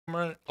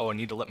camera. Oh, I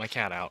need to let my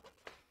cat out.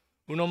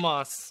 Uno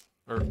mas.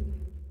 Or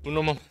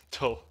uno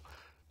momento.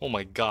 Oh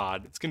my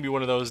god. It's gonna be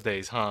one of those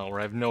days, huh? Where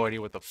I have no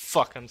idea what the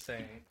fuck I'm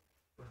saying.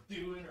 Or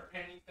doing or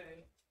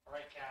anything.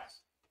 Alright, cat.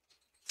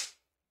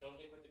 Don't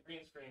dig with the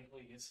green screen,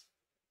 please.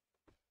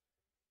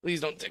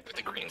 Please don't dig with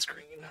the green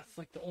screen. That's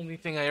like the only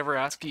thing I ever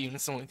ask you, and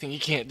it's the only thing you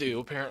can't do,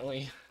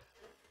 apparently.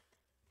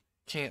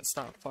 Can't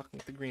stop fucking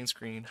with the green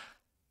screen.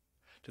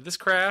 Did this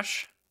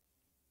crash?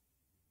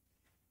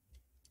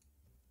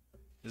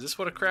 Is this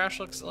what a crash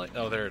looks like?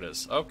 Oh, there it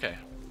is. Okay.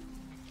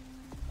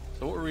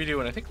 So what were we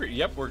doing? I think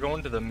we're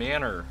going to the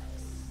manor.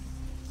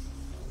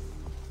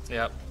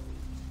 Yep.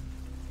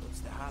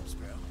 What's the hops,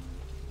 bro?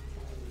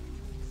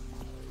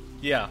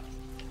 Yeah.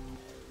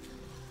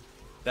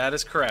 That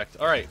is correct.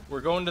 Alright,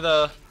 we're going to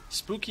the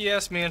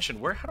spooky-ass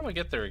mansion. How do I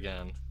get there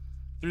again?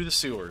 Through the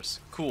sewers.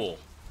 Cool.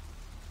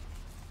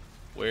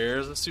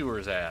 Where's the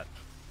sewers at?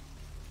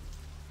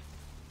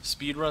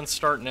 Speedrun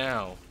start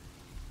now.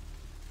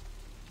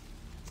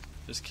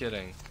 Just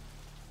kidding.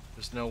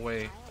 There's no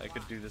way I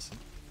could do this.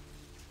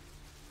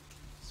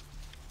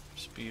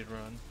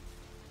 Speedrun.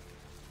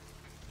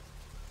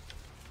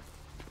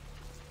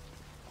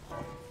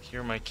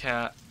 Hear my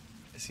cat.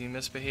 Is he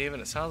misbehaving?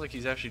 It sounds like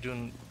he's actually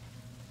doing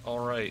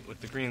alright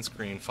with the green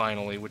screen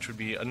finally, which would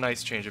be a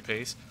nice change of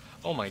pace.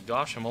 Oh my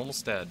gosh, I'm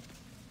almost dead.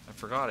 I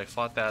forgot I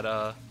fought that,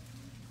 oh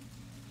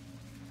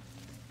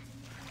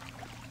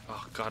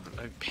god,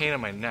 I have pain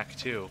in my neck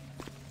too.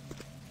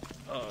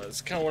 Oh,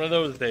 it's kind of one of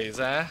those days,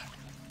 eh?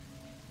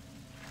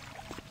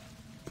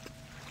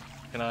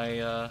 Can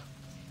I,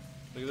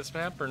 look at this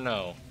map, or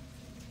no?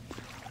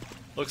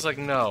 Looks like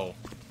no.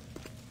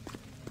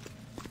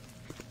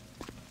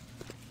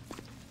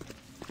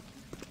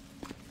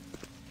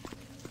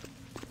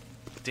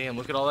 Damn,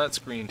 look at all that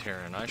screen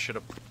tearing. I should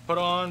have put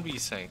on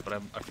VSync, but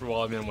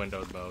I'm in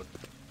Windows mode.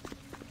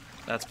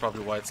 That's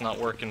probably why it's not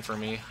working for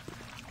me.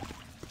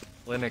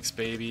 Linux,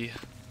 baby.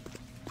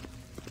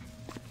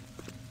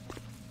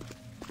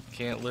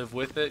 Can't live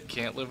with it,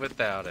 can't live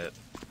without it.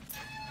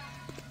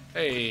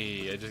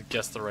 Hey, I just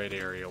guessed the right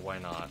area, why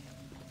not?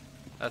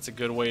 That's a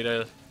good way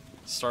to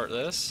start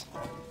this.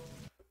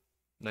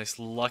 Nice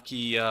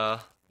lucky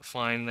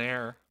find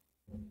there.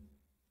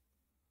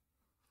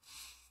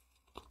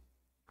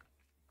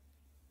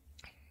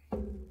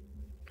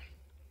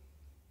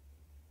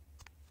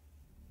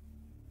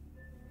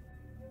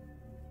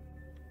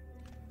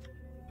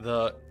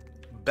 The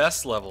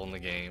best level in the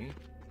game,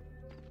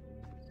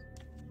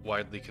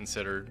 widely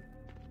considered.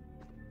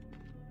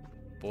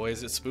 Boy,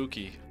 is it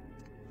spooky.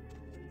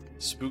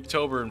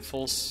 Spooktober in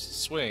full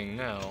swing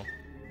now.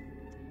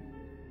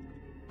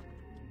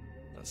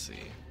 Let's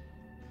see.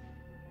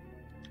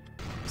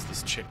 What's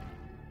this chick?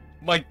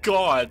 My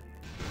god!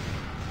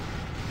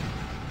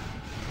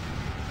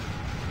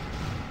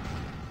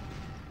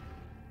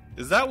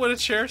 Is that what a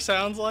chair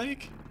sounds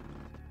like?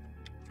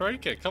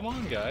 Trika, come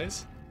on,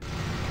 guys.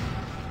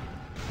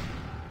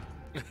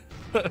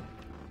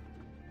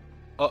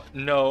 Oh,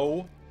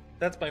 no.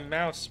 That's my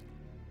mouse,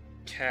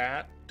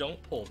 cat.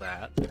 Don't pull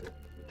that.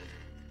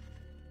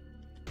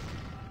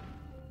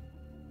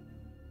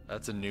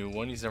 That's a new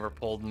one. He's never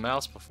pulled the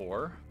mouse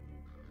before.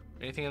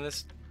 Anything in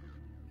this?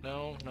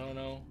 No, no,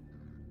 no.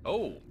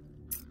 Oh!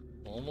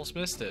 Almost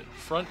missed it.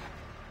 Front.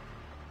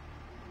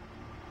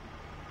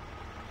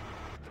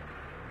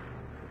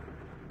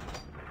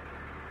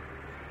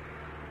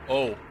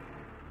 Oh.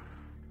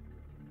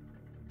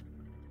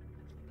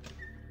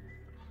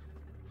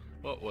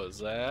 What was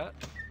that?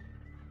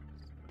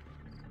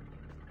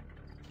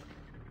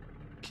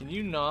 Can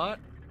you not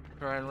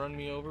try and run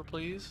me over,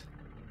 please?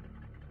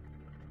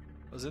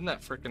 I was in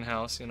that frickin'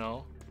 house, you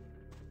know.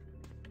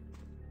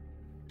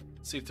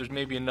 Let's see if there's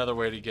maybe another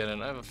way to get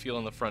in. I have a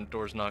feeling the front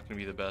door's not going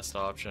to be the best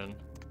option.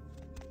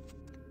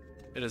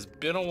 It has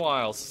been a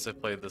while since I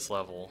played this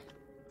level.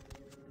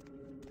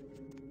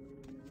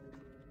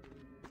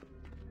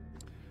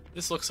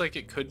 This looks like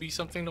it could be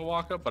something to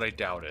walk up, but I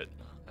doubt it.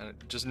 And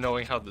just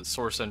knowing how the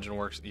source engine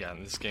works, yeah,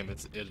 in this game,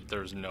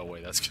 there's no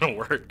way that's gonna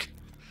work.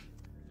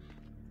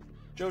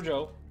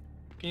 Jojo,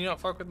 can you not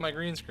fuck with my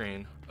green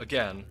screen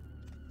again?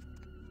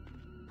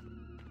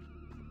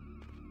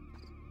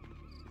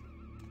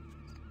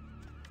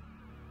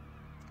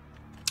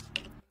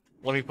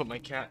 Let me put my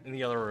cat in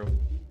the other room.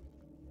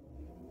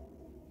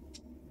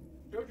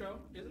 Jojo,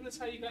 isn't this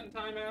how you got in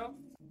timeout?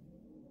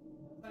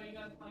 How you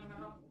got in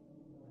timeout?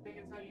 I think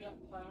it's how you got in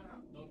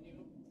timeout, don't you?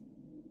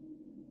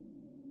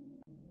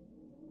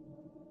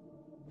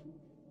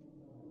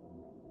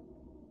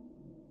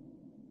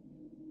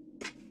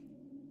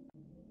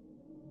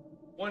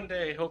 One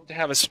day, hope to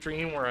have a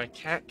stream where a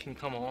cat can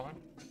come on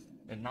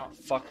and not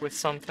fuck with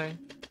something.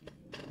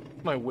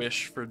 My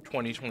wish for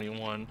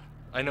 2021.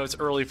 I know it's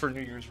early for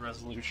New Year's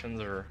resolutions,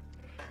 or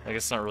I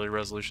guess not really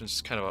resolutions,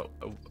 just kind of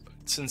a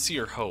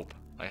sincere hope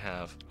I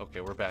have.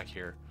 Okay, we're back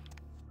here.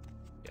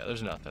 Yeah,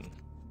 there's nothing.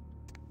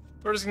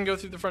 We're just gonna go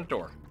through the front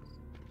door.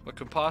 What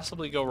could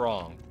possibly go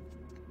wrong?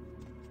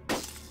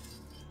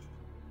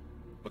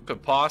 What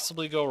could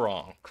possibly go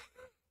wrong?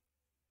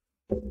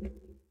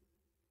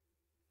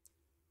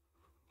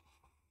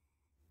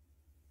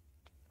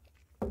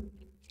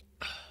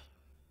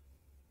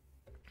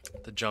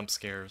 The jump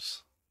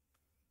scares.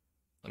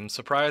 I'm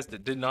surprised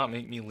it did not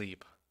make me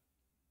leap.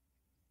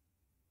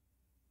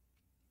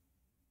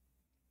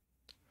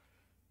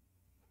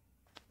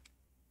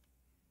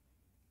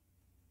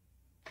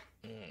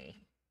 I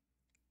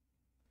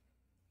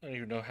don't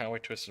even know how I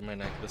twisted my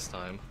neck this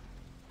time.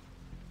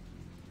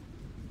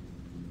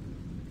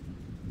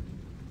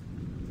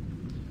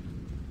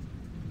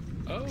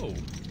 Oh.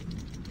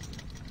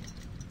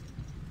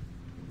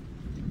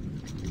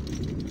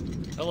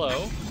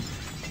 Hello.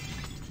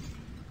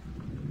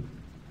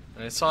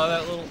 And I saw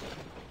that little...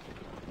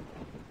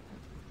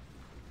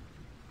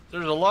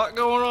 There's a lot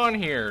going on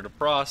here to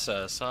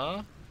process,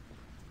 huh?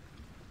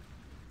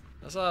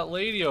 I saw that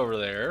lady over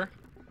there.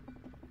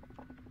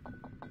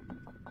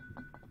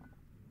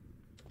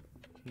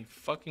 Can you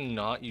fucking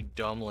not, you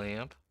dumb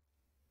lamp?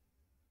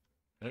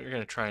 I know what you're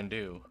gonna try and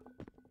do.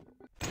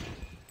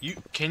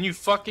 Can you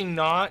fucking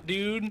not,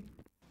 dude?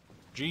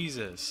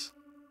 Jesus.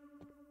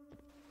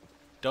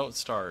 Don't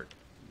start.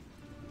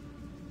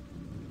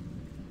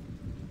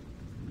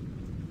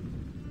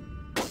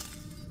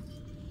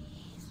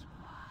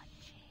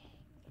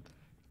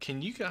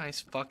 Can you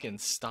guys fucking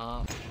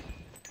stop?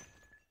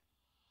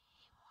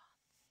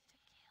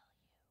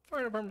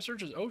 Fire department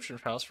searches Ocean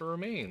House for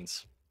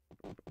remains.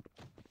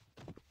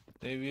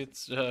 Maybe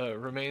it's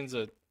remains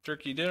a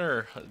turkey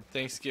dinner,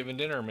 Thanksgiving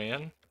dinner,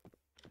 man.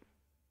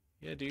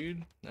 Yeah,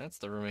 dude, that's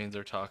the remains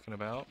they're talking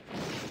about.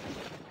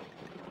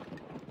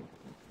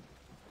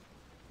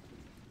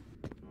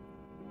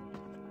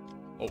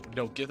 Oh,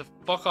 no, get the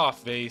fuck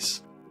off,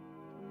 Vase.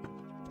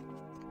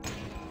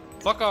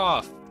 Fuck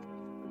off!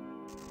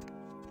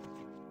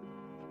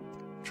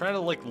 I'm trying to,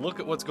 like, look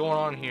at what's going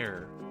on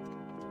here.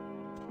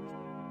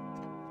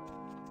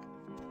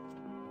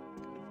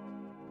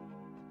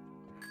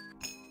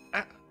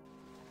 Ah,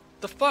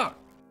 the fuck?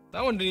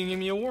 That one didn't give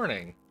me a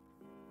warning.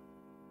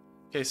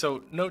 Okay,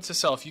 so note to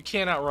self, you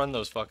can't outrun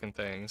those fucking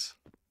things.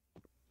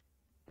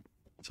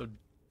 So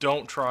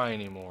don't try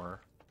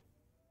anymore.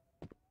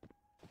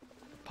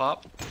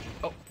 Pop.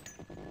 Oh.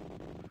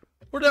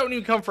 Where'd that one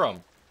even come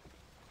from?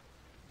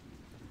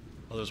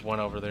 Oh, there's one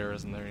over there,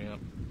 isn't there? Yep.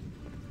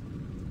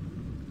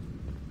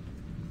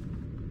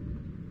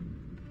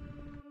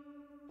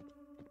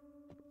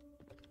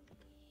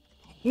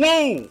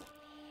 Whoa!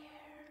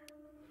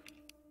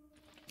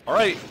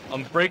 Alright,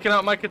 I'm breaking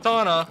out my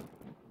katana.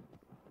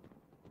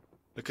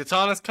 The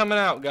katana's coming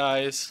out,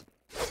 guys.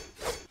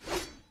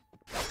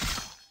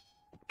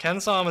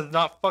 Ken-sama is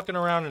not fucking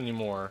around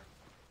anymore.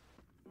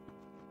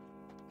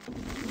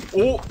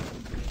 Oh!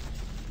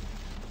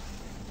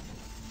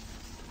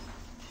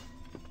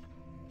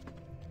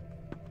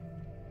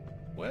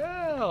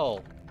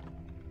 Well...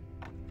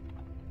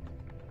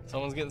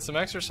 Someone's getting some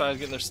exercise,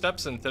 getting their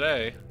steps in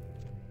today.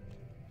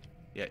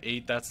 Yeah,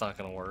 8, that's not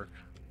gonna work.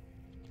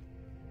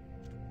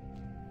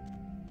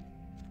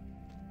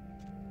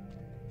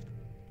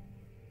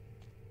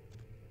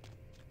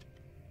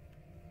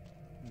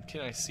 Can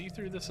I see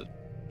through this?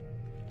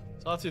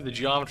 Saw through the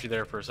geometry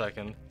there for a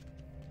second.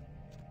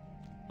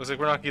 Looks like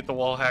we're not getting the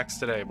wall hacks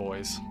today,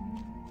 boys.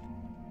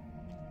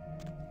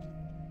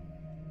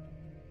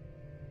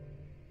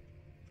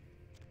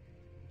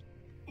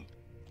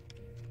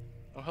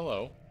 Oh,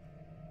 hello.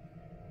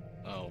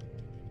 Oh.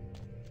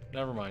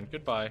 Never mind.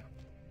 Goodbye.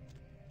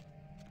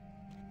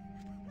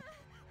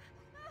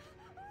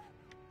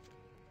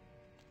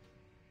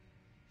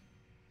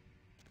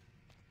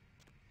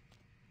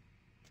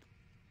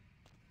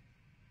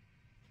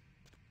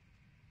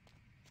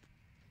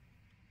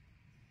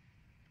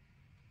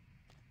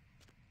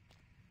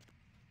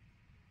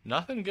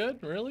 Nothing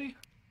good, really?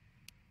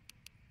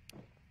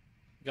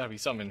 Gotta be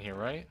something in here,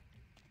 right?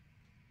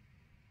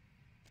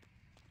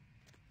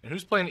 And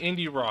who's playing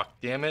indie rock,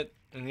 damn it?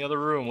 In the other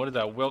room, what is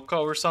that,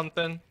 Wilco or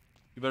something?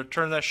 You better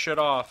turn that shit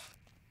off.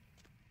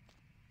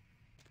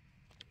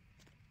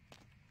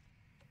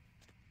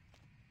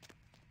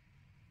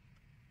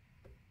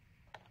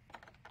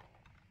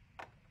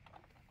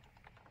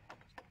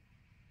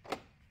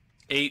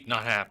 Eight,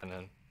 not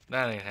happening.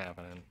 That ain't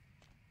happening.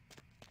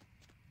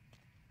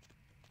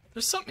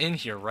 There's something in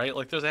here, right?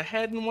 Like there's a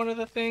head in one of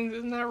the things,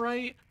 isn't that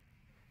right?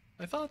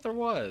 I thought there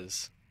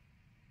was.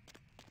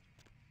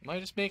 Am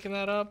I just making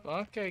that up?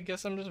 Okay, I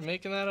guess I'm just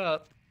making that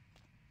up.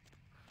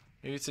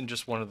 Maybe it's in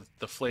just one of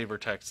the flavor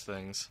text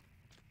things.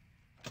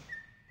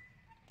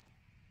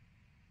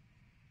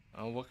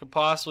 Oh, what could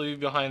possibly be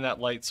behind that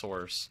light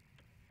source?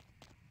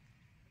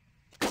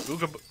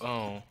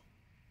 Oh.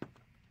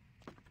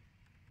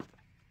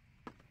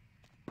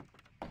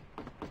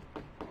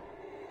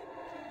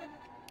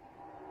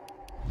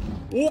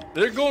 Oh,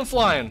 they're going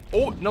flying.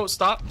 Oh, no,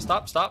 stop,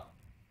 stop, stop.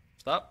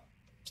 Stop,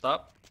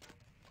 stop.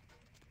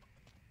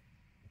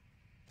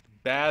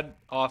 Bad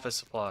office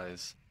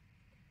supplies.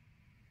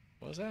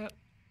 What was that?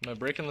 Am I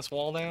breaking this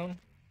wall down?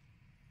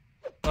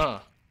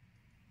 There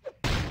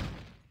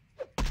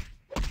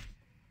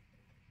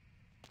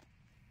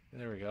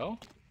we go.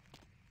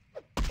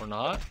 Or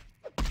not.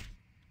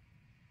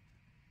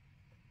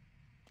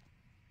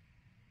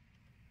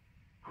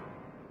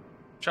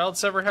 Child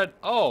severed head.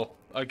 Oh,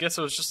 I guess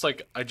it was just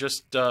like, I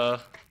just,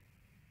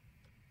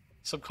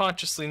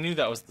 subconsciously knew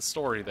that was the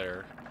story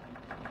there.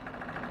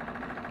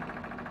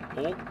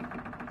 Oh.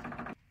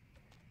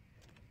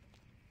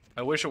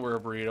 I wish it were a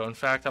burrito. In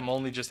fact, I'm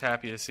only just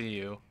happy to see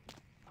you.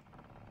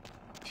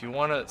 If you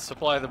want to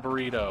supply the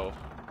burrito,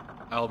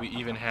 I'll be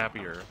even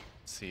happier to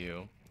see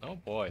you. Oh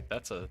boy,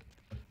 that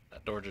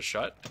door just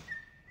shut.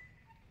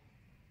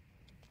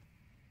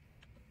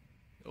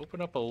 Open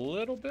up a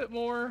little bit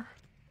more.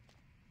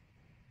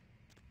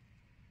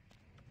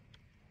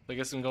 I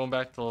guess I'm going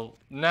back to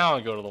now.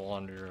 I go to the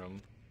laundry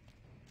room.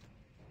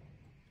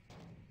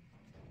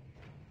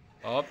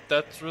 Oh,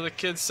 that's where the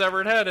kid's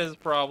severed head is,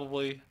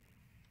 probably.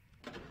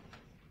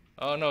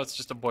 Oh no, it's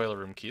just a boiler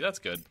room key. That's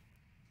good.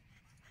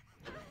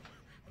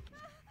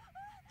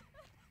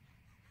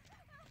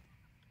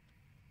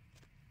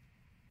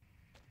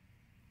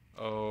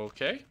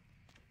 Okay.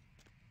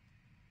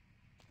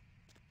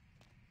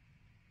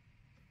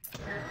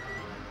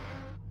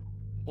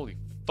 Holy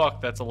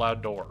fuck, that's a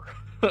loud door.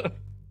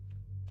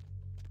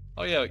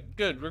 Oh yeah,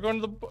 good. We're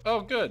going to the...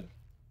 Oh, good.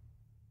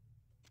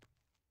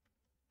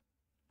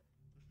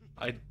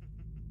 I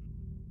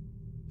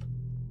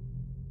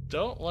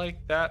don't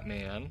like that,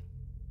 man.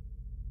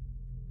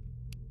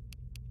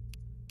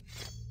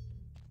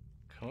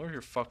 Come over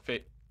here,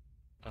 fuckface.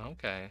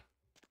 Okay.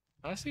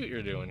 I see what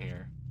you're doing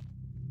here.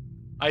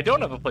 I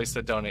don't have a place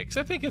to donate, because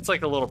I think it's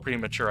like a little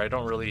premature. I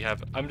don't really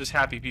have... I'm just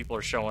happy people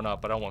are showing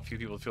up. I don't want few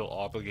people to feel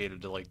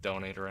obligated to like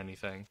donate or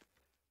anything.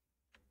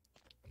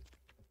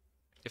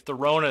 If the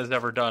Rona is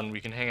ever done, we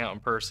can hang out in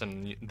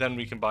person, then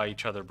we can buy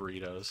each other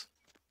burritos.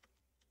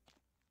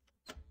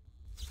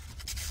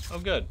 Oh,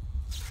 good.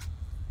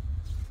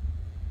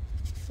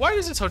 Why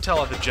does this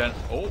hotel have a gen...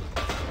 Oh.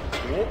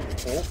 Oh,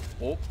 oh,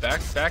 oh.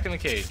 Back in the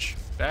cage.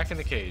 Back in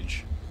the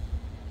cage.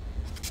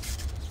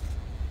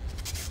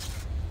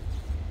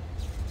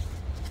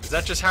 Is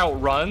that just how it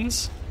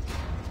runs?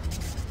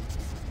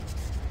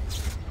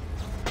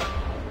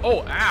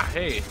 Oh, ah,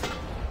 hey.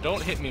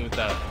 Don't hit me with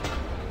that.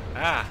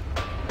 Ah.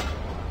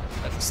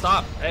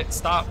 Stop. Hey,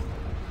 stop.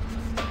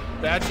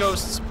 Bad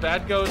ghosts.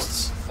 Bad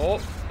ghosts.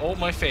 Oh, oh,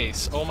 my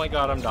face. Oh my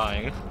god, I'm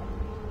dying.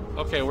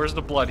 Okay, where's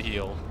the blood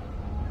heal?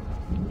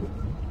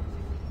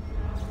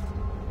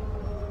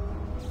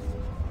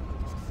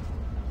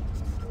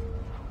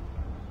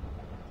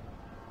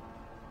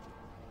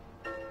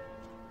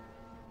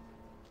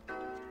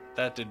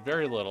 That did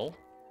very little.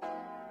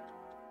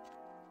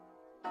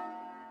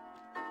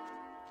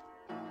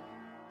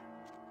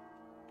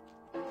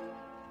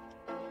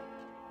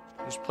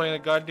 Who's playing a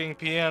goddamn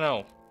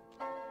piano?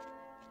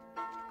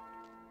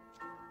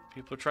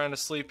 People are trying to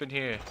sleep in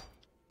here.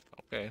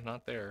 Okay,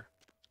 not there.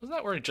 Wasn't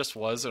that where it just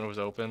was and it was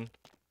open?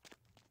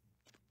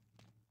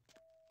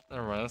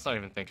 Never mind, let's not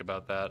even think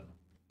about that.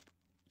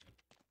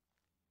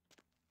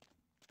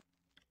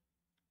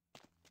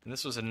 And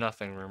this was a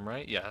nothing room,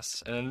 right?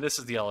 Yes. And then this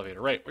is the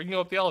elevator. Right, we can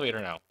go up the elevator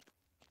now.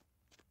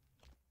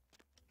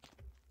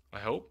 I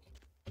hope.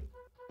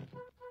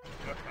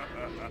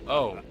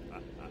 Oh.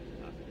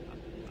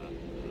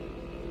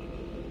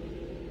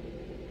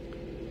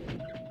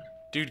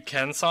 Dude,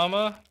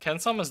 Ken-sama?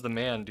 Ken-sama's the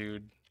man,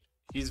 dude.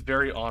 He's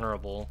very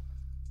honorable.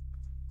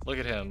 Look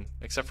at him.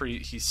 Except for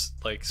he's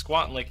like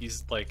squatting like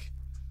he's like...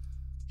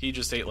 He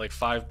just ate like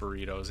 5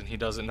 burritos and he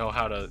doesn't know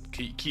how to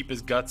keep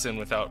his guts in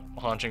without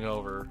haunching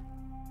over.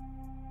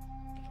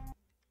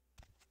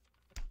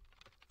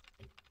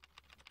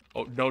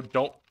 Oh, no,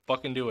 don't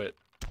fucking do it.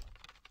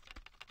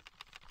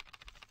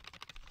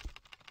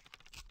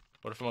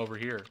 What if I'm over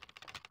here?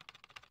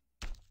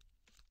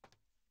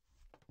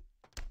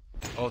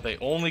 Oh, they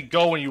only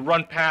go when you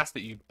run past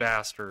it, you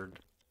bastard.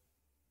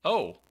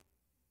 Oh.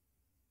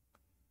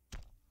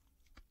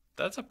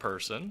 That's a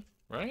person,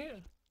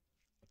 right?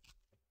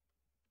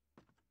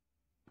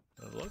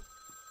 Look.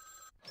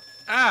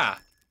 Ah!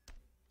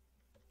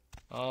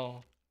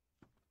 Oh.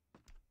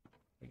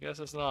 I guess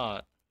it's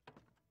not.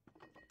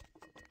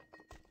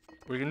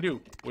 What are you gonna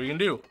do? What are you gonna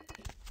do?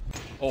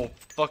 Oh,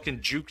 fucking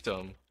juked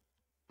him.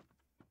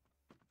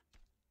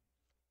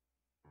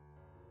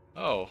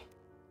 Oh.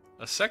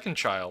 A second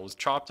child was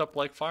chopped up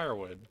like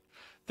firewood.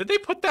 Did they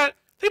put that...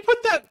 They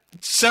put that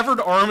severed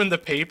arm in the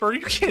paper?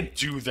 You can't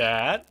do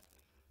that.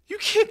 You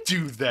can't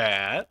do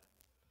that.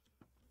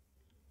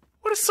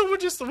 What if someone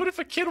just... What if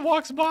a kid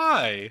walks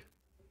by?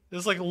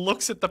 Just like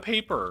looks at the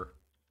paper.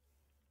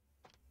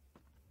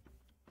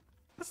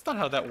 That's not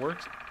how that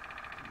works.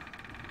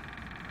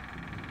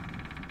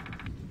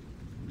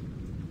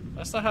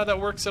 That's not how that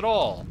works at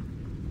all.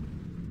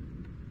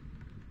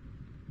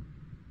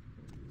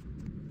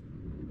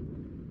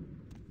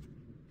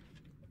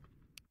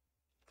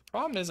 The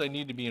problem is I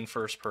need to be in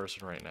first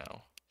person right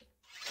now.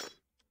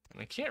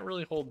 And I can't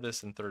really hold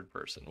this in third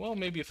person. Well,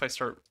 maybe if I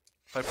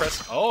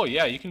press... Oh,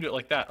 yeah, you can do it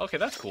like that. Okay,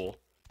 that's cool.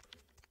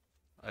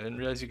 I didn't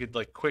realize you could,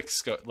 like, quick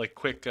switch.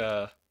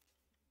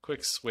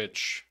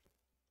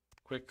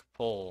 Quick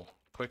pull.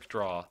 Quick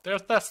draw.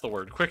 That's the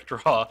word. Quick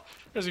draw.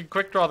 There's a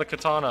quick draw the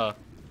katana.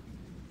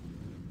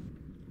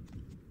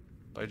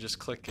 By just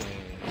clicking.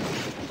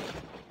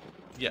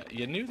 Yeah,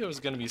 you knew there was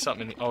gonna be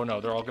something. Oh no,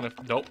 they're all gonna.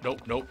 Nope,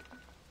 nope, nope.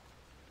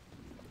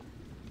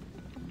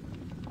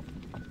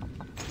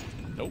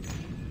 Nope.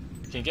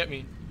 Can't get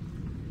me.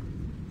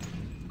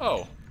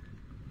 Oh.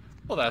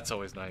 Well, that's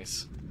always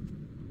nice.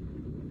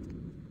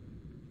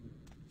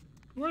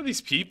 Who are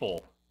these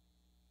people?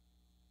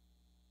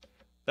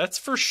 That's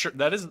for sure.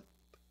 That is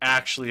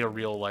actually a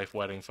real life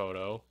wedding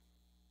photo.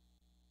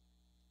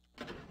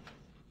 I'll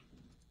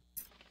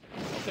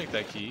take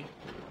that key.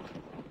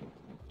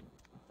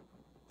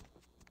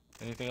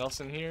 Anything else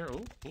in here?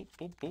 Oop, oop,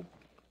 oop, oop.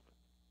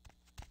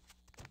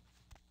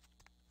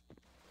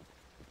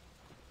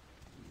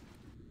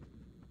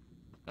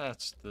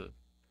 That's the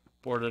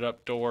boarded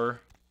up door.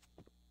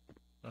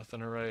 Nothing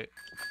to write.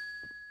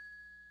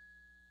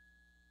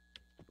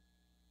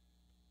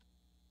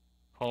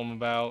 Home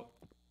about.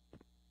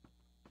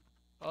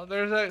 Oh,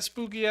 there's that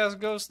spooky ass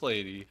ghost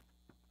lady.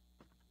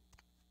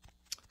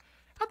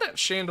 How'd that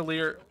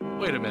chandelier?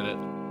 Wait a minute.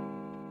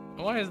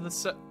 Why is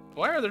this?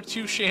 Why are there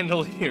two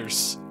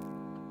chandeliers?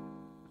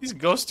 These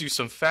ghosts do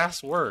some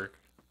fast work.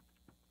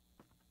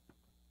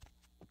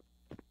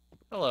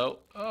 Hello.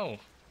 Oh.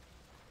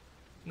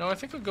 No, I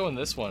think I'll go in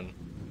this one.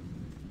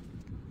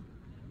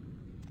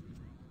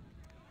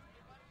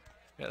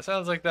 Yeah, it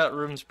sounds like that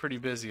room's pretty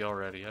busy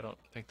already. I don't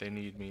think they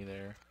need me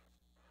there.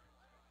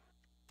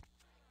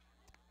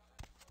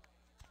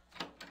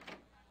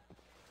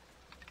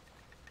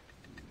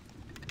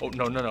 Oh,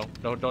 no, no, no.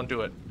 No, don't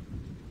do it.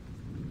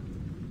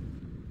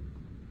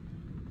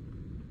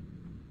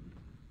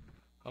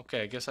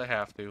 Okay, I guess I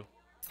have to.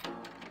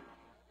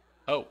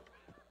 Oh.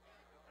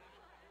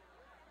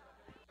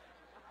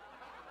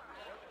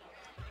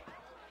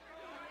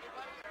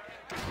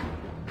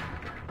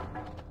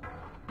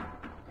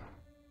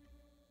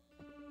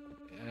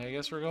 I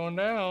guess we're going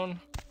down.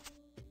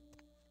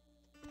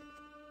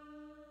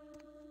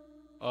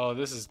 Oh,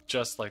 this is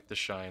just like The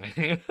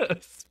Shining.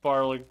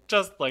 Sparling,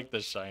 just like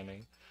The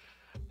Shining.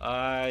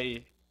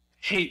 I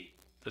hate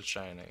The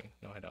Shining.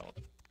 No, I don't.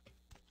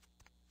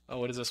 Oh,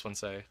 what does this one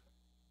say?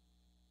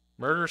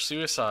 Murder,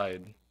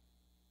 suicide.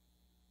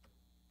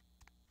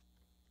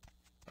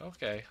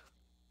 Okay.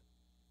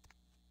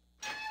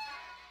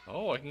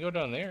 Oh, I can go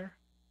down there.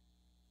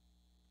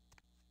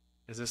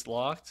 Is this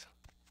locked?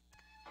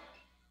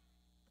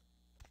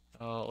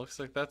 Oh, it looks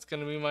like that's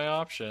gonna be my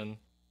option.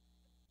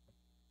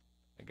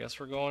 I guess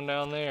we're going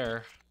down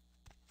there.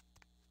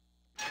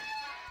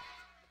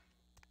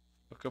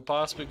 What could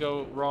possibly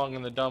go wrong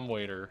in the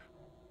dumbwaiter?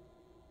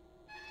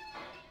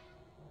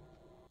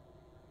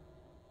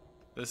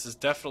 This is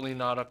definitely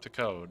not up to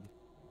code.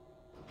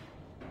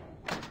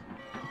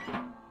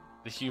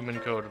 The human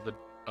code of the...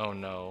 Oh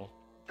no.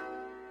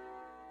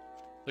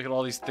 Look at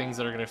all these things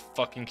that are gonna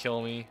fucking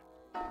kill me.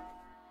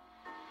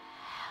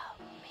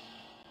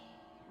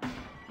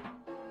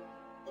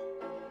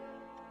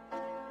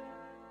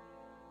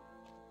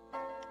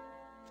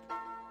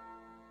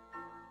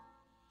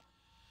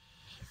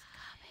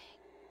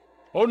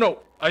 Oh no!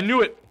 I knew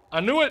it!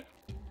 I knew it!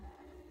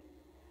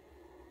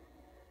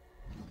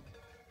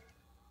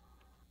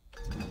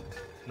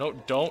 No,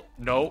 don't.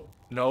 No,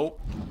 no.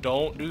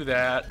 Don't do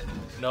that.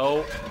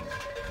 No.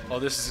 Oh,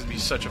 this is gonna be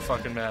such a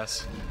fucking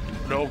mess.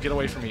 No, get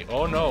away from me.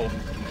 Oh no.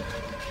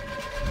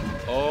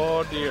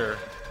 Oh dear.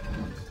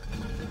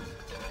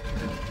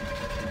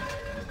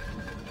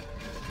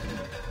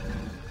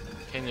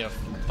 Can you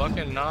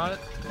fucking not?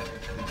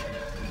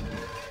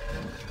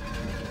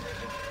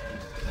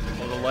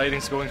 Oh, the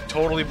lighting's going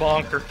totally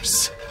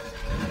bonkers.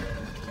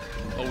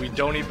 Oh, we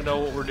don't even know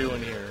what we're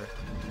doing here.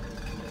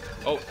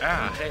 Oh,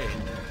 hey.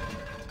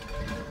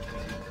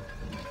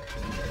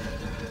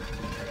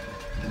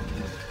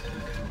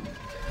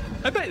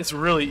 I bet it's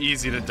really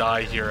easy to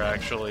die here,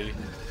 actually.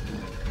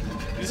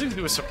 These things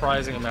do a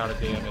surprising amount of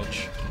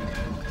damage.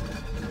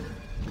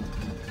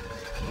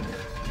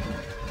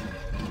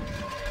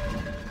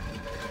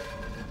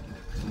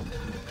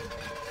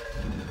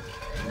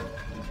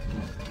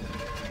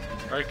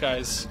 Alright,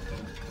 guys.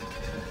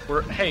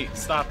 Hey,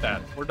 stop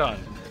that. We're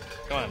done.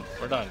 Come on,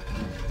 we're done.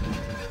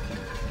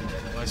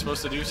 Am I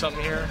supposed to do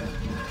something here?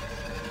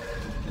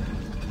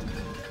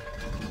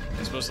 Am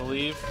I supposed to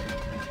leave?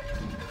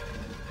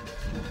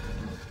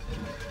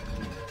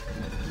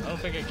 I don't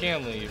think I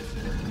can leave.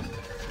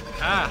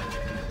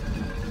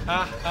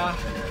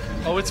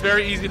 Oh, it's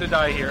very easy to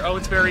die here. Oh,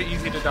 it's very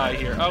easy to die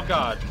here. Oh,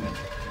 God.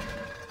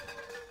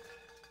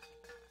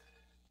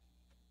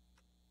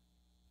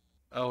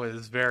 Oh, it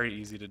is very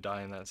easy to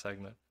die in that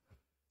segment.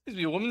 This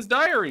is a woman's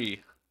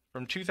diary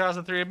from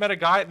 2003. I met a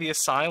guy at the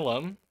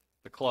asylum,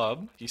 the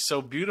club. He's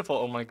so beautiful.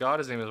 Oh my God,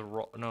 his name is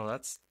no,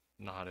 that's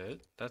not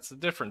it. That's a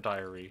different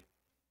diary,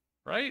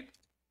 right?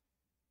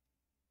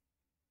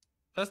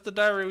 That's the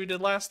diary we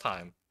did last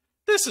time.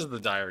 This is the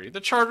diary. The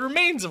charred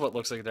remains of what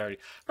looks like a diary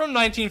from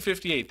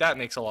 1958. That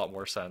makes a lot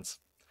more sense.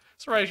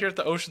 So right here at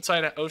the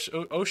Oceanside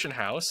Ocean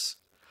House.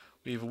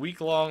 We have a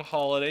week-long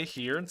holiday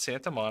here in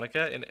Santa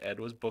Monica, and Ed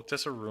was booked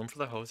us a room for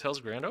the hotel's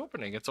grand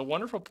opening. It's a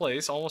wonderful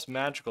place, almost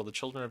magical. The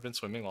children have been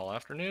swimming all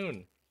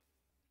afternoon.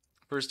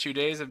 First 2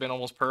 days have been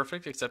almost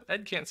perfect, except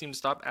Ed can't seem to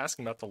stop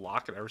asking about the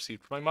locket I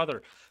received from my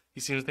mother. He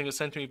seems to think it was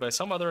sent to me by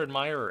some other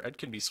admirer. Ed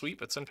can be sweet,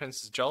 but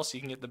sometimes his jealousy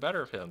can get the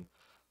better of him.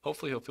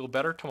 Hopefully he'll feel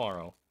better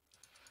tomorrow.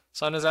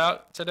 Sun is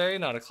out today,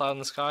 not a cloud in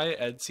the sky.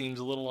 Ed seems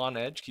a little on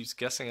edge, keeps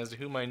guessing as to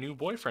who my new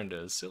boyfriend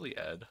is. Silly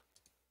Ed.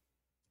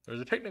 There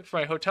was a picnic for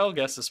my hotel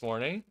guests this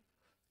morning.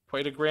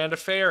 Quite a grand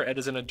affair. Ed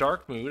is in a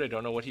dark mood. I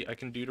don't know what I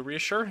can do to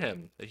reassure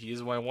him that he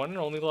is my one and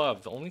only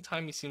love. The only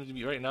time he seems to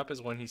be brightened up is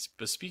when he's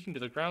speaking to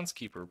the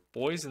groundskeeper.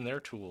 Boys and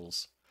their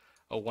tools.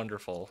 Oh,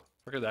 wonderful.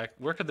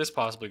 Where could this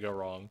possibly go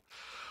wrong?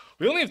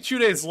 We only have 2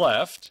 days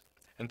left,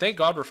 and thank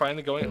God we're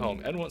finally going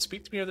home. Ed won't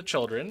speak to me or the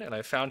children, and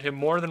I found him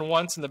more than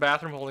once in the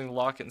bathroom holding the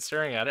locket and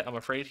staring at it. I'm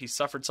afraid he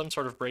suffered some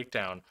sort of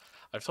breakdown.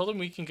 I've told him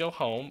we can go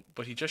home,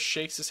 but he just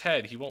shakes his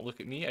head. He won't look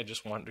at me. I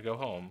just want to go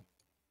home.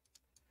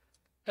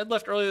 Ed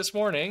left early this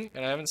morning,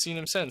 and I haven't seen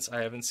him since.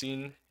 I haven't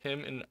seen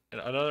him in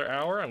another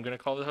hour. I'm going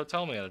to call the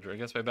hotel manager.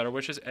 Against my better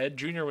wishes, Ed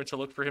Jr. went to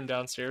look for him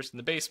downstairs in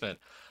the basement.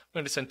 I'm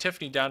going to send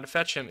Tiffany down to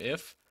fetch him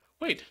if...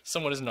 Wait,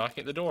 someone is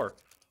knocking at the door.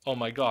 Oh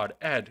my God,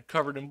 Ed,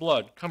 covered in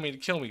blood, coming to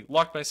kill me.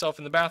 Locked myself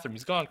in the bathroom.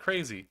 He's gone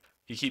crazy.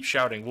 He keeps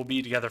shouting, we'll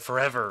be together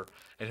forever,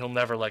 and he'll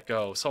never let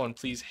go. Someone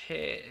please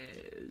help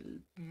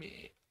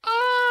me.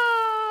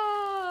 Ah!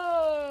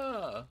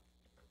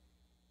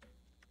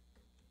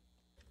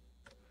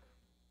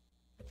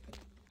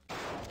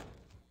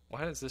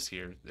 Why is this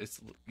here?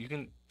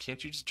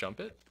 Can't you just jump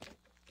it?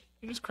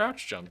 You just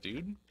crouch jump,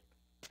 dude.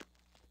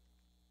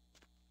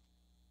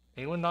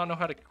 Anyone not know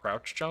how to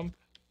crouch jump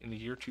in the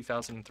year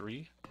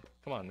 2003?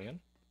 Come on, man.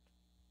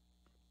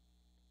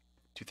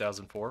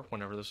 2004,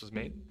 whenever this was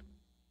made.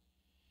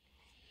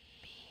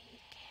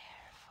 Be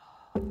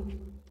careful.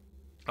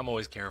 I'm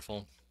always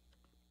careful.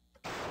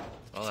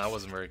 Well, that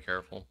wasn't very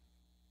careful.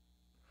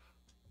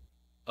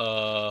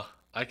 I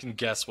can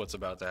guess what's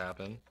about to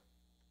happen.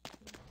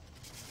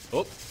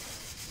 Oh.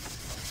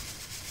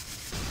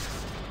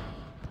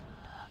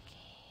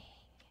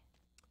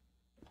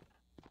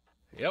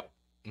 Yep.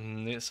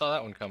 Saw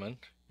that one coming.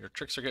 Your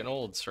tricks are getting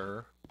old,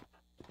 sir.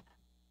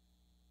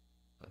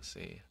 Let's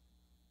see.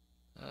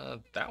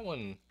 That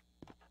one...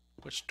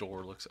 Which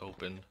door looks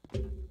open?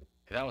 Okay,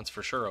 that one's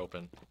for sure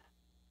open.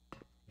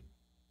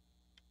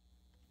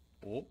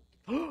 Oh.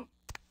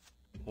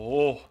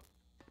 Oh.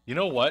 You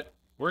know what?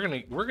 We're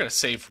gonna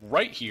save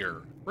right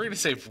here. We're gonna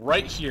save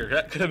right here.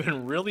 That could have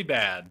been really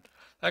bad.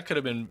 That could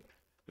have been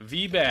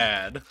V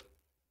bad.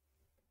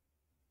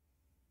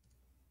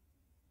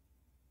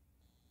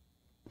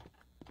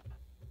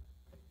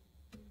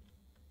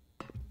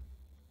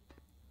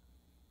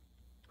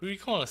 Who are you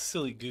calling a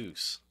silly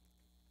goose?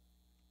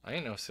 I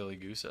ain't no silly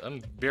goose.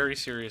 I'm very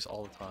serious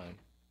all the time.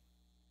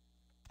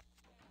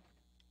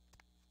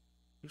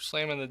 Who's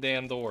slamming the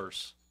damn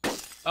doors?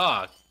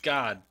 Ah,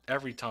 God,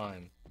 every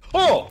time.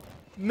 Oh!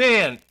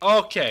 Man,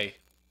 okay.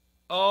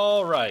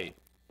 Alright.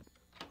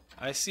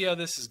 I see how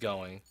this is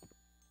going.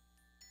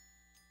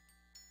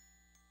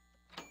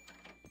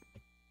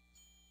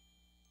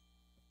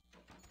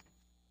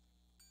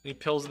 Any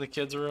pills in the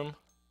kids' room?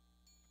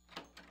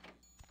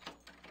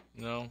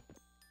 No.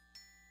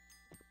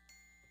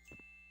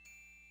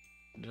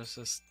 Just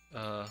this,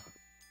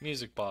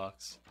 music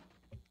box.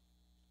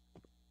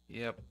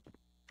 Yep.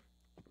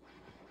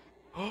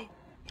 Oh!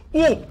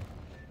 Whoa!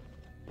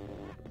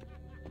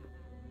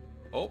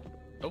 Oh,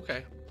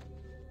 okay.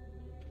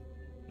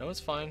 No, it's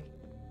fine.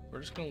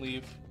 We're just gonna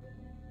leave.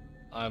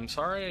 I'm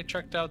sorry I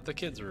checked out the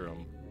kids'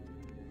 room.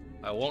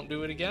 I won't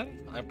do it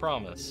again, I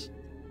promise.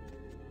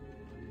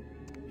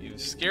 You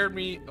scared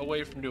me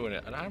away from doing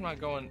it, and I'm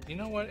not going... You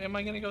know what? Am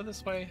I gonna go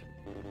this way?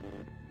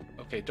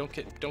 Okay, don't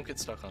get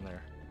stuck on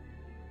there.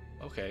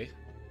 Okay.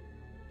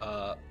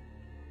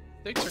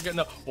 Things are getting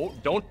up. Oh,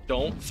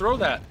 don't throw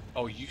that.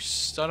 Oh, you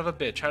son of a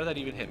bitch. How did that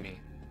even hit me?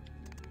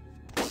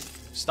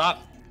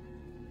 Stop.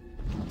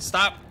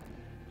 Stop.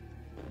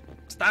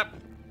 Stop.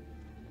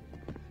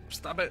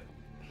 Stop it.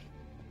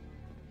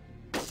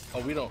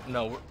 Oh, we don't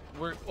know.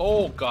 We're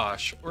oh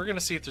gosh. We're gonna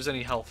see if there's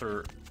any health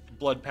or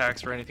blood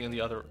packs or anything in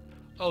the other.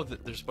 Oh,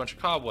 there's a bunch of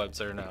cobwebs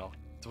there now.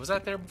 Was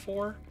that there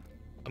before?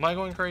 Am I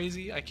going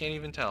crazy? I can't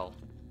even tell.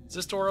 Is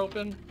this door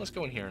open? Let's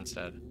go in here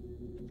instead.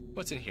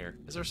 What's in here?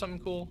 Is there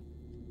something cool?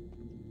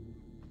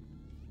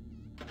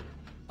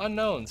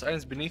 Unknowns.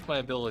 Items beneath my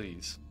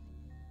abilities.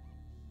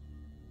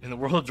 In the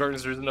world of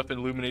darkness, there's enough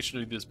illumination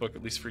to read this book,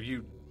 at least for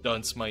you,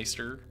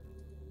 Duncemeister.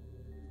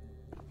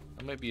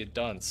 I might be a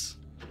dunce,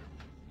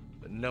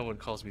 but no one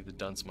calls me the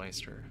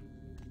Duncemeister.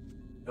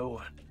 No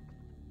one.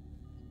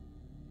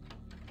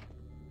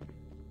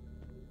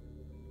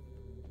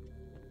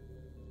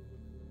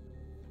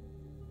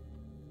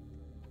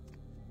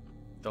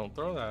 Don't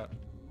throw that.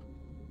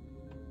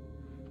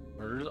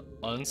 Murder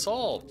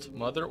unsolved.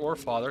 Mother or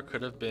father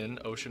could have been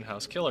Ocean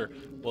House Killer.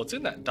 Well, it's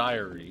in that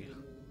diary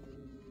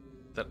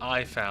that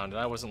I found,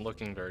 and I wasn't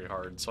looking very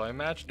hard, so I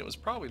imagined it was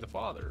probably the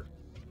father.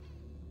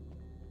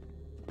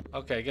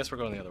 Okay, I guess we're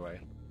going the other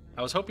way.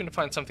 I was hoping to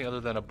find something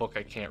other than a book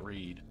I can't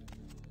read.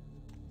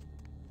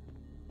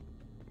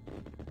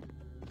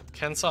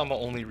 Ken-sama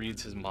only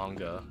reads his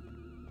manga.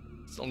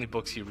 It's the only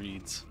books he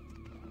reads.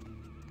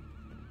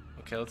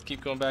 Okay, let's keep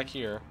going back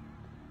here.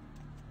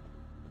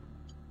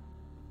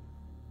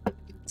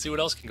 See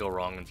what else can go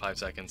wrong in 5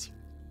 seconds.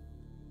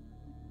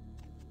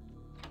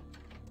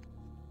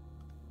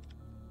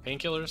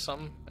 Painkillers,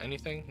 something?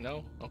 Anything?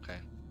 No? Okay.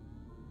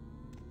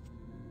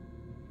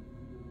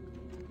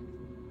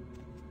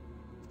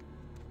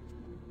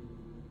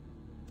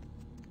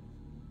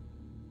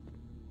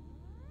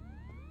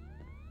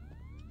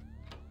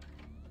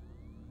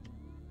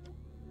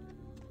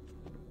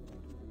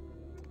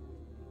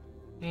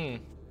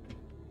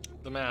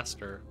 The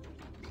master.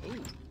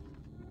 Ooh.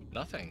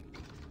 Nothing.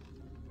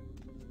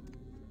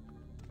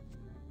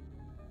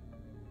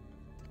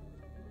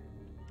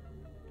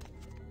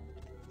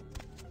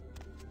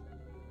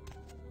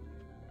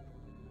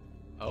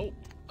 Oh,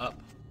 up.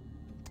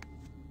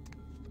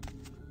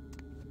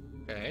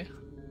 Okay.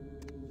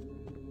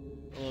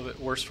 A little bit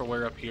worse for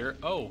wear up here.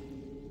 Oh.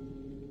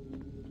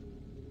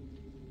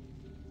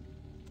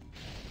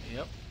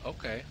 Yep,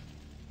 okay.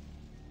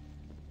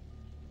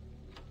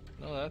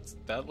 No,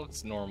 that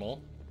looks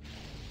normal.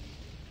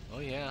 Oh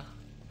yeah.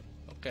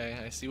 Okay,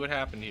 I see what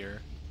happened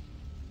here.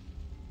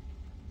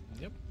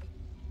 Yep.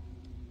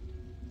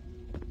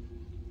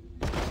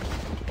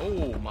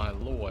 Oh my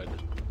lord.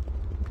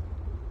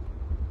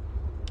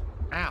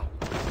 Ow.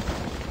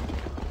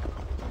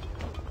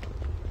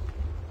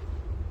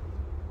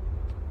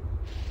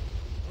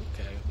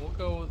 Okay, we'll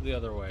go the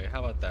other way.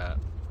 How about that?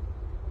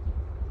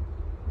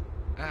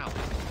 Ow.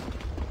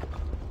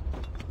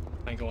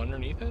 Can I go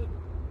underneath it?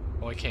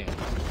 Oh, I can.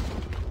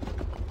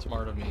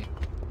 Smart of me.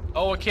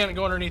 Oh, I can't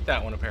go underneath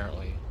that one,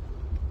 apparently.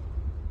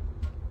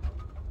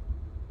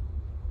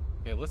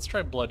 Okay, let's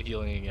try blood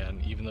healing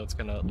again, even though it's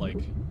gonna, like...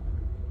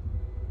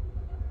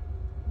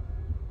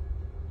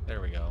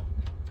 There we go.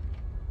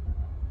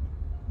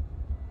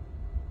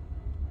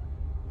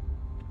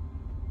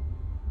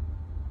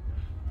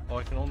 Oh,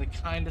 I can only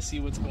kind of see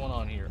what's going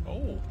on here.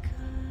 Oh!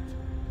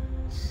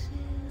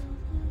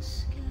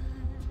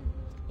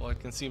 Well, I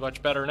can see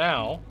much better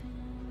now.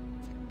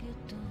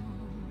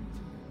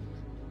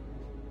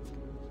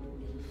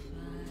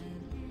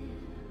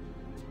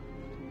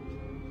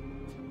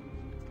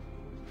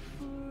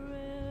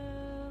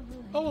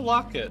 Oh, a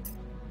locket.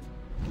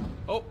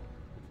 Oh.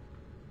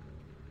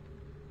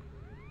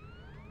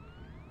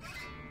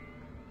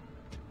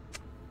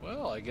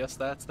 Well, I guess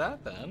that's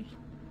that then.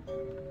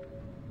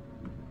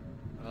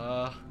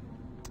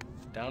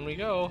 Down we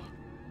go.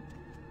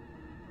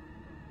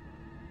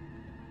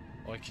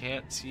 Oh, I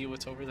can't see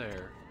what's over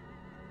there.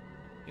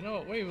 You know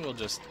what? Maybe we'll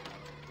just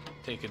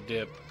take a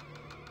dip.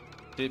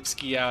 Dip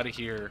ski out of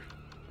here.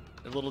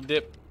 A little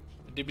dip.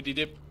 Dippity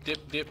dip,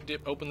 dip, dip,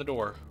 dip. Open the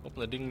door. Open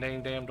the ding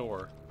dang damn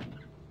door.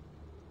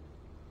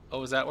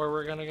 Oh, is that where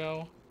we're gonna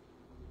go?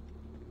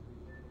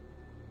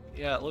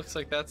 Yeah, it looks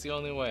like that's the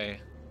only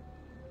way.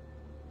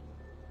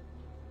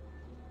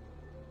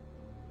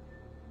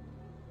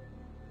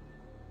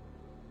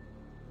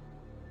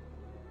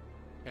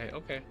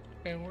 Okay,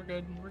 we're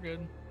good, we're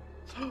good.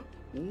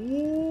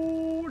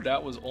 Ooh,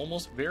 that was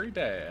almost very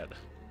bad.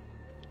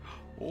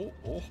 Oh,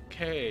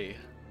 okay.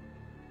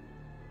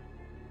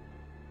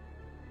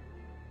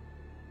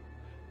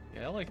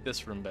 Yeah, I like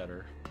this room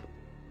better.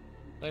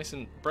 Nice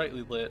and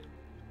brightly lit.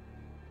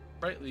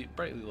 Brightly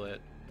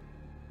lit.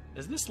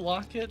 Is this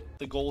locket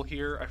the goal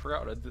here? I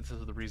forgot what this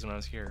is the reason I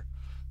was here.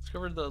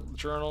 Discovered the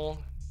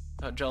journal.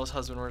 Jealous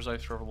husband wears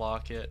wife for a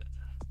locket.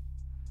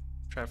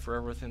 Tried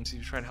forever with him, so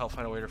you try to help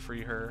find a way to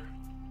free her.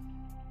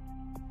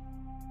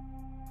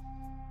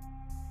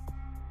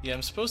 Yeah,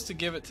 I'm supposed to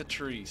give it to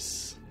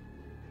Therese.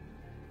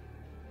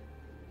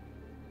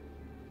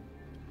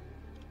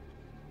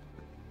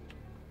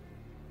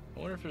 I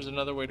wonder if there's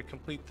another way to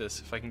complete this,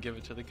 if I can give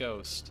it to the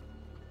ghost.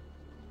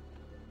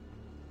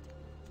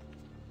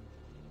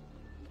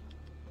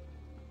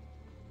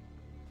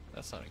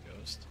 That's not a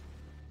ghost.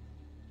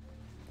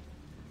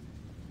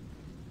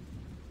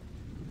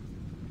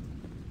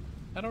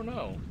 I don't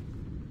know.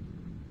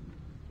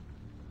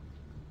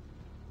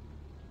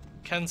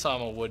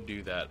 Ken-sama would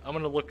do that. I'm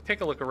gonna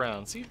take a look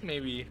around, see if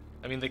maybe...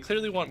 I mean, they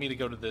clearly want me to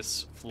go to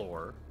this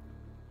floor.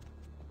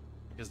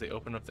 Because they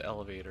open up the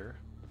elevator.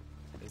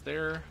 Is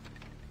there...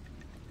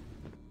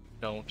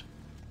 Don't.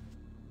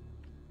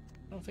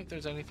 I don't think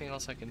there's anything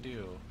else I can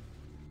do.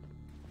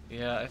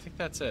 Yeah, I think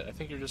that's it. I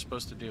think you're just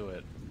supposed to do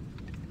it.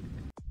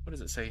 What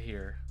does it say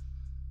here?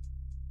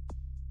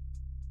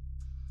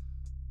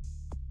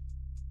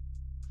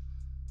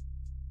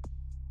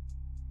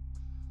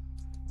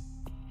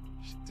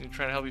 She's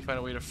trying to help you find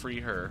a way to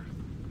free her.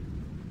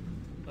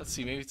 Let's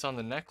see, maybe it's on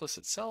the necklace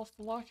itself,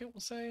 the locket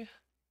will say?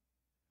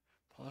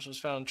 Polish was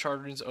found in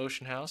Chardrin's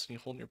ocean house, and you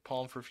hold in your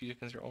palm for a few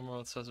seconds. Your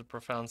own says a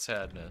profound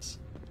sadness.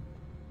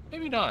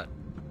 Maybe not.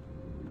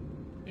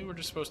 Maybe we're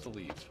just supposed to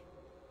leave.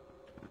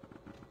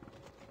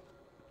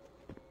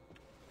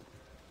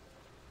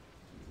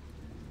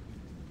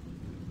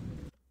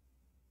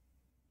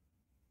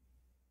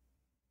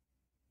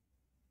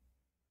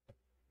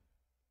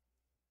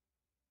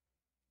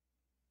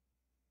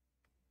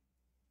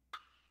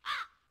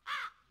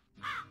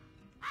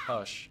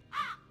 Hush.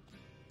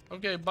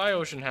 Okay, bye,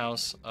 Ocean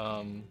House.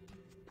 I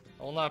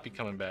will not be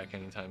coming back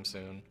anytime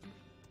soon.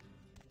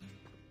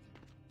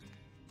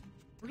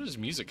 Where is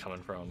music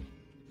coming from?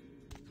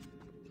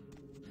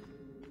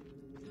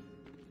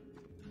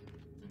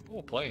 Oh,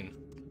 a plane.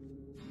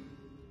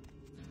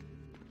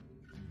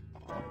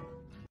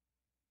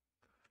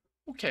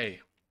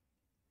 Okay.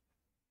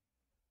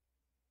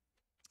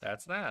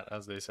 That's that,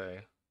 as they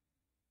say.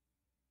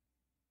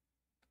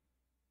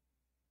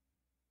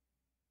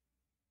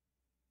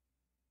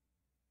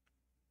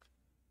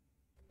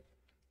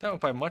 That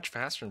went by much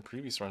faster than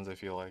previous runs, I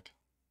feel like.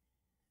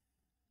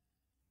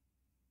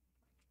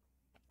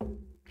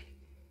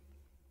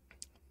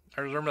 I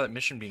remember that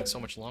mission being so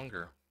much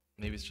longer.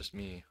 Maybe it's just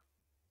me.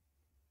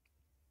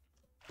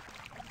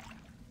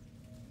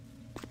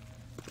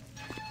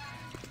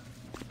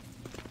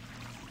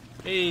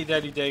 Hey,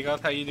 Daddy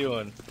Dagoth, how you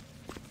doing?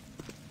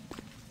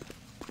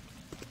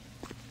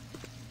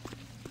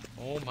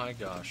 Oh my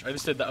gosh. I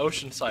just did the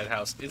Oceanside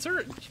house. Is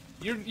there...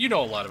 You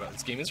know a lot about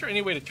this game. Is there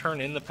any way to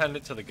turn in the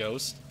pendant to the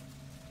ghost?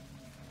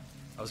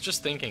 I was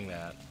just thinking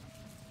that.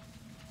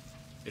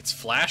 It's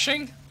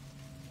flashing?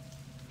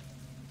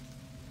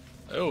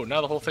 Oh,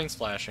 now the whole thing's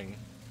flashing.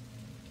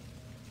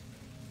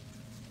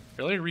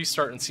 Here, let me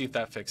restart and see if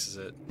that fixes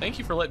it. Thank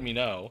you for letting me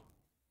know.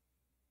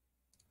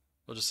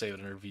 We'll just save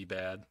it under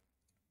VBAD.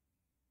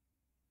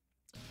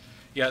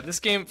 Yeah, this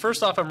game...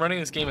 First off, I'm running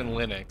this game in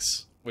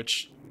Linux,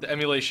 which the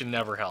emulation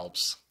never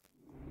helps.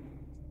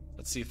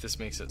 Let's see if this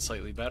makes it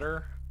slightly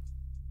better.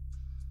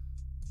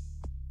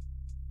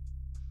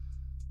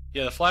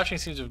 Yeah, the flashing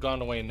seems to have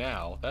gone away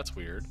now. That's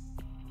weird.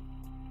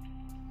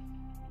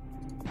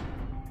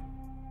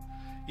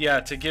 Yeah,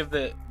 to give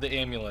the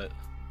amulet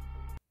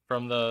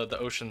from the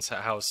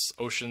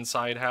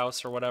Oceanside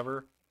house or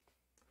whatever.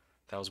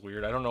 That was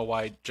weird. I don't know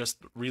why just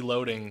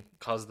reloading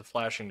caused the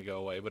flashing to go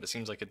away, but it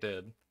seems like it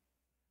did.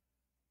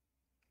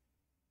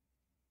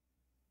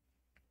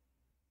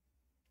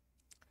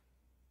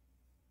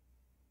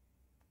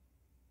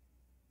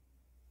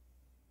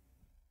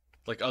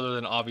 Like, other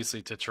than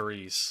obviously to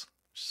Therese,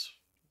 which is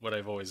what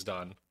I've always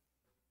done.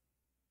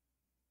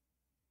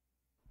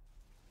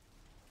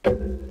 Well,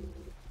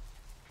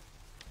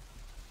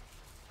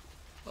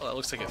 that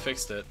looks like it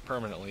fixed it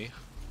permanently.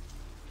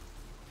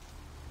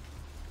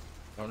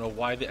 I don't know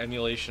why the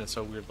emulation is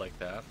so weird like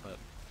that, but...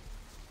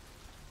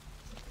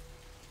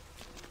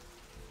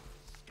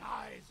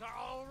 Skies are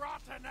all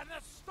rotten and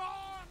the storm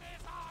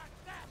is our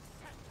death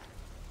sentence.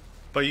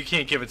 But you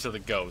can't give it to the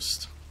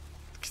ghost.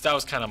 Because that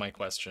was kind of my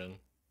question.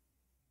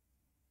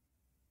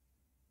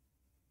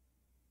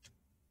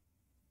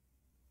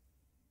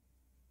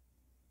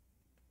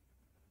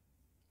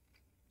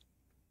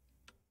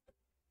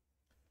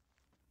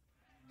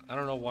 I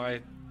don't know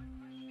why.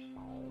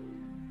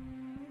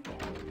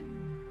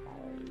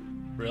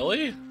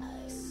 Really?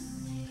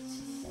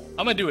 I'm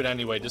gonna do it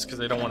anyway, just because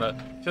I don't want to.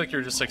 I feel like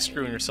you're just like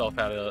screwing yourself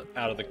out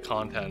of the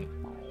content.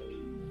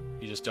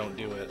 You just don't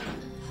do it.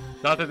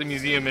 Not that the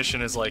museum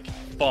mission is like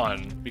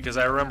fun, because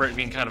I remember it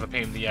being kind of a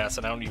pain in the ass,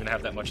 and I don't even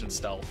have that much in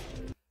stealth.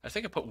 I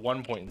think I put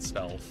 1 point in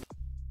stealth.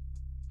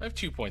 I have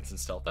 2 points in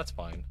stealth. That's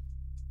fine.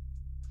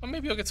 Well,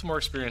 maybe I'll get some more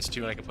experience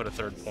too, and I can put a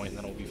 3rd point, and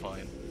then it'll be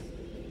fine.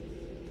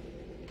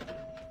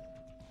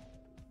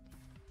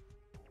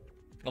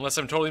 Unless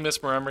I'm totally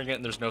misremembering it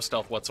and there's no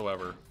stealth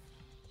whatsoever.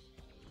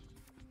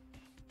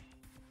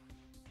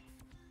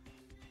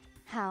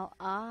 How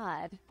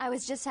odd. I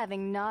was just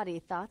having naughty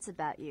thoughts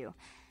about you.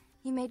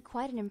 You made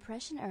quite an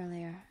impression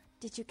earlier.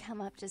 Did you come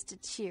up just to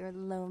cheer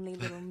lonely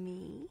little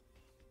me?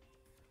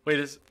 Wait,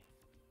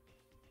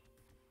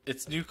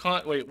 it's new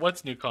wait,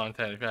 what's new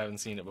content if you haven't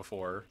seen it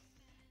before?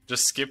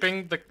 Just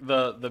skipping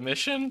the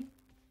mission?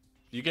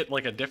 Do you get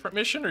like a different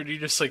mission, or do you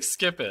just like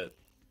skip it?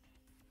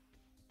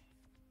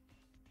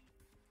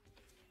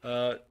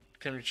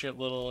 Can you cheer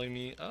little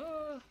Amy?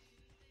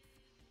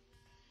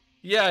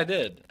 Yeah, I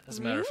did. As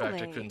a matter of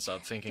fact, I couldn't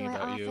stop thinking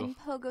about you. Do I often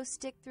pogo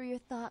stick through your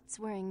thoughts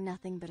wearing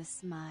nothing but a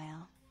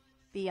smile?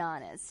 Be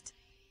honest.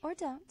 Or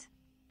don't.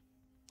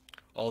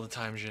 All the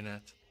time,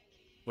 Jeanette.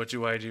 What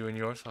do I do in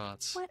your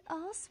thoughts? What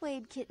all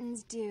swayed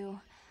kittens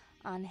do.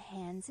 On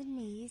hands and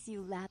knees,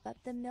 you lap up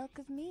the milk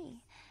of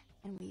me.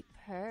 And we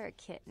purr,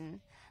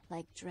 kitten,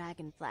 like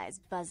dragonflies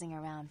buzzing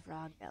around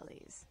frog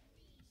bellies.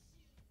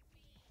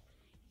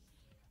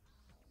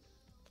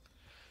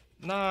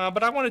 Nah,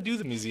 but I want to do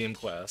the museum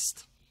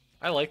quest.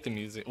 I like the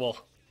museum. Well,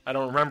 I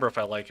don't remember if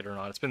I like it or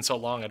not. It's been so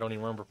long I don't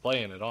even remember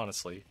playing it,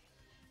 honestly.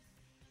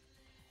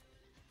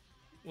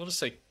 We'll just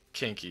say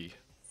kinky.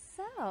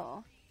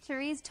 So,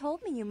 Therese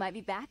told me you might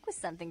be back with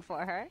something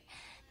for her.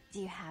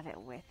 Do you have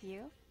it with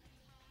you?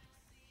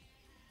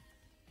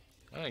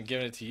 I ain't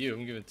giving it to you.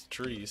 I'm giving it to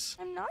Therese.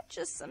 I'm not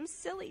just some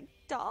silly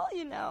doll,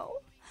 you know.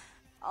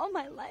 All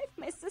my life,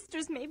 my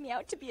sisters made me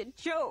out to be a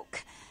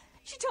joke.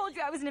 She told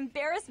you I was an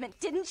embarrassment,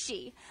 didn't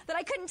she? That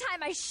I couldn't tie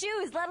my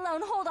shoes, let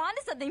alone hold on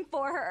to something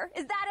for her.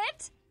 Is that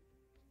it?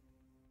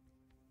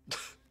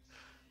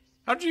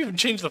 How did you even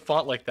change the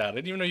font like that? I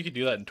didn't even know you could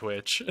do that in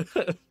Twitch.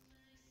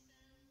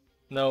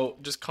 No,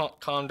 just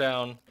calm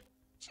down.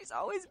 She's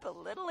always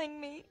belittling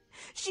me.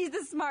 She's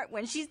the smart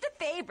one. She's the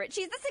favorite.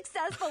 She's the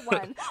successful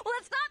one. Well,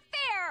 it's not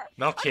fair.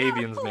 Malkavians,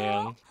 I'm not a fool.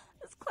 man.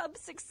 This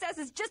club's success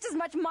is just as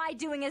much my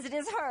doing as it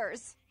is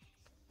hers.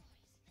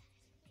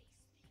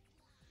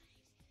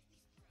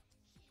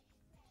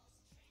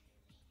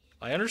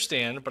 I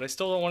understand, but I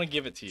still don't want to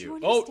give it to Do you.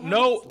 you Oh, understand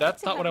no, it's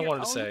that's to not what I have your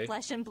wanted to own say.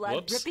 Flesh and blood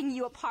Whoops. ripping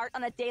you apart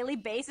on a daily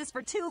basis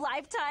for 2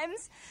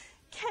 lifetimes?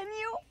 Can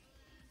you?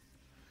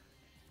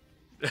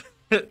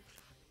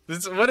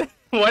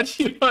 Why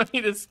do you want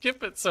me to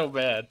skip it so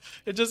bad?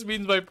 It just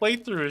means my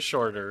playthrough is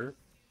shorter.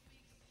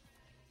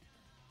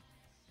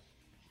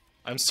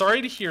 I'm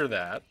sorry to hear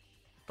that,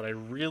 but I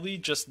really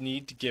just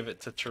need to give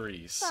it to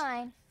Therese.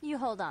 Fine, you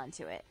hold on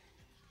to it.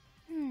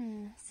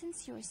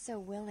 Since you were so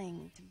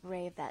willing to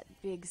brave that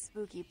big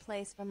spooky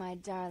place for my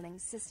darling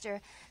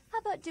sister, how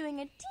about doing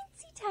a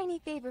teensy tiny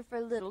favor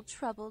for little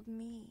troubled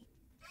me?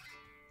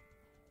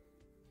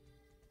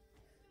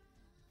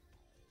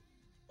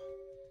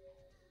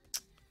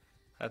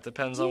 That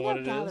depends Do you on what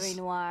know it Gallery is.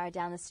 Noir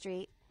down the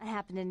street? I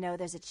happen to know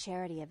there's a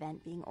charity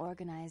event being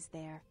organized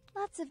there.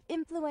 Lots of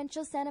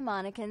influential Santa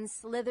Monicans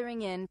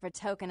slithering in for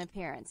token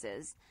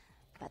appearances.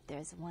 But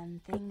there's one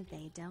thing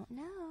they don't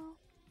know.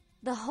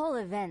 The whole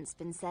event's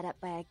been set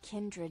up by a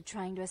kindred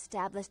trying to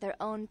establish their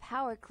own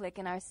power clique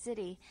in our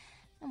city.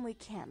 And we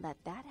can't let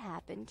that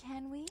happen,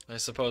 can we? I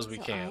suppose we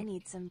So I can.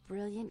 need some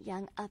brilliant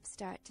young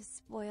upstart to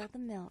spoil the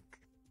milk.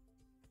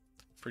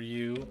 For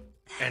you,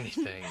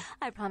 anything.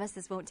 I promise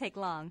this won't take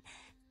long.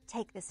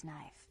 Take this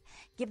knife.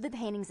 Give the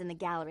paintings in the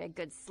gallery a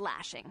good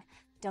slashing.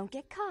 Don't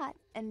get caught,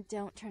 and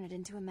don't turn it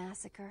into a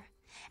massacre.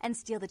 And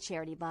steal the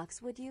charity box,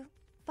 would you?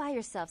 Buy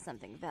yourself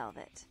something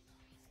velvet.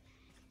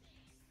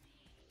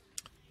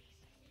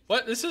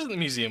 What? This isn't the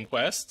museum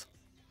quest.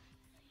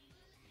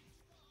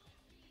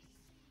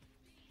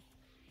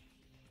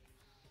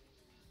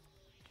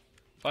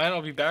 Fine,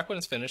 I'll be back when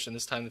it's finished, and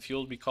this time the feud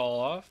will be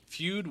called off.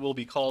 Feud will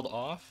be called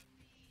off.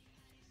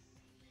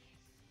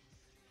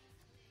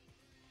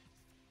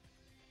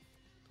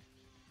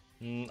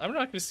 I'm not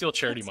going to steal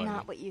charity It's money.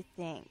 not what you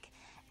think.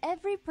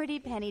 Every pretty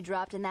penny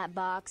dropped in that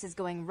box is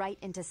going right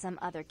into some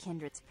other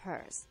kindred's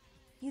purse.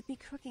 You'd be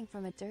crooking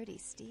from a dirty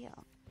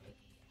steal.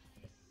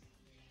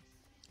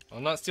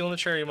 I'm not stealing the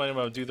charity money,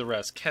 but I'll do the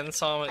rest.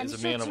 Ken-sama I'm is a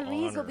sure man of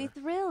Therese honor. will be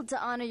thrilled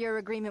to honor your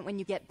agreement when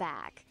you get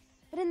back.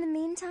 But in the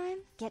meantime,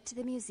 get to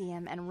the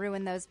museum and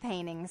ruin those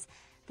paintings.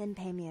 Then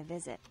pay me a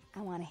visit.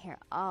 I want to hear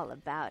all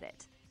about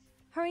it.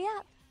 Hurry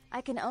up.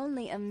 I can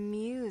only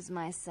amuse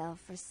myself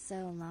for so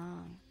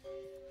long.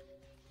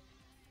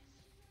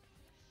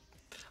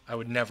 I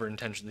would never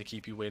intentionally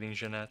keep you waiting,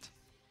 Jeanette.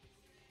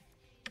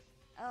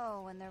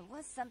 Oh, and there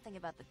was something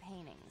about the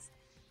paintings.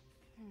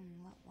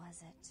 What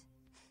was it?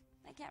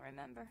 I can't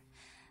remember.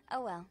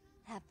 Oh well,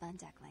 have fun,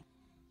 Duckling.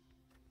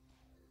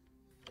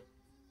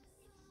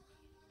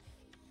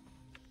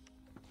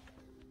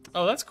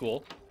 Oh, that's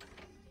cool.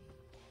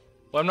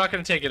 Well, I'm not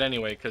going to take it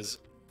anyway, because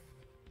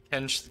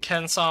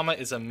Ken-sama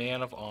is a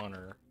man of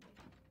honor.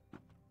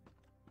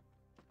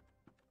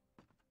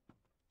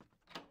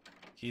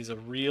 He's a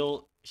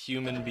real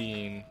human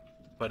being,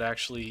 but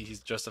actually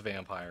he's just a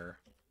vampire.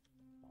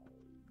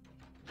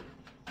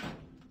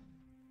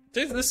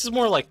 This is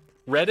more like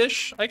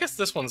reddish. I guess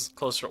this one's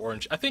closer to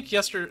orange. I think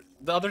the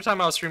other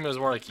time I was streaming it was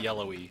more like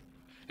yellowy.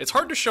 It's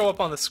hard to show up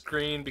on the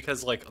screen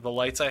because like the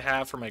lights I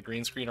have for my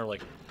green screen are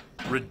like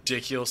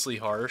ridiculously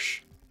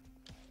harsh.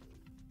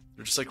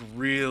 They're just like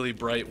really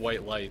bright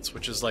white lights,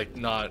 which is like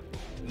not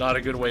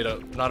a good way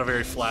to, not a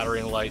very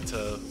flattering light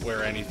to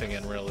wear anything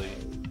in really.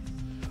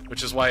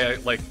 Which is why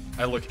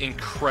I look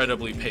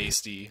incredibly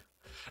pasty.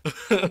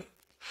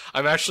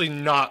 I'm actually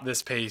not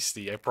this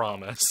pasty, I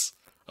promise.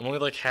 I'm only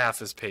like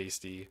half as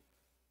pasty.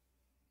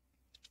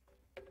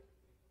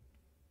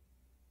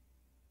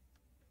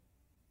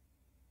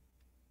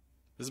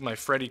 This is my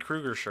Freddy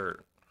Krueger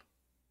shirt.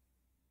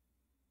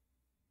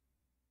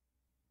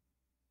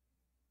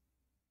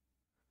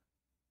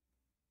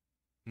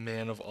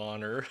 Man of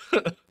honor.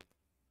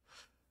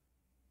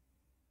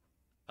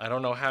 I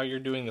don't know how you're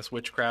doing this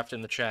witchcraft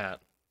in the chat.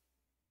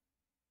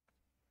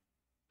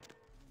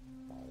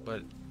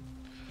 But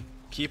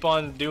keep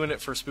on doing it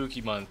for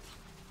Spooky Month.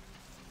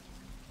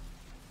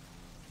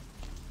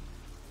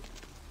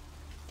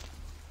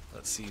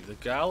 Let's see, the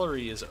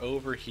gallery is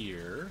over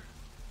here.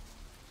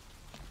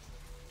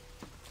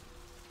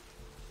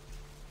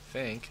 I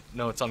think.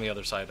 No, it's on the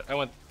other side.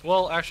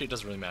 Well, actually, it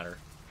doesn't really matter.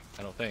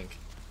 I don't think.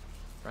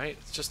 Right?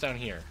 It's just down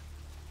here.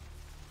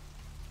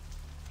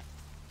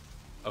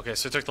 Okay,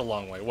 so it took the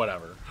long way.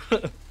 Whatever.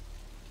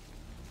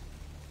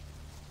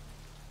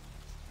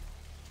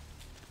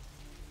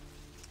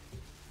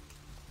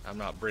 I'm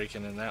not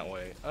breaking in that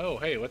way. Oh,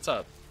 hey, what's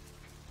up?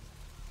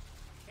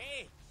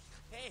 Hey,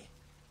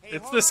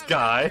 It's hold this on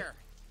guy. right there.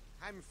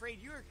 I'm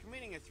afraid you are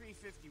committing a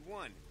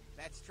 351.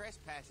 That's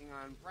trespassing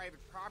on private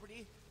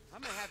property. I'm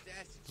gonna have to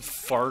ask the chief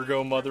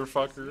Fargo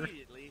motherfucker.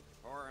 immediately,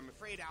 or I'm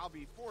afraid I'll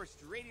be forced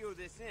to radio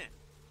this in.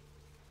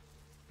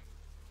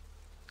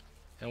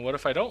 And what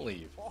if I don't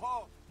leave?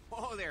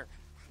 Oh there.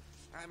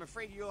 I'm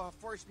afraid you'll have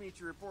forced me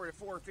to report a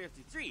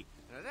 453.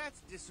 Now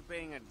that's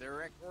disobeying a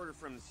direct order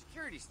from the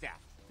security staff.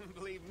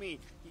 Believe me,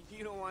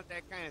 you don't want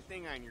that kind of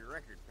thing on your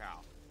record,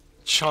 pal.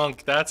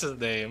 Chunk, that's his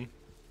name.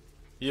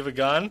 You have a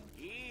gun?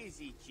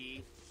 Easy,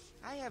 Chief.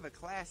 I have a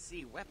Class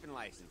C weapon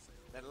license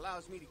that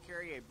allows me to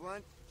carry a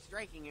blunt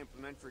striking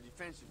implement for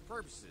defensive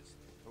purposes.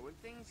 But when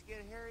things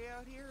get hairy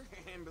out here,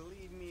 and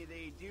believe me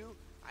they do,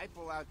 I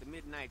pull out the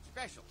midnight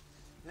special.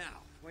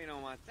 Now, we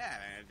don't want that,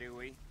 do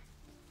we?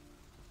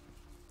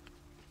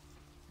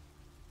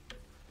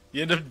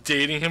 You end up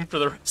dating him for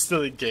the rest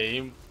of the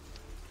game.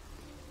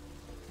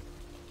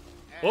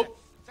 Oh.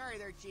 Sorry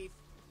there, Chief.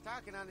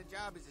 Talking on the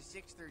job is a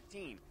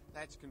 613.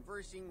 That's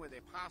conversing with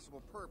a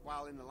possible perp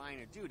while in the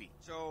line of duty.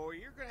 So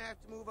you're gonna have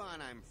to move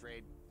on, I'm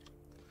afraid.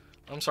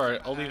 I'm sorry,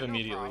 I'll leave No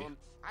immediately. problem.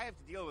 I have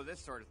to deal with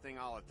this sort of thing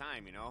all the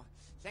time, you know.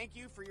 Thank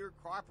you for your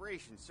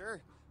cooperation, sir.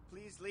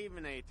 Please leave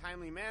in a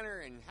timely manner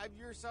and have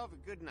yourself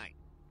a good night.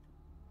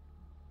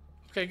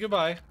 Okay,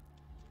 goodbye.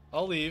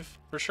 I'll leave,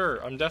 for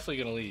sure. I'm definitely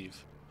gonna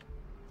leave.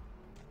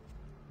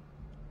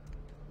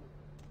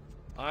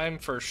 I'm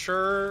for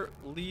sure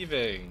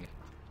leaving.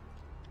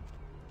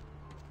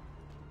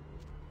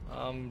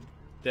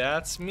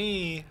 That's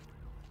me.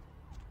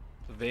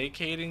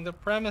 Vacating the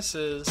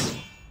premises.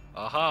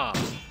 Aha.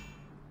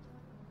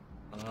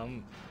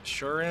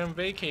 Sure am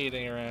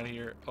vacating around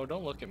here. Oh,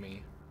 don't look at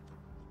me.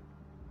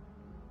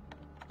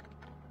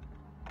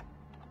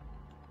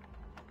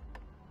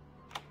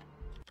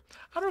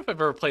 I don't know if I've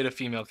ever played a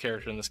female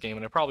character in this game,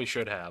 and I probably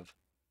should have.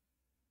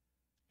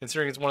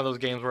 Considering it's one of those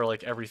games where,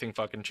 like, everything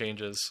fucking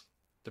changes,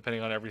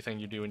 depending on everything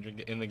you do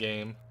in the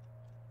game.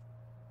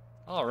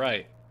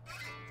 Alright.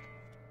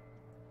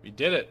 We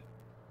did it.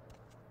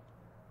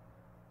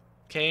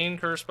 Cain,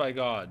 cursed by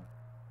God.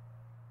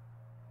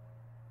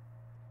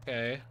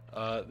 Okay,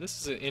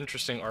 this is an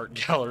interesting art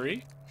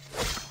gallery.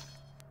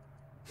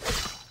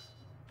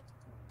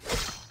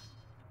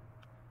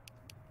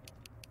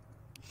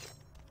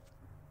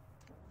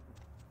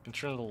 Can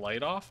turn the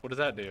light off? What does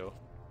that do?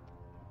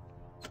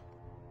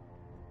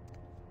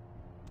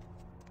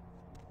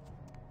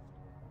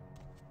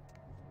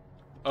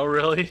 Oh,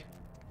 really?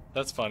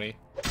 That's funny.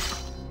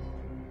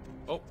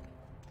 Oh.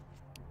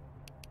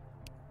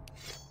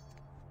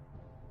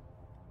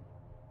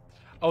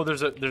 Oh,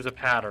 there's a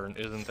pattern,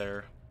 isn't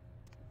there?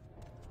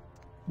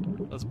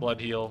 Let's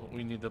blood heal.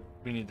 We need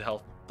the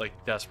health,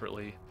 like,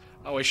 desperately.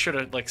 Oh, I should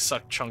have, like,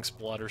 sucked Chunk's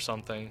blood or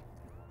something.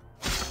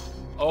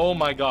 Oh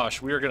my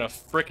gosh, we are gonna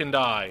frickin'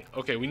 die.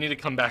 Okay, we need to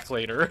come back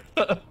later.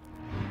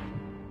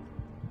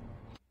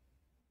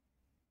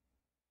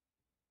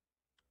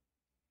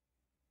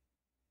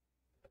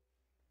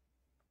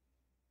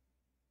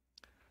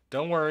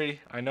 Don't worry,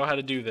 I know how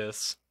to do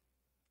this.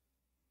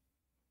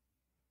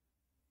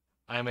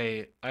 I'm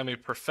a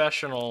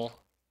professional.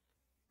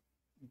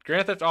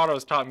 Grand Theft Auto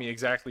has taught me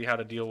exactly how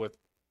to deal with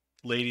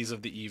ladies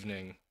of the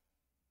evening.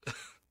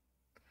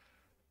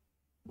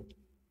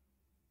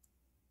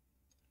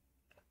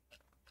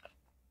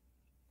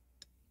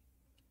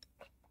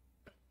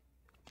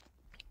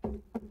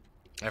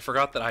 I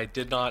forgot that I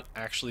did not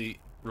actually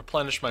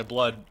replenish my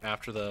blood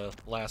after the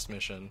last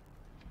mission.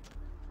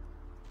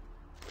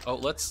 Oh,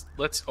 let's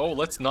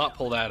not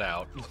pull that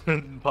out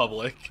in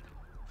public.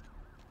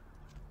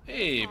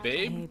 Hey,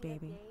 babe. Hey,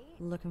 baby.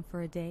 Looking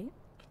for a date?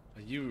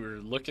 You were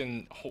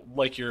looking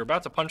like you're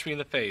about to punch me in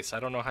the face. I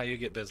don't know how you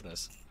get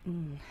business.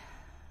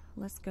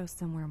 Let's go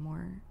somewhere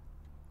more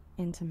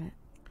intimate.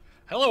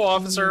 Hello,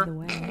 officer. Lead the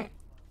way.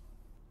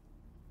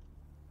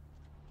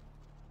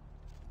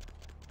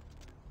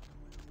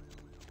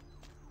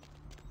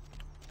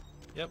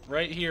 Yep,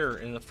 right here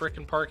in the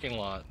frickin' parking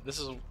lot. This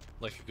is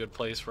like a good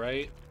place,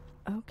 right?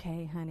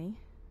 Okay, honey.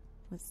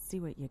 Let's see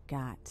what you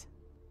got.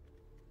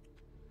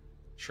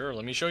 Sure,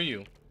 let me show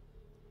you.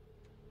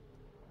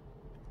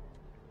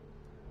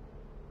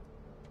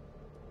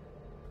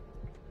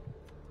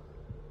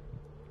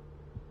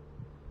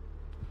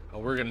 Oh,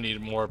 we're gonna need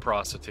more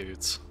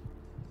prostitutes.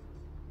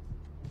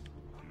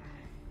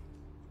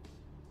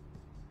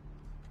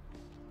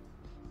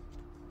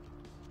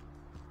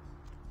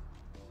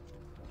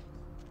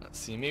 Let's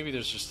see, maybe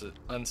there's just an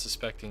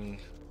unsuspecting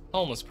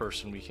homeless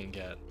person we can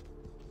get.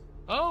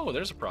 Oh,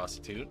 there's a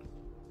prostitute.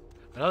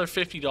 Another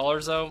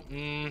 $50 though?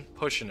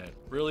 Pushing it.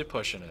 Really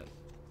pushing it.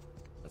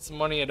 That's some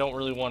money I don't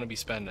really want to be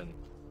spending.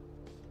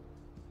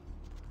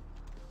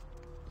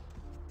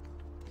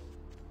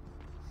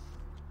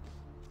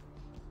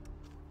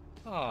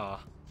 Ah.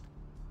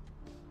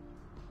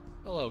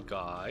 Hello,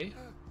 guy.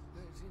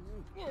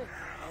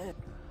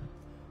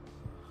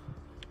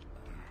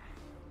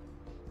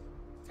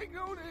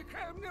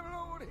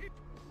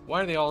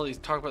 Why do they always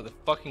talk about the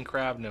fucking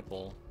crab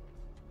nipple?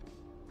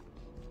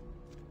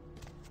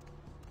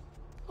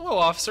 Hello,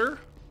 officer.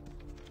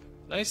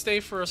 Nice day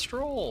for a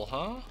stroll,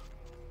 huh?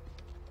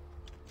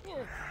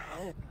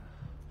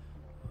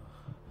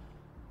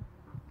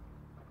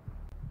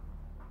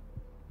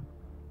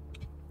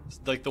 It's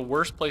like the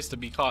worst place to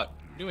be caught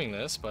doing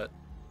this, but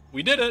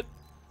we did it.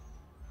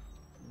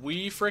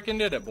 We frickin'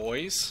 did it,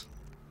 boys.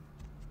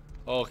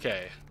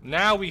 Okay,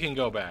 now we can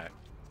go back.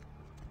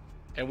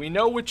 And we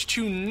know which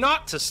two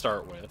not to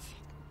start with.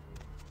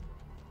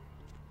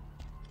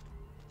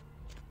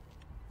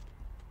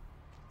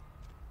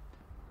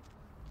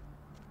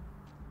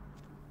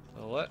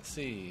 So let's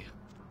see.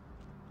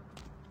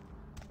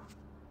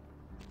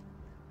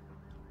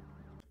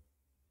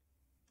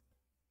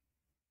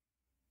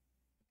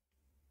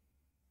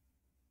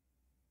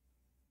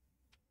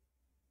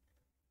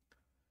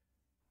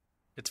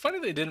 It's funny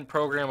they didn't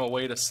program a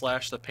way to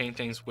slash the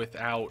paintings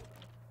without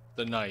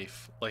the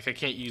knife. Like, I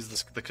can't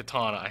use the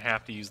katana, I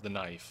have to use the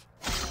knife.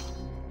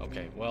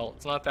 Okay, well,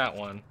 it's not that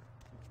one.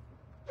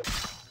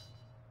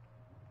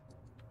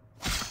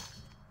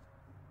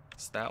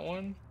 It's that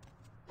one?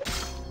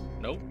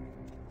 Nope.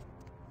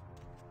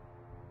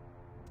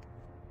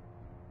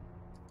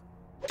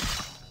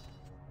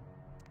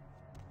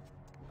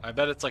 I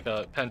bet it's like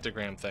a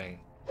pentagram thing.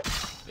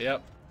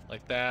 Yep,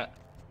 like that.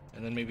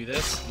 And then maybe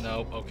this?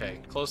 Nope, okay.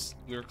 Close,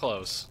 we were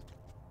close.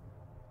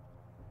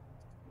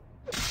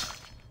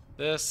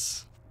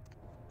 This.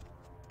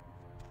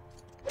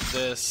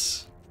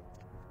 This.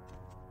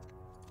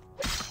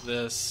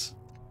 This.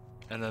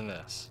 And then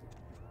this.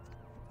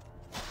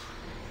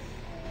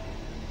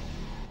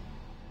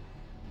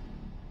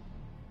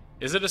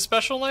 Is it a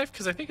special knife?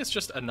 Because I think it's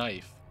just a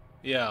knife.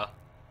 Yeah.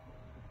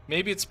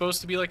 Maybe it's supposed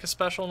to be like a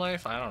special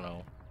knife? I don't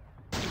know.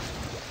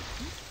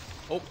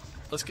 Oh,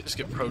 let's just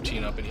get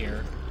protein up in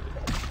here.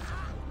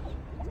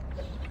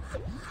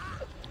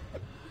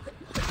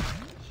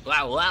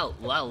 Wow, wow,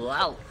 wow,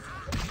 wow.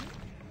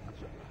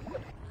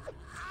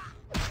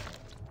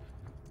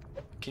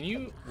 Can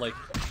you, like,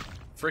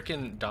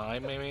 frickin' die,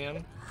 my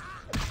man?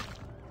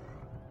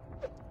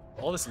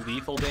 All this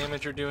lethal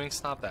damage you're doing,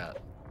 stop that.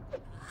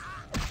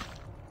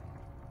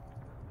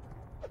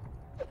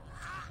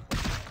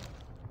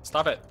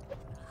 Stop it.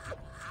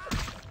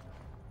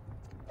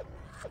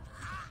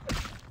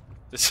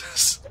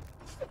 This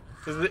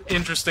is an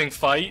interesting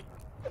fight.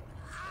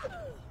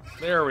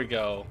 There we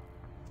go.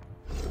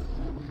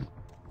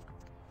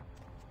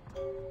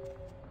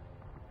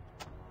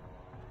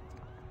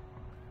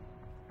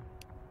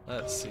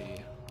 Let's see.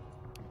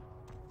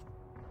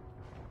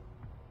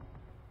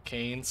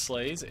 Cain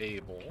slays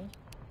Abel.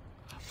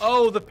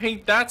 Oh, the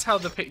paint. That's how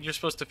the paint. You're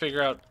supposed to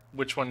figure out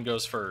which one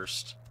goes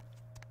first.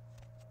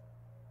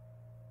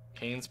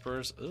 Cain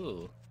spurs.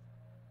 Ooh.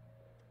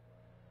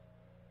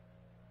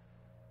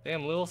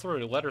 Damn,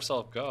 Lilithor let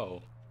herself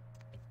go.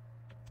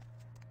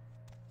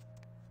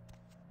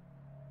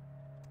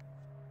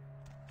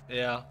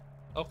 Yeah.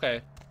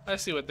 Okay. I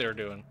see what they're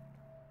doing.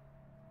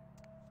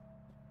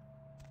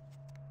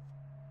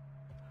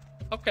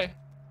 Okay.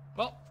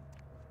 Well.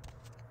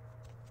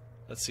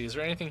 Let's see. Is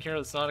there anything here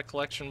that's not a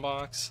collection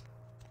box?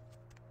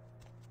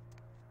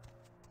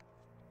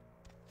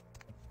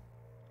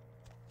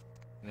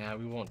 Nah,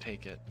 we won't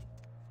take it.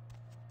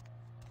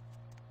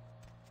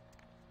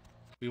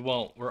 We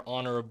won't. We're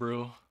honor a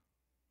brew.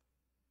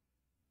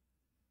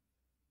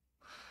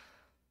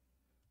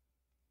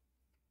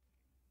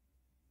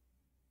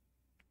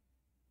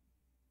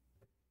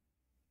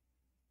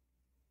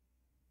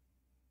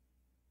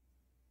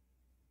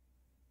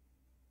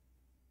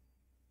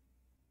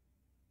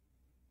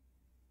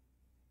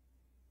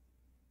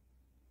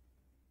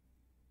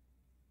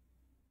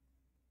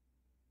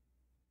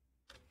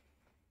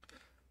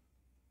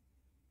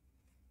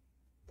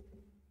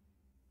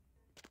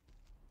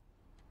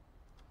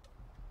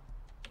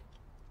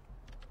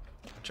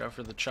 Watch out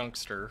for the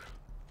chunkster.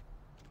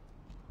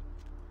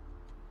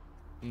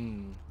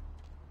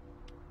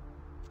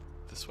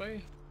 This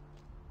way?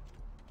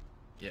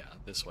 Yeah,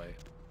 this way.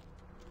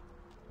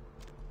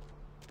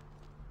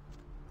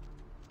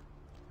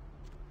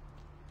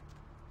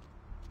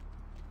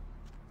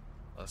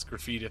 That's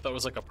graffiti. I thought it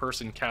was like a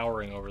person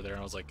cowering over there. And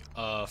I was like,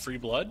 free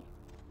blood?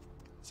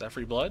 Is that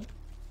free blood?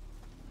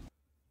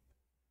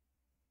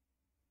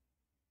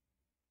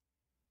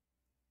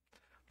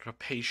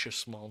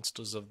 Rapacious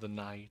monsters of the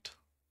night.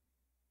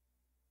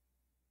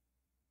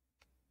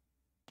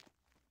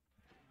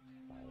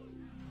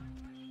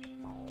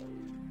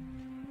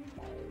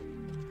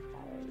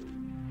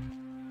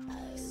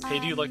 Hey,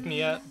 do you like me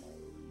yet?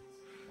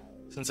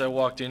 Since I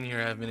walked in here,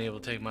 I haven't been able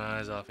to take my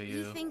eyes off of you.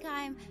 You think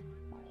I'm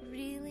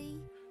really?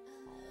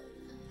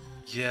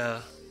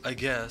 Yeah, I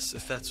guess,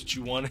 if that's what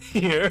you want to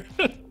hear.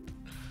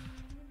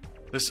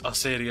 I'll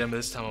say it again, but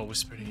this time I'll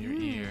whisper in your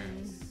ear.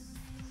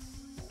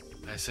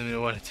 I simply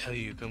want to tell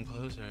you, come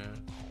closer.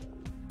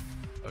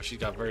 Oh, she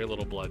got very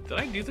little blood. Did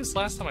I do this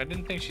last time? I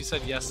didn't think she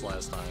said yes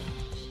last time.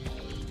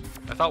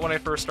 I thought when I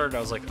first started, I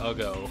was like,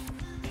 uggo.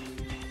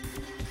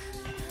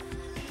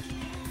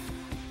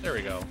 There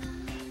we go.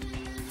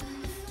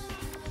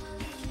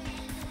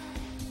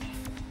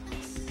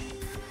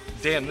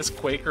 Damn, this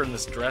Quaker in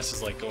this dress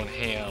is like going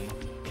ham.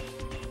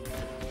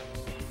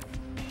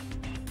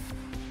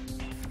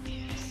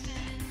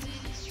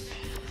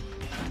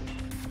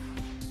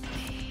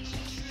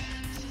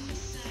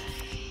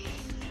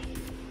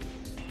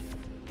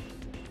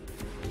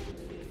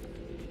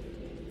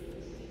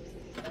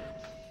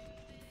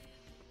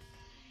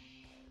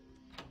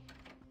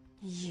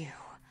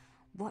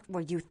 What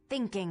were you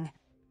thinking?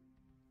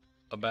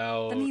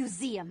 About... The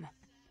museum.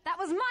 That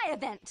was my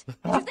event.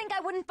 Did you think I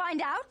wouldn't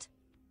find out?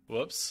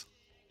 Whoops.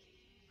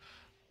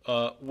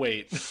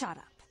 Wait. Shut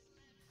up.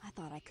 I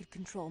thought I could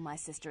control my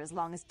sister as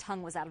long as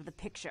Tongue was out of the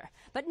picture,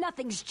 but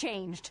nothing's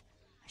changed.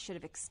 I should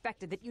have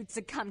expected that you'd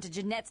succumb to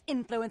Jeanette's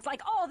influence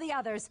like all the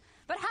others,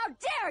 but how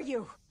dare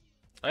you!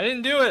 I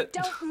didn't do it!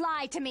 Don't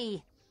lie to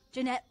me!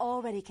 Jeanette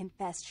already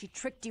confessed she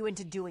tricked you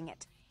into doing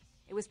it.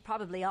 It was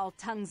probably all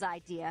Tongue's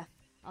idea.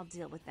 I'll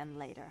deal with them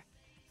later.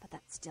 But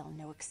that's still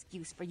no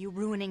excuse for you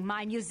ruining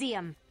my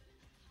museum.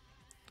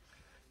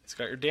 It's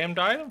got your damned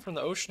item from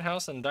the Ocean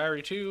House and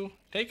Diary 2.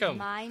 Take them.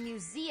 My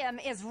museum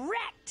is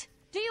wrecked!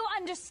 Do you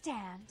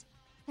understand?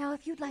 Now,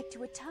 if you'd like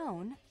to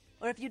atone,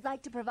 or if you'd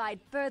like to provide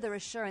further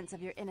assurance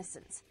of your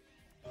innocence,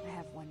 I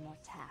have one more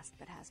task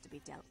that has to be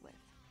dealt with.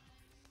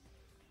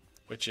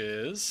 Which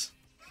is...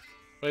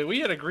 Wait,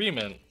 we had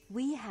agreement.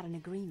 We had an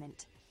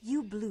agreement.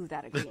 You blew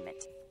that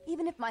agreement.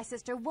 Even if my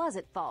sister was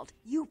at fault,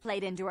 you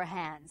played into her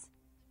hands.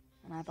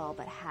 And I've all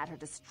but had her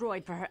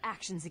destroyed for her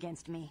actions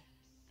against me.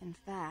 In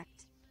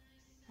fact,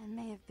 I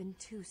may have been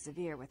too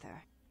severe with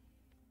her.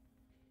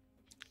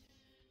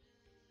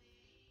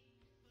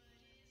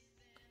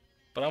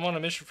 But I'm on a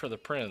mission for the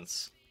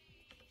prince.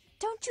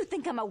 Don't you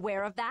think I'm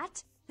aware of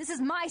that? This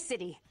is my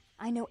city.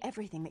 I know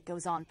everything that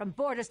goes on, from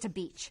borders to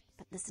beach.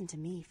 But listen to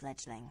me,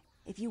 fledgling.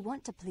 If you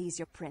want to please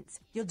your prince,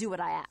 you'll do what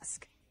I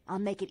ask. I'll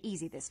make it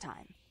easy this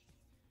time.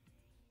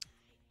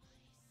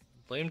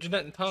 Blame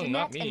Jeanette and Tongue,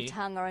 not me. Jeanette and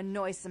Tongue are a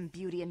noisome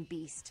beauty and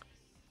beast.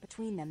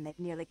 Between them, they've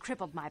nearly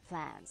crippled my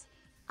plans.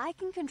 I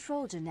can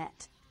control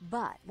Jeanette,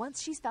 but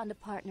once she's found a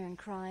partner in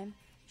crime,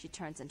 she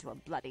turns into a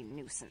bloody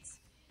nuisance.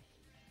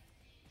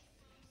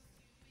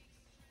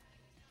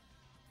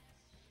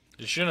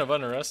 You shouldn't have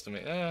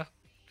underestimated.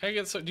 Can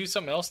I do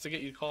something else to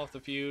get you to call off the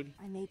feud?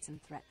 I made some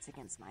threats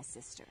against my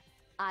sister.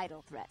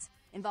 Idle threats,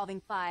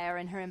 involving fire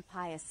and her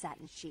impious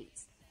satin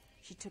sheets.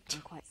 She took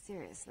them quite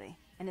seriously,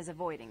 and is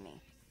avoiding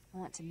me. I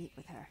want to meet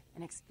with her,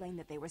 and explain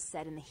that they were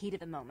said in the heat of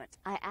the moment.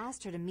 I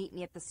asked her to meet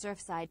me at the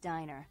Surfside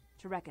Diner,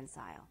 to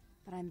reconcile,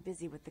 but I'm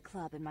busy with the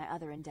club and my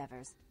other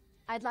endeavors.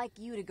 I'd like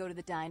you to go to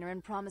the diner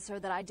and promise her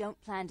that I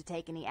don't plan to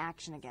take any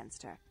action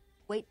against her.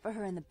 Wait for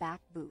her in the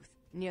back booth,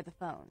 near the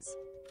phones.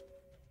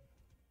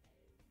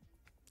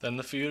 Then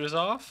the feud is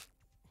off?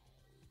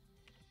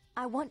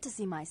 I want to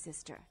see my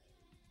sister.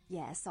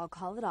 Yes, I'll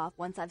call it off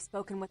once I've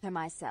spoken with her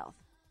myself.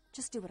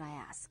 Just do what I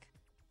ask.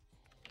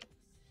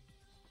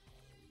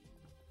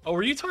 Oh,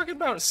 were you talking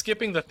about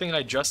skipping the thing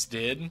I just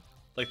did?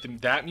 Like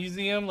that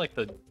museum? Like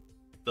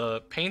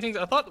the paintings?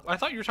 I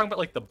thought you were talking about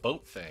like the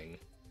boat thing.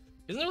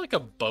 Isn't there like a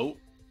boat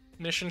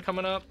mission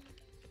coming up?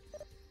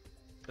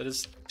 That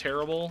is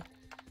terrible.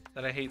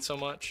 That I hate so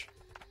much.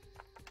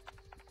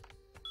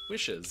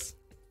 Wishes.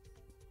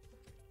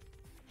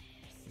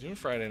 Doing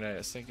Friday night, I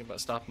was thinking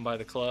about stopping by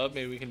the club.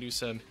 Maybe we can do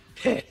some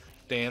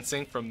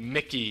dancing from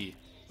Mickey.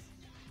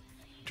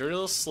 Dirty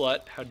little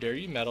slut, how dare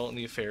you meddle in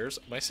the affairs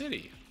of my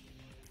city?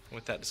 And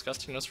with that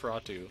disgusting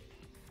Nosferatu.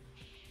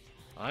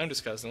 I'm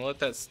disgusting. Let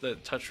that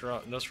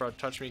Nosferatu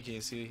touch me. Can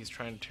you see he's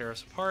trying to tear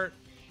us apart?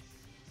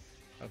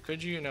 How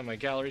could you? Now my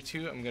gallery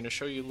too. I'm going to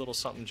show you a little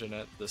something,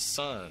 Jeanette. The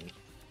sun.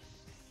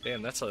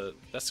 Damn, that's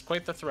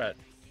quite the threat.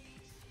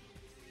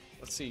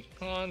 Let's see.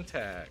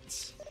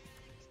 Contacts.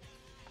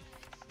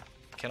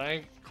 Can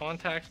I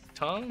contact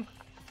Tongue?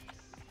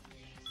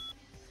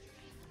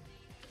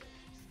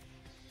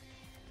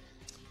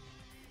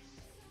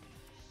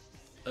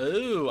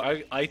 Oh,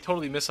 I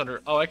totally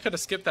misunderstood. Oh, I could have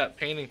skipped that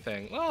painting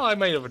thing. Well, I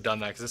might have done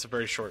that because it's a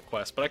very short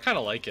quest, but I kind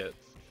of like it.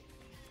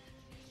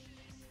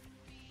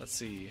 Let's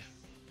see.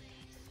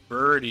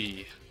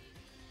 Birdie.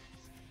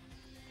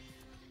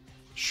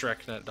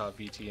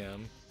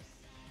 Shreknet.vtm.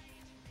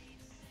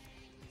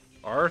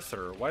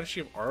 Arthur. Why does she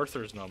have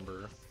Arthur's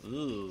number?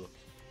 Ooh.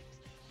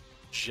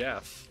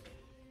 Jeff.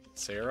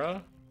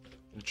 Sarah?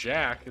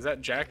 Jack. Is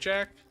that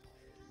Jack?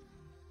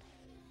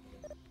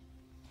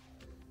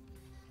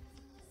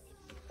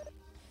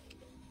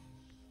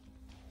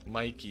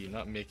 Mikey,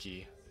 not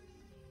Mickey.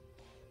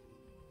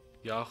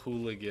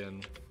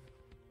 Yahooligan.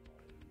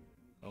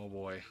 Oh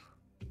boy.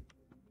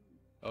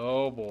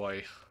 Oh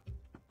boy.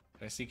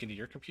 Can I sneak into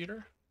your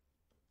computer?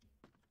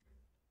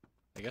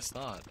 I guess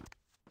not.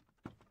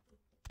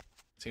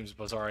 Seems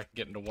bizarre I can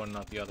get into one,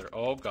 not the other.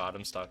 Oh god,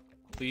 I'm stuck.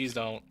 Please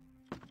don't.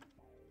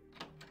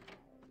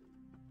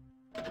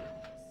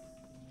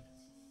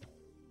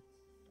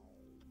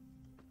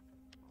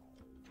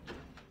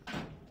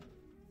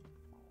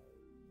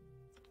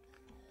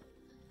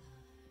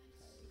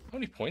 How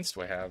many points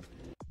do I have?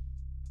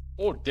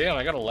 Oh damn,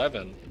 I got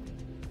 11.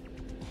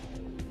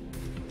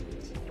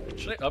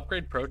 Should I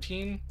upgrade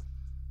protein?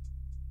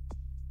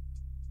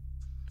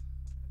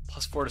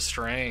 +4 to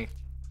strength.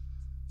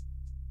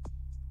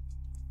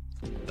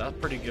 That's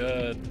pretty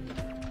good.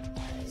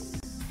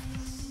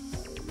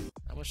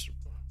 How much?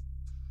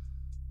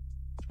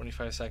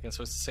 25 seconds,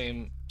 so it's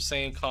the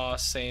same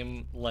cost,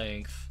 same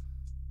length.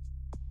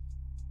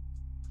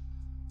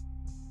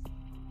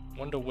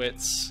 1 to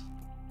wits.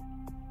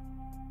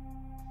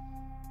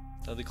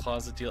 Deadly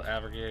claws that deal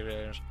aggregate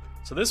damage.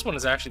 So this one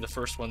is actually the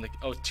first one that...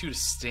 Oh, 2 to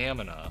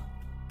stamina.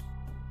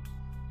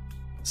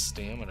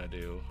 Stamina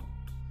do.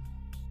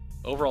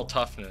 Overall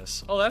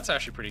toughness. Oh, that's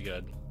actually pretty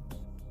good.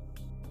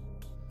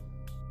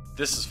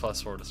 This is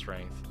 +4 to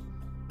strength.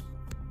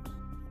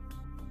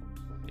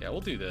 Yeah,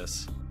 we'll do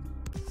this.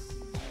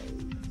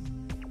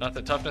 Not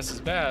that toughness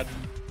is bad,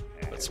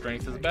 but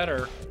strength is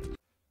better.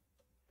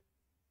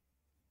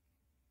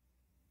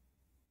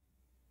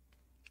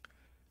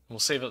 We'll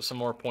save up some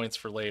more points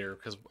for later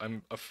because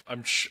I'm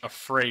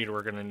afraid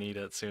we're gonna need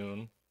it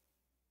soon.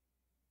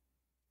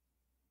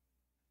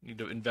 Need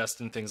to invest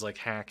in things like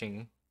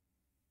hacking.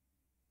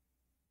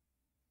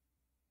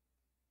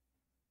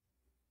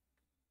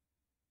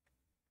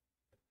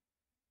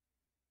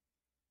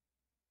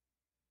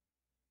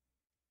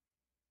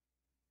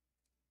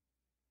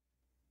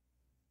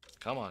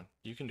 Come on,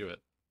 you can do it.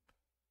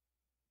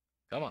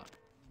 Come on.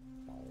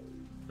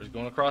 We're just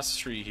going across the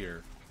street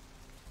here.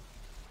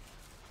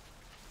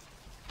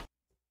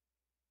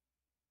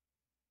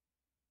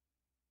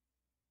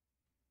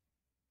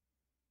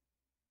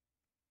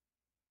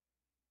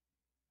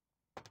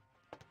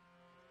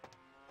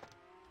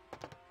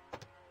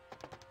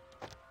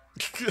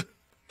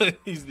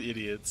 These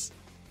idiots.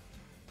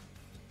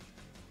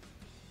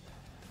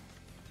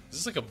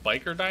 Is this like a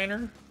biker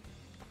diner?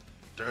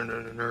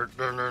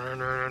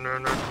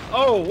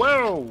 Oh,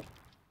 whoa!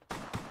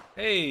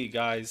 Hey,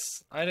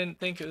 guys. I didn't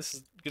think this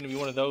is gonna be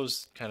one of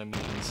those kind of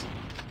meetings.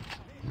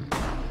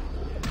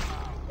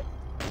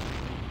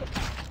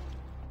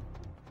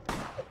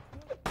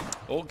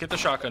 Oh, get the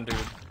shotgun, dude.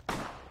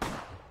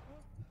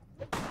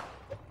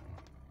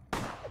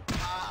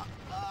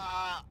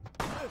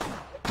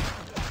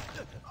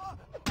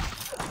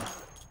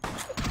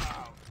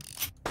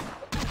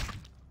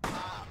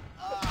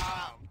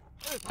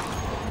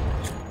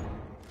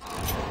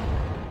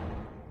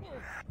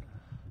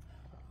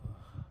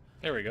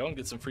 There we go, and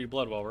get some free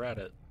blood while we're at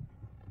it.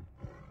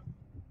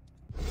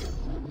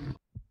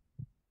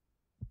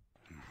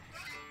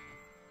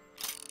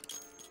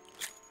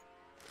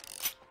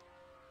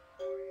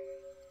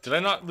 Did I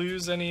not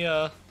lose any,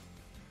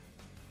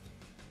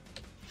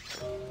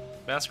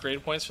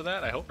 Masquerade points for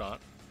that? I hope not.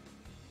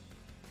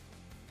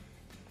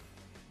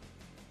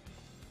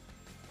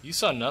 You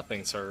saw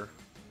nothing, sir.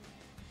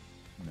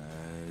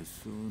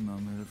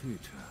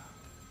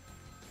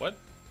 What?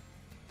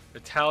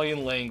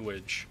 Italian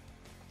language.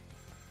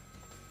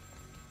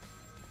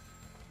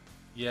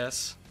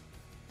 Yes.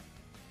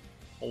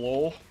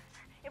 Hello?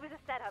 It was a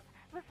setup.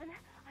 Listen,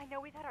 I know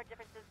we've had our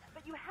differences,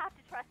 but you have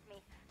to trust me.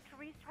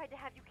 Therese tried to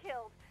have you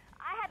killed.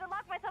 I had to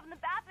lock myself in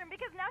the bathroom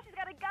because now she's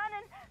got a gun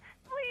and...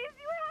 Please,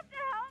 you have to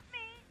help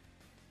me.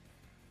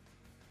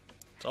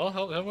 I'll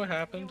help. What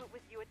happened? I knew it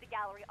was you at the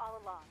gallery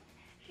all along.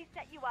 She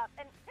set you up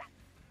and...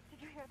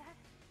 Did you hear that?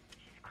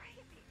 She's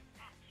crazy.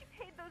 She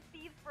paid those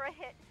thieves for a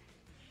hit.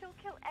 She'll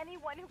kill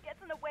anyone who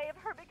gets in the way of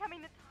her becoming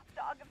the top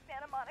dog of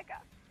Santa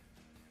Monica.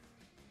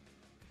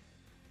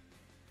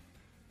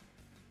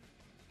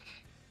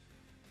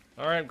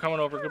 Alright, I'm coming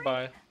over. Hurry.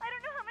 Goodbye. I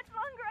don't know how much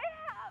longer I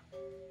have.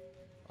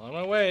 On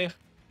my way.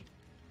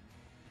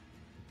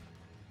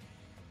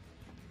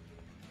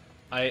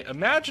 I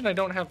imagine I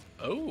don't have...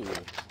 Oh.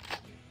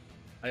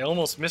 I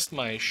almost missed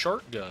my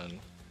shotgun.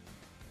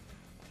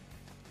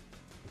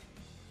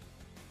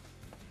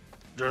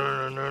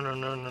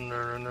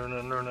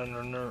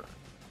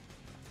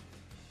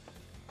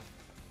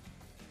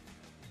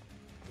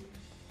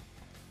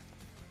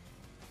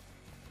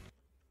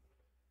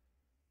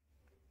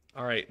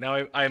 Alright,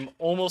 now I'm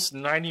almost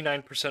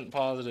 99%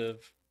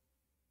 positive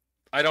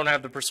I don't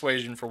have the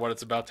persuasion for what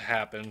it's about to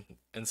happen,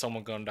 and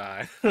someone gonna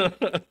die.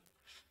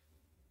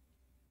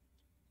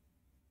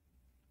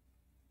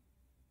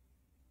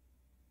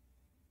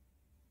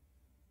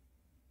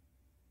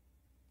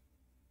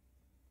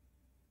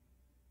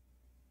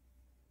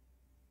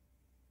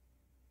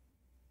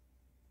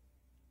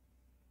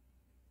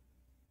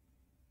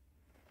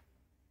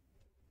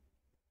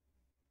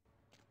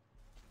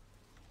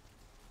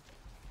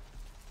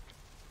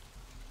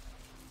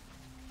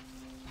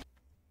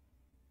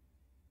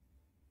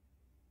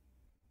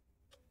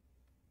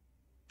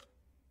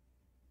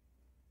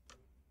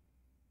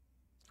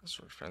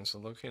 Sort of friends are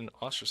located and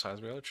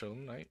ostracized by other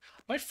children.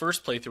 My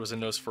first playthrough was a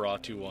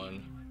Nosferatu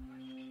one.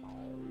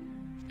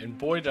 And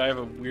boy, did I have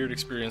a weird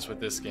experience with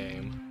this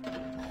game.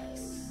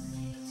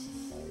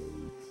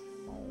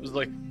 It was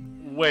like,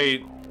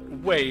 wait,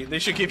 they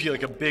should give you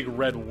like a big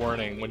red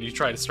warning when you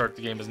try to start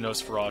the game as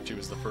Nosferatu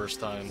as the first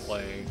time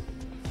playing.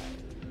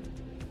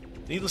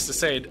 Needless to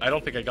say, I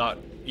don't think I got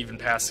even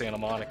past Santa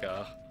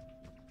Monica.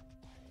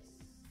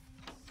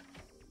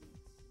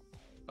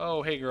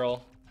 Oh, hey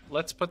girl,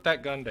 let's put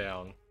that gun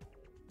down.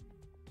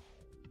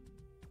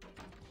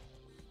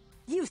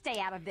 You stay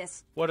out of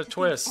this. What a To think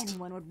twist.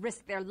 anyone would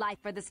risk their life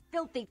for this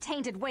filthy,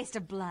 tainted waste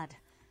of blood.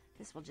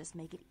 This will just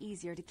make it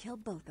easier to kill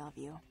both of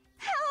you.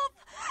 Help!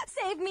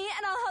 Save me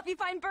and I'll help you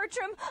find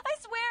Bertram. I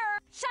swear!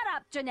 Shut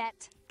up,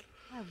 Jeanette.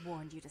 I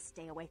warned you to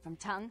stay away from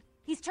Tongue.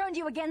 He's turned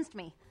you against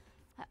me.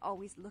 I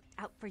always looked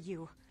out for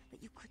you.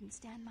 But you couldn't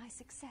stand my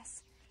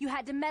success. You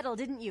had to meddle,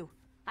 didn't you?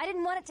 I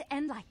didn't want it to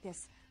end like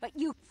this, but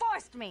you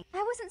forced me.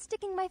 I wasn't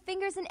sticking my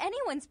fingers in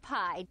anyone's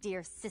pie,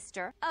 dear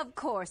sister. Of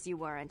course you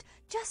weren't.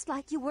 Just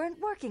like you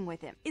weren't working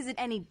with him. Is it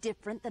any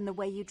different than the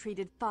way you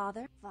treated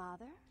Father?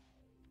 Father?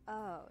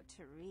 Oh,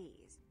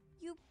 Therese.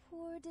 You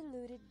poor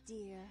deluded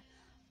dear.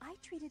 I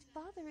treated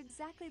Father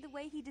exactly the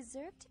way he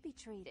deserved to be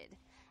treated.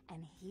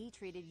 And he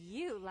treated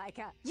you like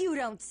a... You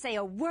don't say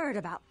a word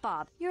about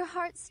Father. Your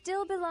heart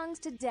still belongs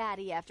to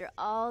Daddy after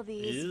all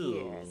these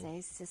years,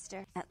 eh,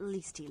 sister? At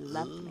least he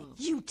loved me.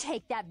 You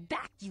take that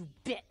back, you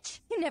bitch!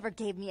 You never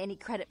gave me any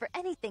credit for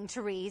anything,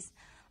 Therese.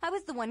 I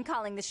was the one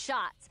calling the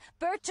shots.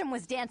 Bertram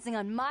was dancing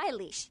on my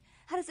leash.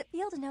 How does it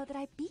feel to know that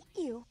I beat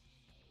you?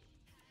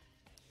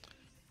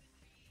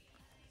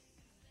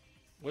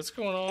 What's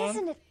going on?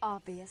 Isn't it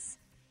obvious?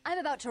 I'm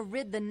about to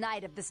rid the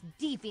night of this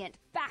deviant,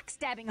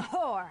 backstabbing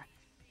whore.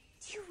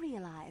 Do you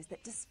realize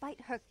that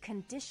despite her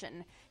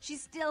condition, she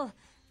still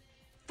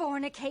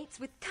fornicates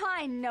with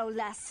kind, no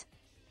less?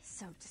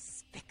 So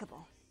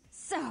despicable.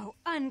 So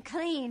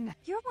unclean.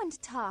 You're one to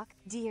talk,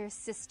 dear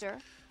sister.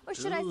 Or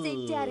should I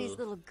say Daddy's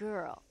little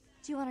girl?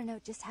 Do you want to know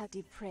just how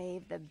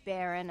depraved the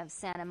Baron of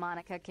Santa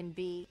Monica can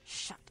be?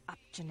 Shut up,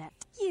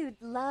 Jeanette.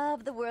 You'd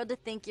love the world to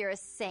think you're a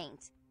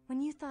saint.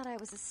 When you thought I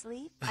was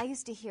asleep, I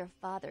used to hear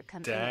Father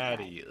come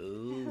Daddy,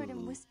 in. I heard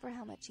him whisper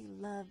how much he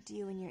loved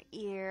you in your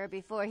ear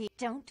before he...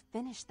 Don't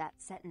finish that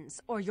sentence,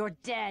 or you're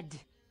dead.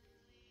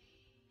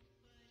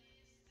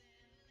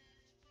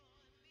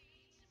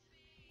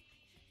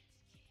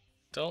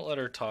 Don't let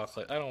her talk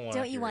like... I don't want to.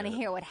 Don't you want to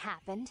hear what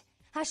happened?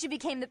 How she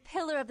became the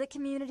pillar of the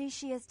community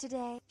she is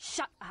today?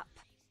 Shut up.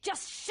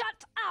 Just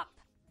shut up!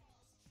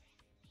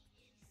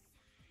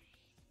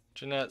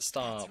 Jeanette,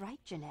 stop. That's right,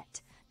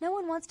 Jeanette. No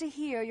one wants to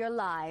hear your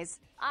lies.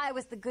 I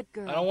was the good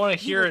girl. I don't want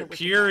to hear it,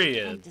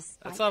 period.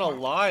 That's not a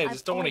lie. I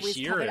just don't want to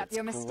hear it.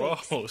 It's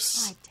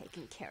gross. I've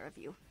taken care of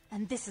you.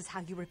 And this is how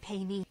you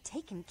repay me.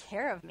 Taken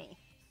care of me.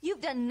 You've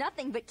done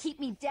nothing but keep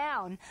me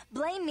down.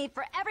 Blame me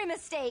for every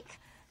mistake.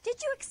 Did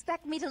you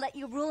expect me to let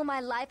you rule my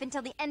life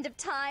until the end of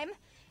time?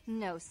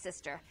 No,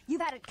 sister.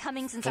 You've had it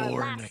coming since our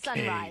last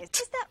sunrise.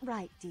 Is that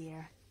right,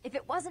 dear? If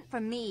it wasn't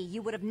for me,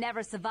 you would have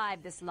never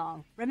survived this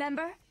long.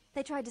 Remember?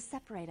 They tried to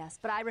separate us,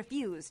 but I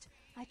refused.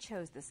 I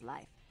chose this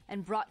life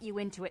and brought you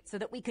into it so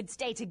that we could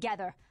stay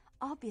together.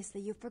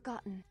 Obviously, you've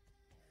forgotten.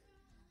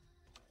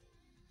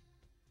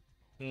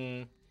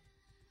 Is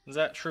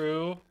that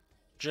true,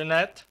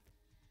 Jeanette?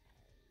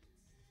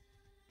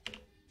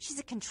 She's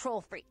a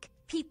control freak.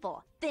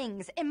 People,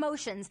 things,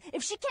 emotions.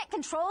 If she can't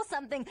control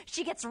something,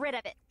 she gets rid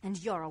of it.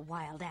 And you're a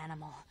wild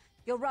animal.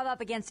 You'll rub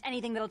up against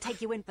anything that'll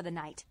take you in for the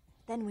night.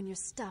 Then when you're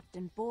stuffed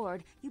and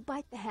bored, you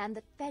bite the hand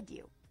that fed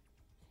you.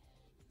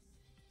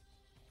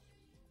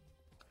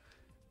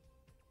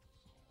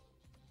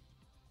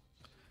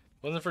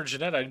 Wasn't for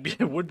Jeanette, I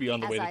would be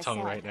on the way to tongue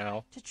said, right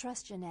now. To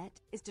trust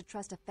Jeanette is to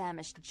trust a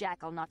famished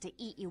jackal not to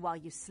eat you while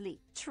you sleep.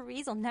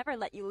 Therese will never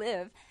let you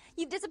live.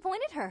 You've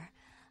disappointed her.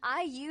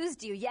 I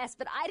used you, yes,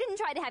 but I didn't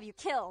try to have you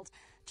killed.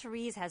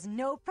 Therese has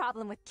no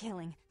problem with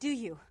killing, do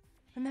you?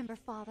 Remember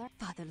Father?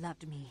 Father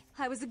loved me.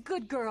 I was a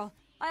good girl.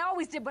 I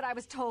always did what I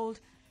was told.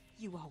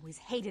 You always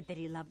hated that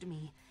he loved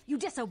me. You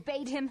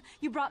disobeyed him.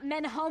 You brought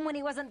men home when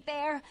he wasn't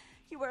there.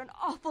 You were an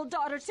awful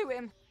daughter to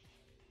him.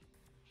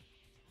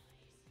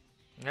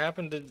 What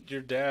happened to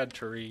your dad, I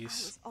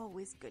Therese? was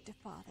always good to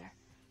Father,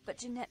 but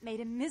Jeanette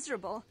made him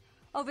miserable.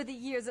 Over the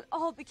years, it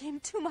all became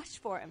too much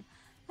for him.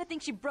 I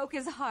think she broke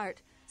his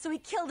heart, so he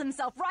killed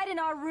himself right in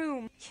our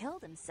room.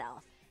 Killed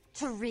himself?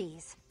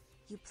 Therese,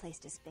 you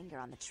placed his finger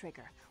on the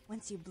trigger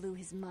once you blew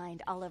his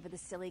mind all over the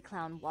silly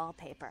clown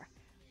wallpaper.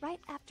 Right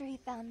after he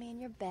found me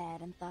in your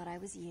bed and thought I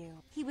was you.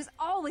 He was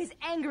always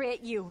angry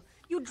at you.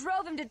 You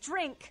drove him to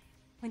drink.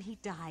 When he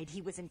died,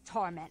 he was in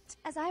torment.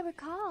 As I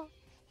recall,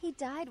 he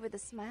died with a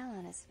smile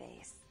on his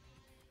face.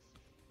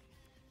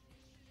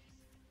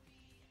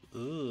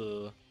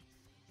 Ugh.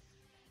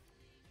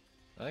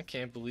 I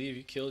can't believe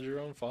you killed your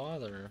own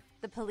father.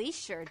 The police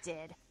sure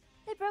did.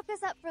 They broke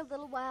us up for a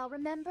little while,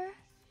 remember?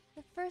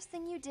 The first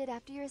thing you did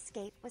after your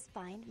escape was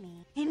find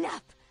me.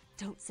 Enough!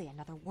 Don't say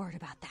another word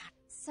about that.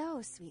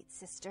 So, sweet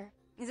sister.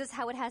 Is this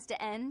how it has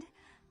to end?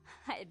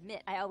 I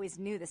admit I always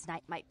knew this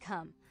night might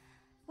come.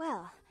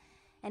 Well,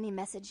 any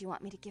message you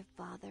want me to give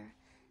Father?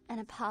 An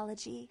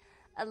apology?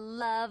 A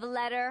love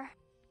letter?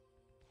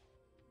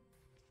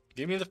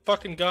 Give me the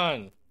fucking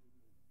gun.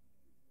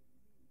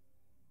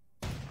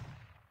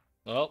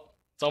 Well,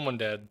 someone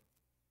dead.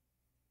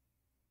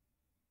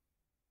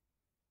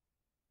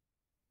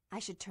 I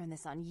should turn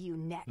this on you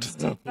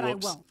next, but I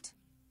won't.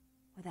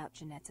 Without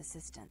Jeanette's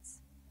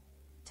assistance.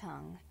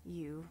 Tongue,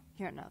 you're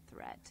no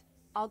threat.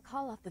 I'll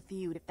call off the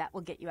feud if that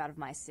will get you out of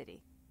my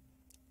city.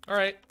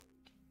 Alright.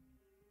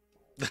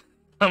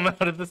 I'm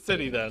out of the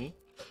city then.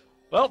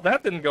 Well,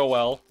 that didn't go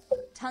well.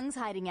 Tongue's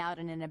hiding out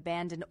in an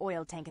abandoned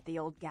oil tank at the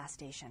old gas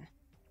station.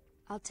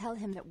 I'll tell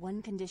him that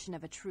one condition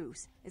of a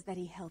truce is that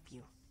he help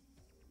you.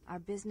 Our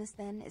business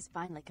then is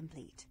finally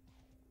complete.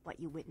 What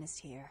you witnessed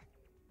here,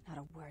 not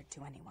a word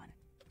to anyone.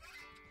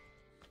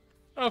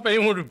 I don't know if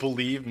anyone would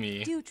believe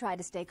me. Do try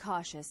to stay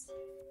cautious.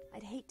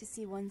 I'd hate to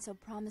see one so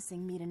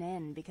promising meet an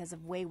end because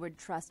of wayward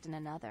trust in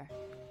another.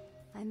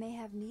 I may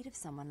have need of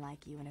someone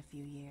like you in a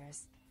few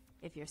years,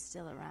 if you're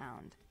still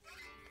around.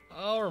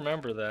 I'll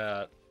remember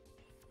that.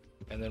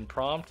 And then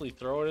promptly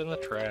throw it in the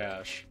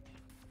trash.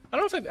 I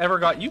don't know if I've ever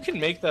got... You can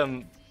make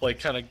them, like,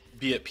 kind of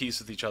be at peace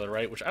with each other,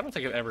 right? Which I don't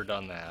think I've ever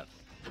done that.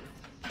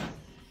 I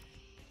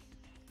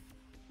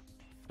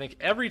think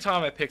every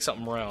time I pick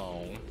something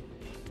wrong...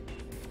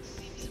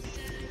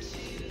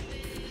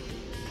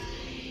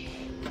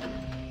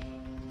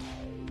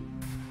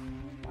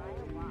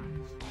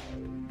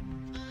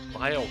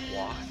 Buy a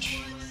watch?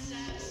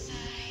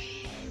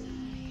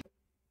 What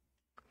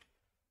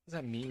does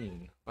that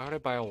mean? Why would I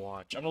buy a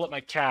watch? I'm gonna let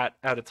my cat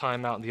out of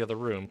time out in the other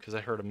room because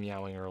I heard him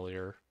meowing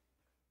earlier.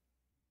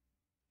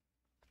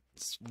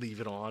 Just leave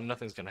it on.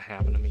 Nothing's gonna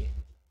happen to me.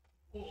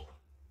 Ugh.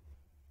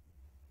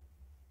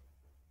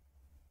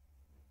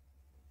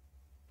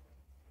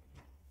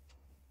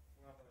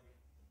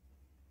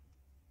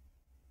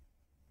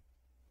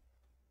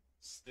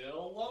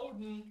 Still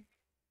loading.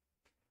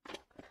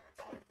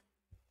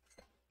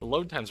 The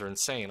load times are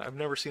insane. I've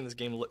never seen this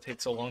game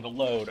take so long to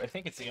load. I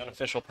think it's the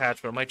unofficial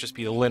patch, but it might just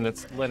be the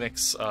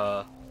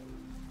Linux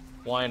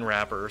wine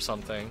wrapper or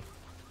something.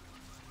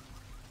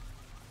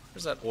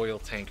 Where's that oil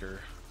tanker?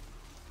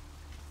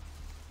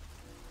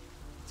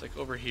 It's like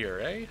over here,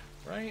 eh?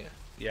 Right?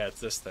 Yeah,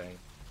 it's this thing.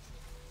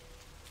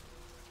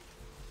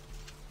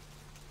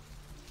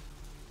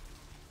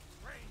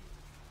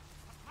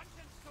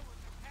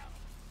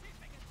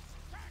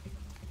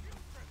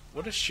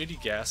 What a shitty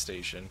gas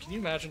station. Can you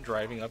imagine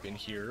driving up in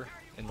here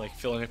and like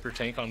filling up your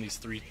tank on these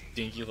 3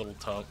 dinky little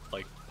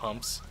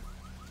pumps?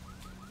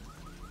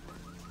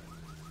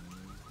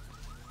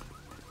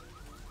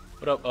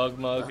 What up,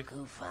 Ugmug? Look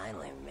who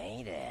finally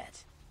made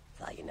it.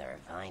 Thought you'd never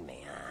find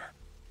me, huh?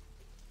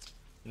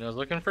 You know, I was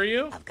looking for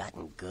you? I've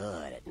gotten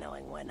good at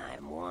knowing when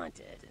I'm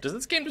wanted. Does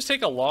this game just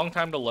take a long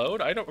time to load?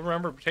 I don't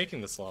remember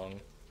taking this long.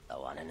 The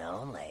one and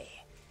only.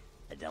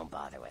 But don't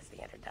bother with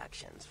the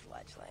introductions,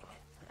 fledgling.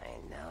 I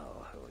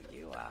know who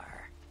you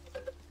are.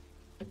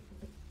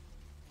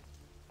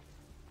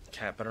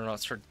 Cat better not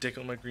start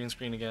dicking my green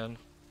screen again.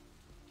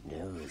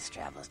 News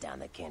travels down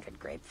the kindred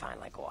grapevine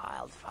like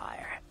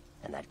wildfire.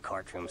 And that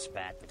courtroom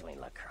spat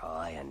between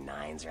LaCroix and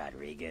Nines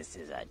Rodriguez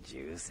is a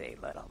juicy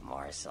little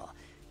morsel.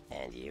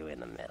 And you in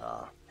the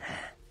middle.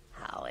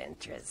 How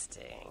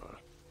interesting.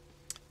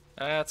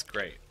 That's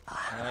great.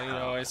 You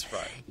know, it's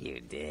fine.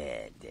 You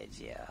did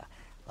you?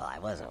 Well, I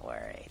wasn't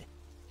worried.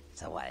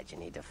 So why did you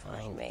need to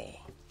find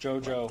me?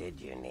 Jojo. What did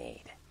you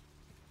need?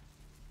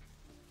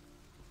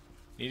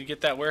 Need to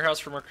get that warehouse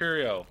for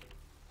Mercurio.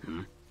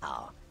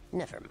 Oh,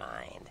 never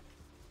mind.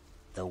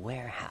 The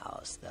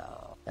warehouse,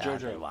 though. I've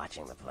Jojo. been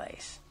watching the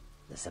place.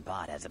 The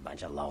Sabbat has a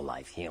bunch of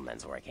low-life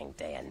humans working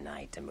day and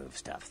night to move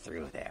stuff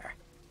through there.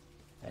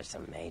 There's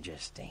some major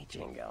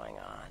staging going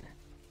on.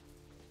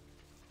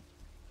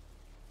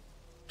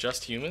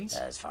 Just humans?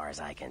 As far as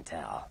I can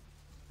tell.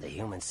 The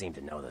humans seem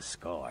to know the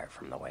score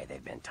from the way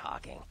they've been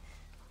talking.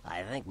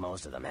 I think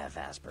most of them have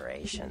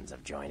aspirations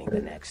of joining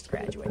the next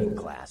graduating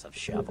class of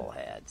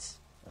shovelheads.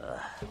 Ugh,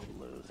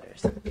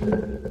 losers.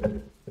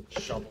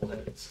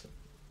 Shovelheads.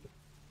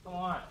 Come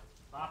on,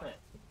 stop it.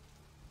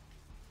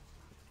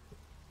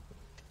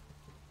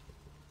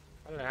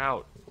 Cut it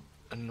out.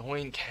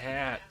 Annoying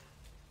cat.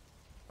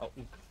 Oh.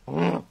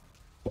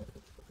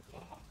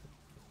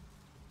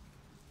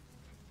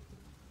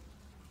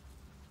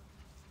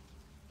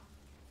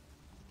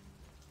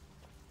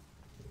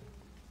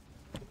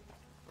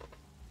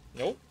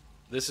 Nope.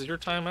 This is your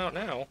time out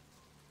now.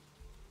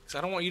 Because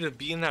I don't want you to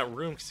be in that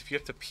room, because if you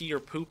have to pee or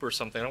poop or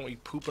something, I don't want you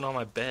pooping on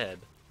my bed.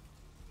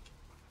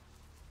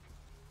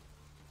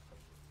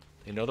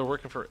 They know they're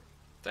working for...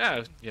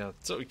 Yeah,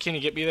 so can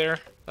you get me there?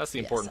 That's the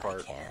important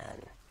part. Yes, I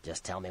can.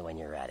 Just tell me when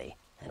you're ready,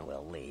 and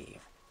we'll leave.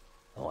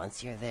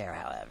 Once you're there,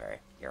 however,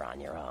 you're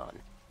on your own.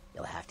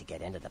 You'll have to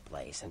get into the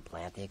place and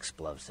plant the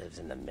explosives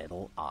in the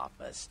middle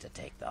office to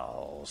take the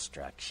whole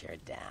structure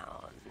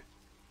down.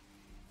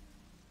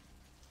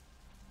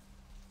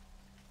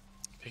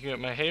 Picking up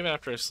my haven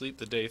after I sleep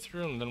the day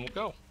through, and then we'll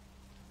go.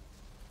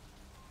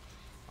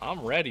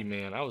 I'm ready,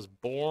 man. I was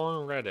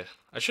born ready.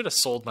 I should have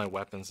sold my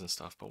weapons and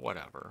stuff, but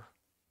whatever.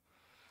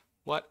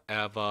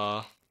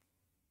 Whatever.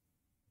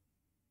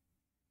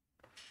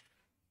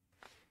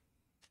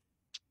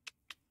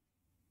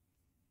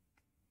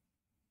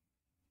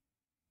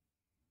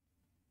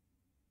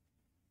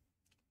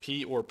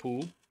 Pee or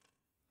poop.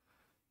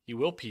 He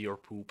will pee or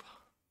poop.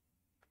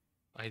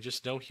 I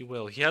just know he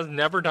will. He has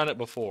never done it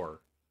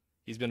before.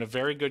 He's been a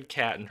very good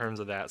cat in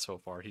terms of that so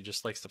far. He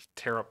just likes to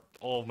tear up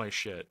all of my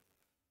shit.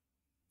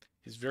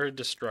 He's very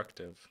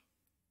destructive.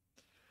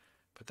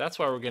 But that's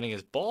why we're getting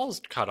his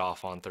balls cut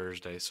off on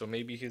Thursday. So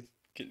maybe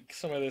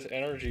some of this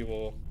energy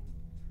will...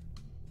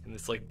 And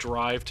this like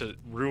drive to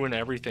ruin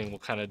everything will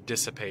kind of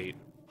dissipate.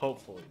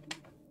 Hopefully.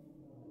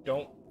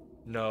 Don't.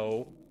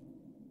 No.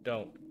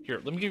 Don't.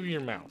 Here, let me give you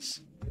your mouse.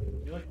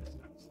 You like this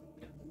mouse?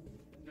 Yeah.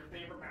 Your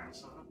favorite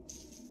mouse, huh?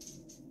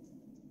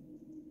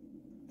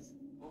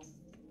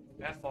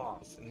 F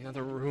off in the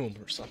other room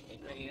or something,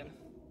 man.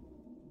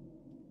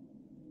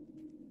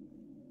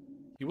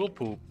 He will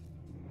poop.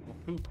 He'll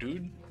poop,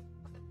 dude.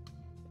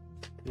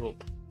 He will.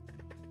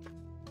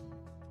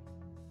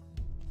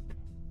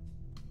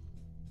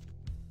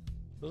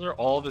 Those are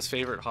all of his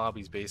favorite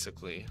hobbies,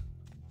 basically.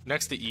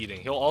 Next to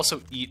eating. He'll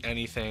also eat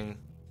anything.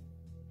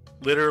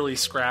 Literally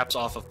scraps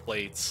off of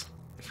plates,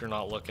 if you're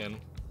not looking.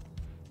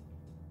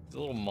 He's a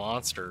little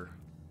monster.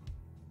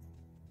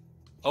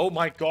 Oh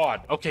my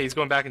god. Okay, he's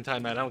going back in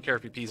time, man. I don't care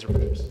if he pees or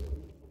poops.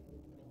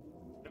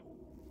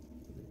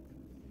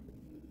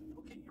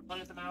 Okay, you're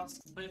playing with the mouse.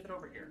 Play with it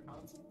over here. Huh?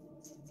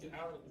 Get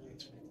out of the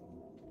reach.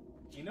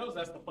 He knows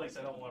that's the place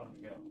I don't want him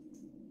to go.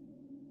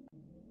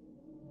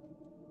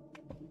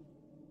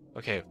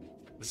 Okay,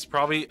 this is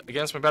probably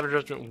against my better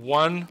judgment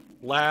one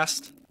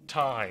last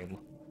time.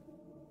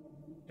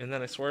 And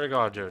then I swear to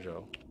God,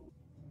 Jojo.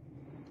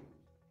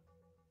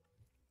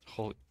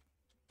 Holy.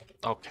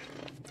 Okay.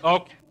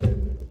 Okay.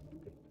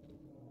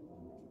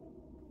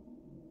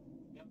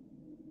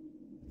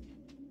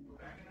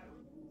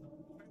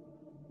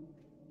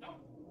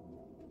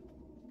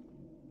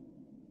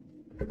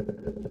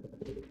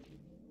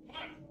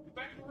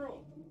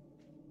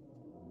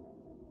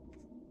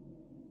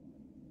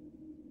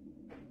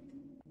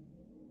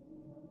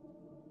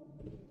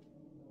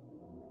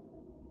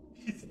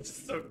 He's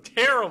just so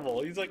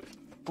terrible. He's like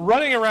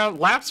running around,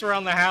 laps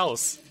around the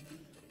house,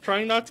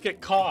 trying not to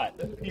get caught.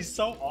 He's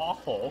so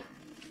awful.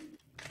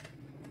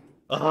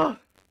 Ugh.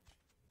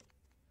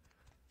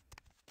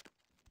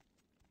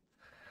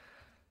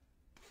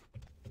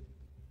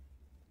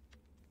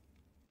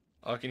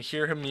 Oh, I can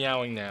hear him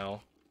meowing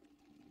now.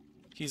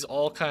 He's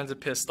all kinds of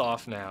pissed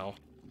off now.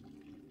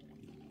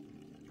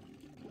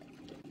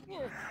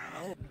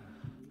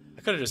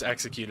 I could have just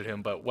executed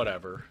him, but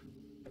whatever.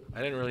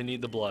 I didn't really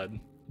need the blood.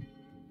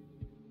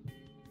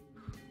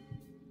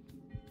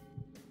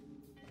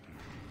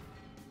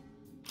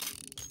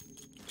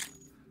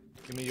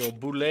 Give me your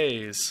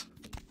boulets.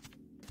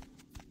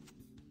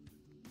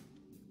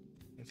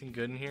 Anything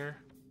good in here?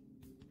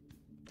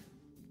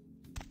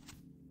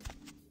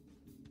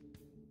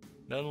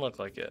 Doesn't look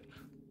like it.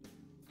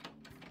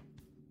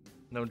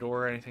 No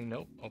door or anything?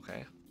 Nope.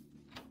 Okay.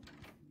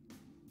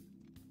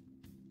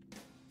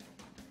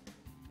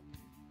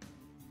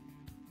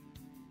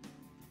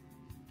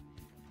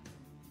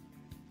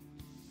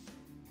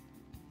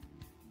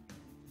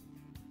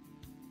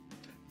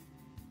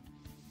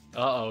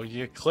 Uh-oh,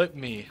 you clipped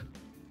me.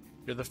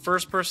 You're the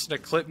first person to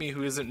clip me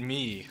who isn't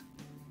me.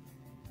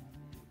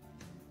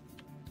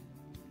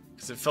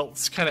 Because it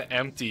felt kind of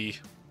empty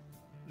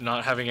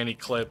not having any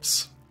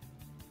clips.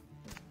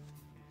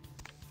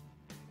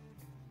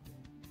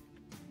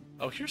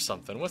 Oh, here's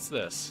something. What's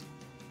this?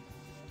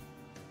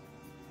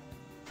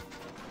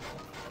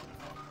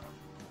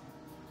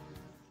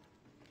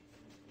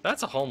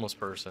 That's a homeless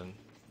person.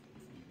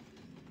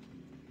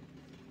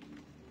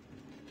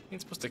 He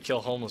ain't supposed to kill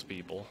homeless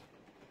people.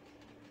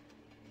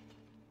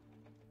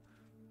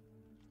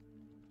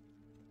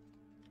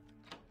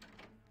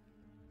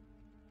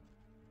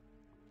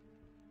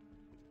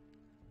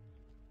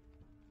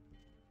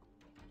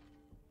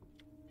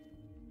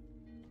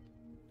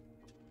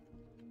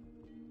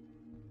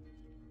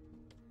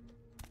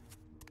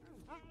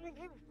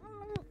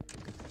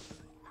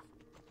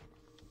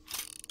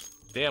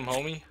 Damn,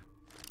 homie.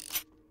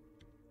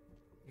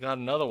 Got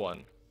another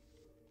one.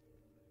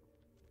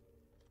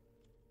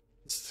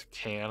 This is a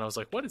can. I was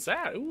like, what is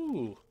that?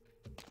 Ooh.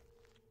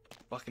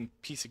 Fucking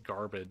piece of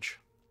garbage.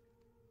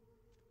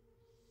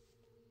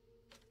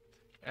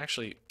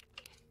 Actually...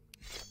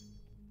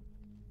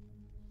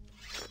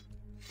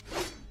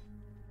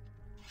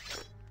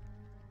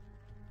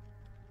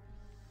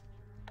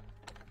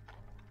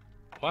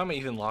 why am I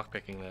even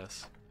lockpicking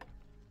this?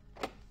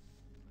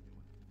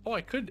 Oh,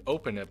 I could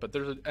open it, but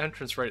there's an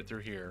entrance right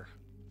through here.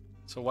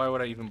 So why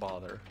would I even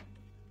bother?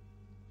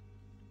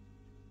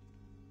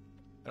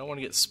 I don't want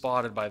to get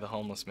spotted by the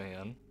homeless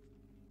man.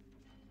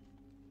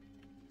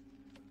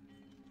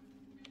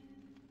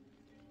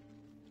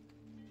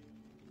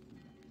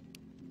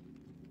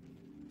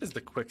 What is the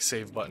quick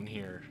save button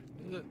here?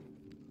 Is it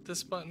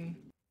this button?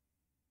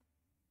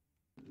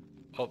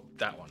 Oh,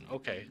 that one.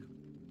 Okay.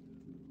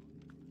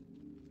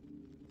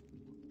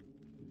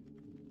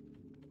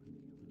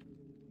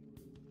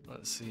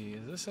 Let's see,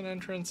 is this an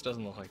entrance?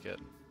 Doesn't look like it.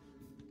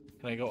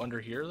 Can I go under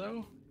here,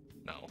 though?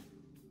 No.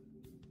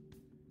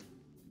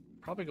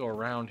 Probably go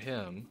around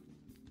him.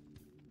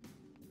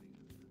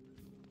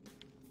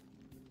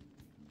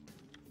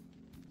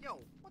 Yo,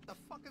 what the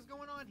fuck is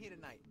going on here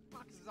tonight?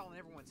 Marcus is all in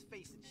everyone's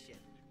face and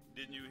shit.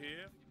 Didn't you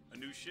hear? A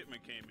new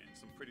shipment came in,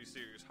 some pretty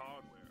serious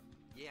hardware.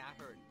 Yeah,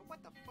 I heard. But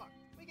what the fuck?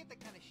 We get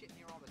that kind of shit in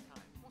here all the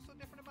time. What's so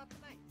different about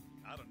tonight?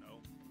 I don't know.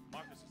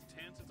 Marcus is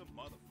tense as a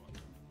motherfucker.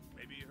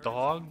 Maybe you heard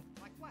Dog?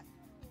 Like what?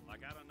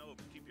 Like, I don't know,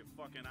 but keep your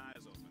fucking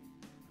eyes open.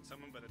 And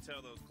someone better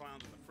tell those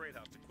clowns in the freight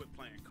house to quit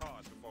playing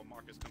cards before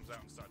Marcus comes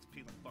out and starts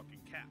peeling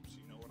fucking caps.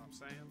 You know what I'm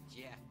saying?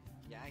 Yeah,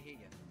 I hear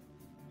ya.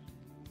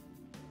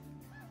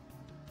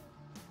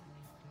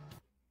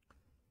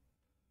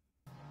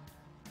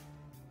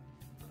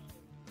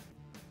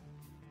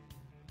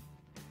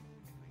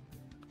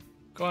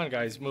 Go on,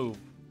 guys, move.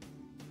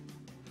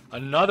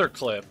 Another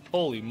clip.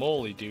 Holy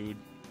moly, dude.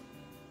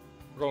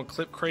 We're going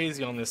clip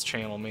crazy on this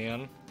channel,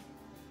 man.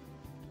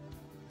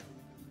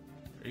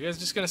 Are you guys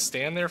just gonna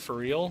stand there for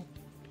real?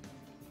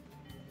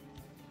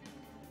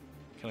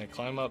 Can I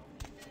climb up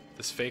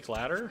this fake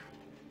ladder?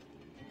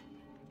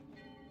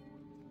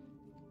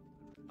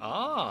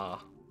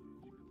 Ah.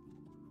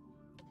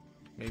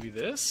 Maybe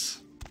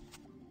this?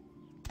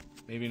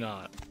 Maybe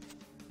not.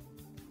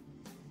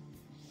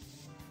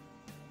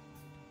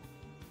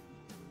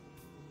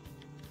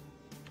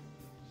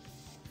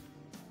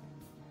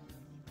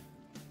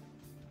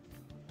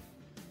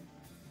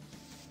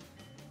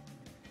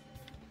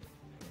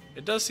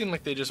 It does seem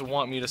like they just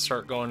want me to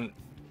start going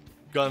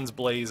guns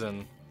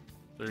blazing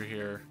through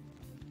here.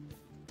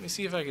 Let me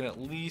see if I can at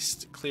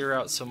least clear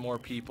out some more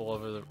people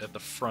over at the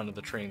front of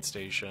the train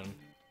station.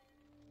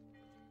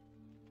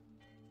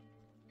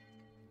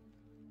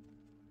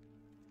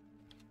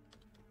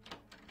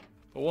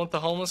 But won't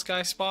the homeless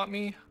guy spot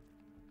me?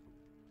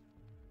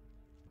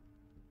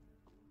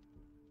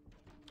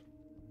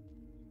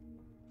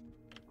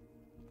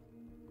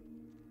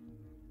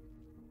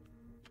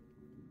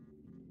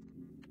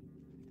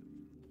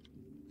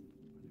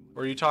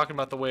 Or are you talking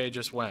about the way it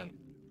just went?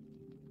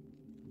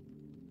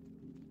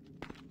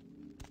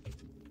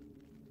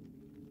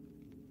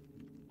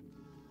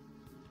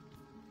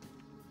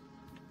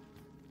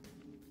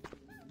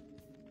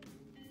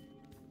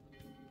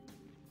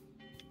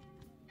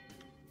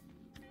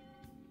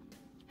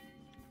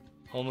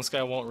 Homeless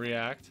guy won't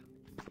react.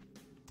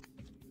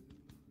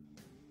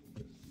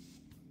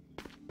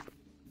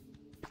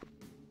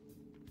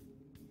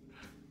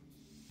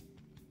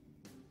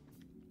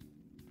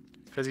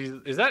 Because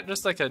is that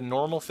just like a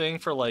normal thing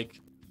for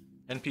like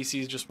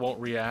NPCs just won't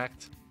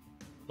react?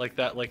 Like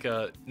that, like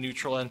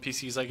neutral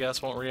NPCs, I guess,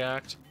 won't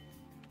react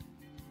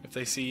if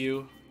they see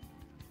you?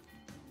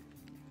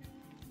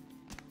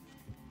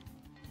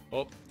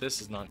 Oh,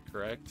 this is not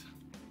correct.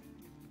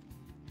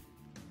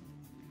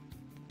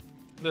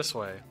 This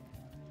way.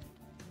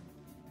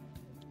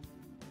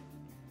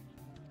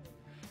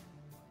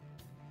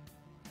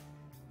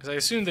 Because I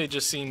assume they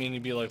just see me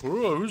and be like,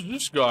 whoa, who's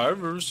this guy?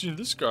 I've never seen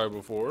this guy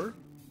before.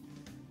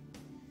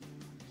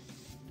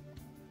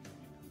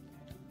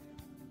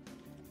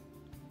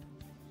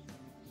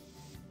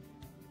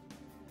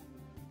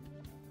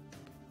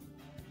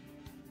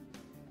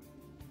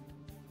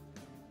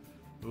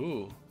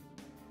 Ooh.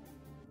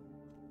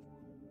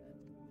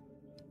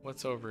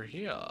 What's over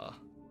here?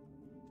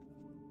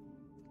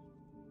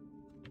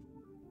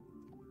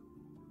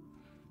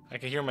 I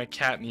can hear my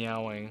cat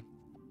meowing.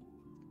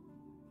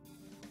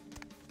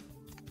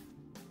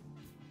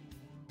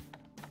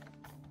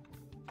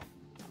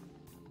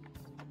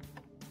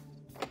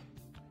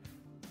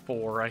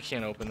 I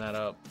can't open that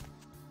up.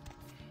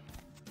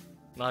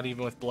 Not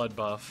even with blood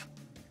buff.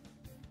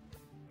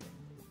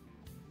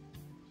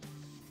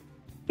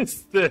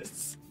 What's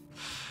this?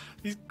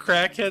 These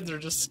crackheads are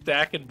just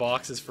stacking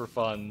boxes for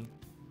fun.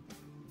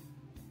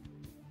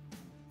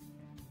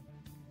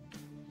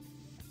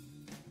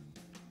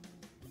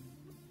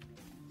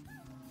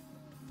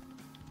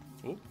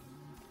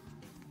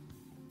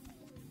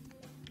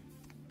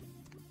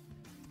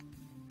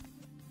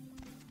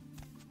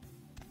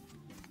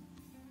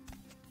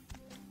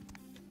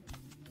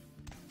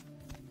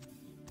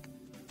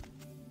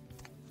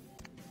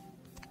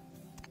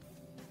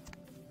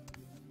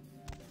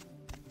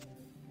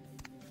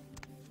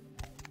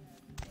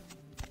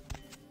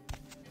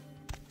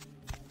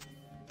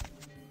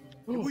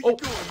 Ooh. Oh.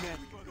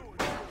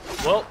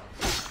 Well,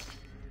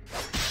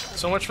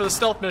 so much for the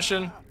stealth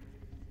mission.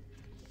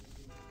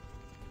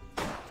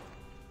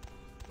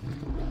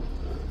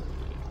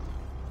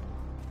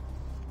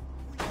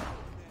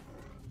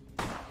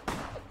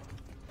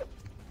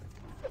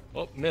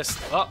 Oh, missed.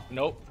 Oh,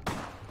 nope.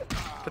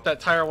 Put that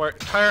tire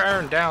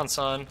iron down,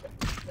 son.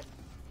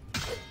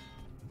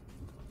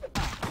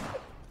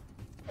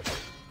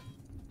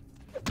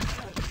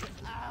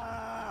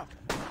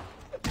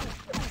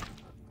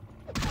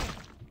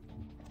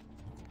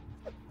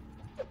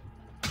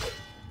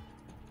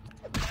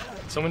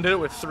 Someone did it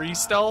with 3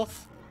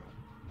 stealth?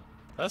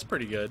 That's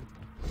pretty good.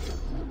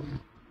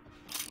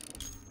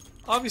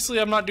 Obviously,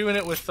 I'm not doing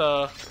it with,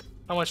 how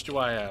much do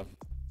I have?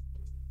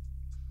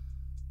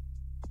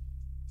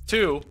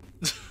 2.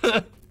 2's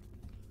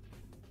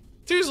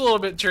a little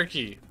bit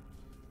tricky.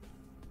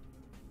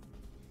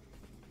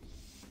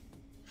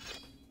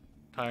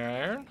 Tire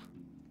iron?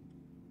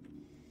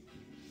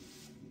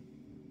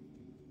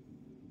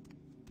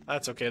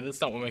 That's okay,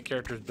 that's not what my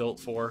character's built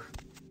for.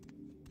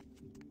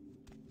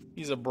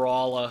 He's a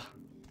brawler.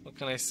 What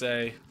can I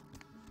say?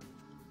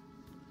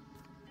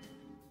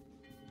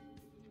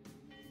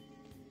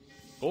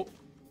 Oh.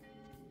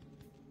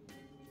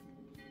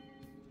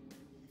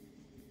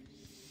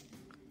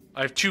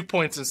 I have 2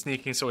 points in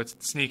sneaking, so it's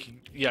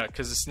sneaking. Yeah,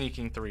 because it's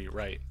sneaking 3,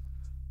 right.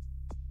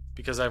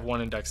 Because I have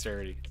 1 in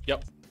dexterity.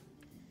 Yep.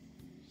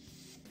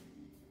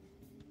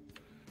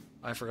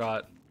 I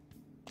forgot.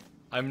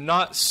 I'm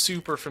not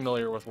super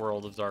familiar with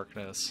World of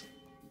Darkness.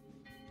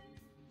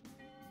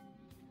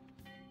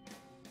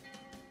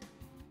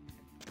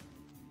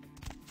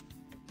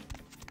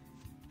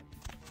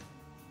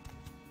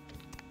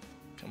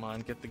 Come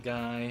on, get the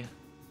guy.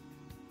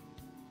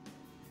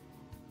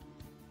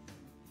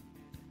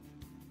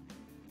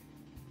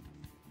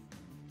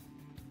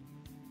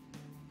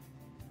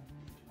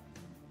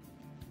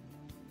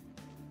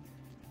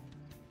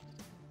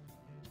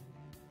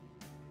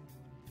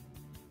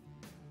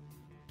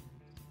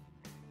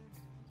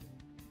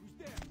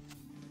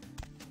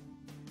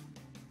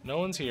 No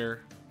one's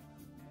here.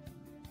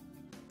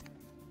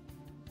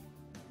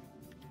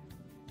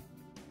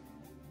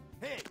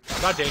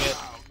 God dang it.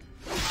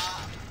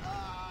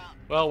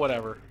 Well,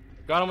 whatever.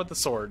 Got him with the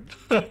sword.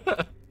 Am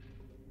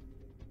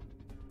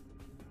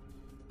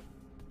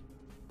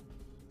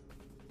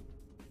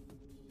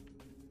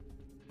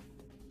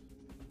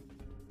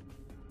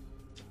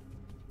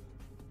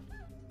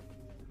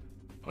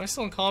I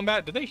still in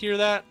combat? Did they hear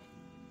that?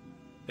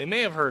 They may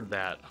have heard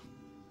that.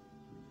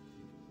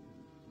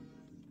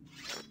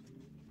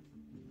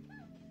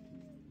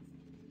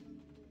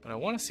 But I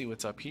want to see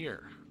what's up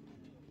here.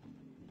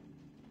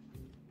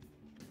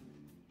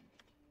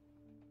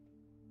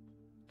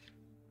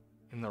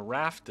 In the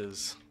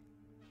rafters.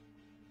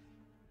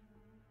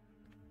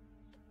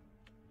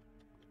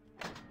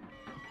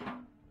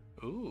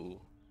 Ooh.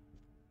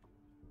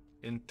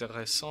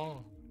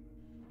 Intéressant.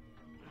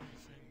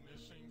 Anything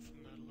missing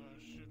from that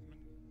last shipment?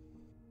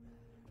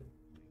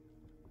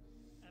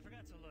 I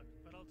forgot to look,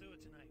 but I'll do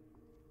it tonight.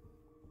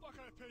 Fuck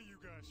I pay you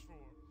guys for?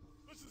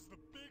 This is the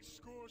big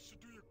score, so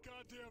do your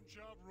goddamn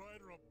job right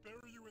or I'll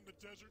bury you in the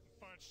desert and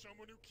find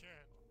someone who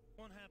can.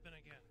 Won't happen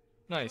again.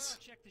 Nice.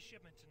 I'll check the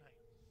shipment tonight.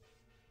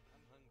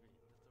 I'm hungry.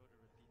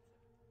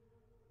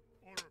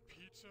 Let's Order a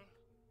pizza?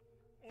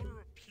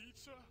 Order a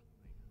pizza?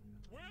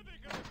 Where are they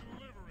gonna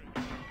deliver it?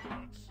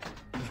 Nuts.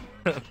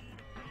 14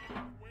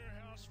 abandoned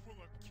warehouse full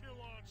of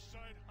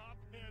kill-on-site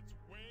hopheads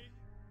way?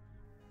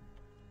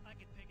 I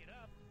could pick it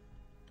up.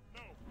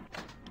 No.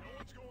 No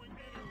one's going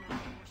anywhere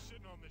while we're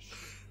sitting on this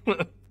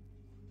shit.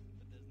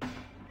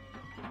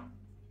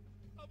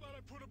 How about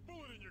I put a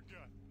bullet in your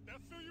gut?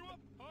 That fill you up?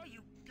 Huh,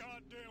 you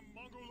goddamn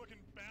Mongo-looking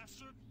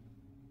bastard?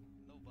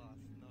 No, boss.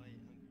 No, I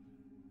ain't hungry.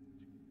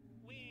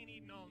 We ain't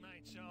eating all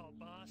night, so,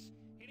 boss.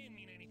 He didn't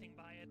mean anything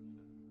by it.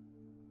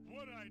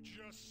 What'd I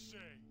just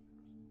say?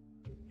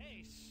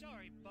 Hey,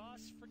 sorry,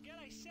 boss. Forget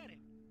I said it.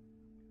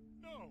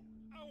 No,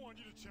 I want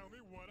you to tell me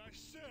what I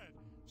said.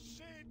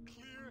 Say it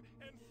clear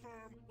and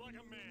firm like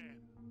a man.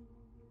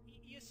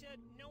 You said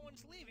no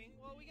one's leaving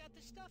while we got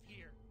the stuff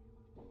here.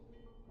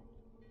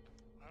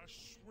 I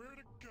swear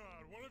to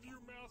God, one of you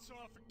mouths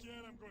off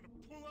again, I'm going to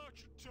pull out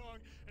your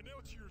tongue and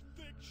nail it to your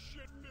thick,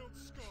 shit-filled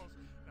skulls.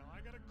 Now,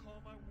 I gotta call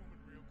my woman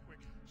real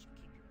quick, so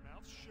keep your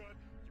mouth shut,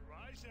 your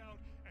eyes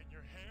out, and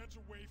your hands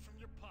away from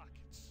your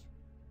pockets.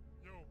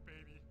 Yo,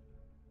 baby,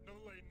 no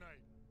late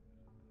night.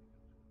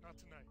 Not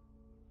tonight.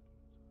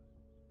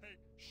 Hey,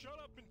 shut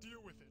up and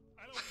deal with it.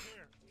 I don't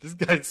care. This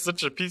guy's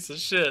such a piece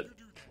of shit. You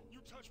do that. You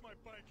touch my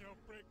bike and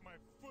I'll break my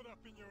foot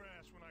up in your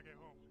ass when I get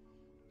home.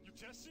 You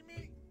testing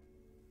me?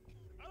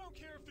 I don't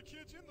care if the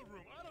kid's in the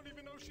room. I don't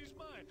even know she's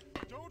mine.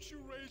 Don't you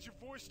raise your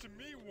voice to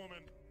me,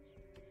 woman.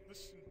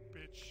 Listen,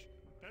 bitch.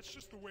 That's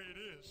just the way it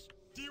is.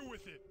 Deal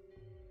with it.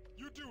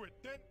 You do it.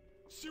 Then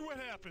see what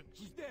happens.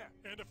 Who's there?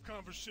 End of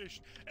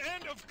conversation.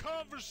 End of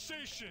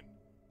conversation,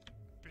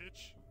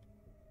 bitch.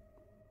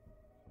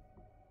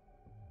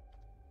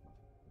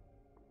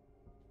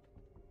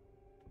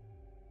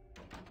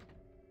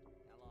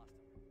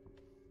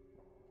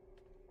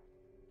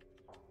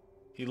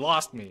 He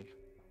lost me.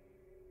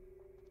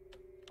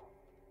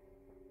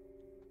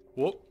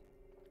 Whoop.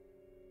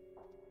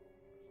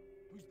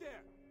 Who's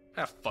there?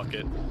 Ah, fuck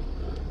it.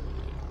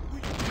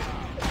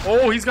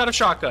 Oh, he's got a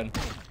shotgun.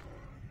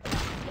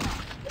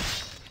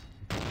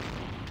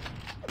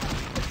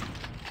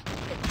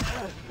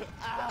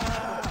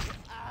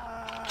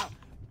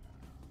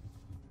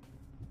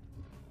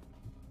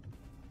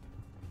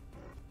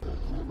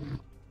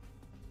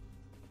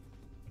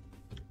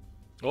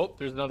 Oh,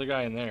 there's another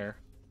guy in there.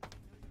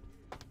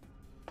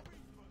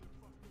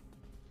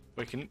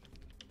 Wait, do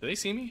they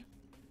see me?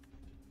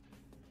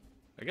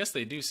 I guess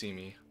they do see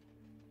me.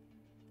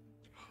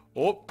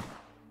 Oh.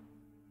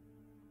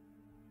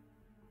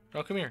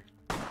 Oh, come here.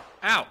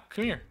 Ow,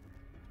 come here.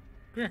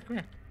 Come here, come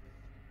here.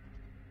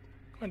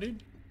 Come on,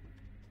 dude.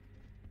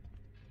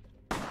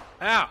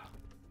 Ow.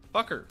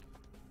 Fucker.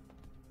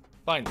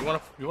 Fine, you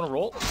wanna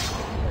roll?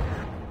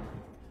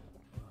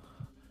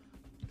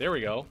 There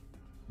we go.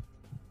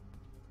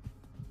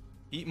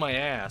 Eat my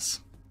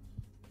ass.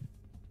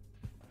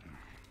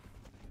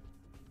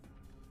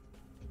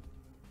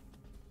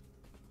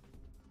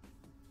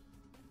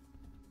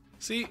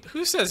 See,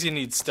 who says you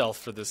need stealth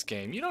for this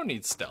game? You don't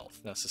need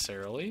stealth,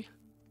 necessarily.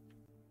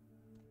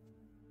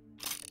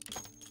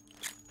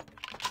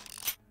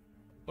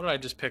 What did I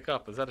just pick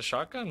up? Is that a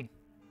shotgun?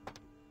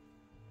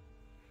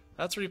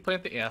 That's where you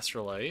plant the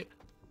astrolite.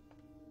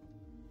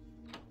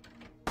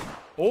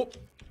 Oh!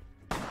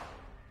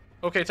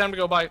 Okay, time to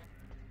go, bye.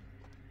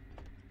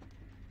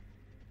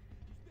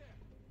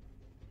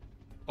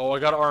 Oh, I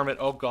gotta arm it.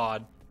 Oh,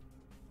 God.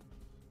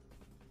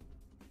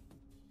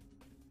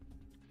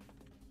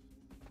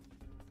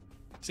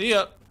 See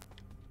ya.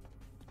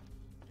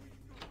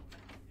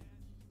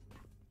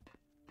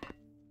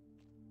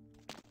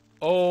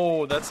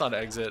 Oh, that's not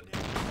exit.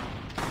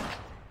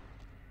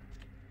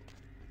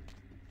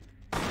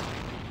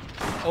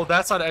 Oh,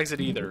 that's not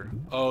exit either.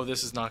 Oh,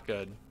 this is not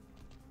good.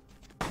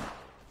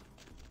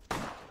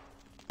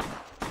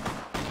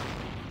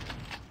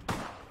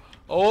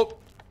 Oh,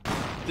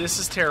 this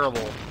is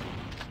terrible.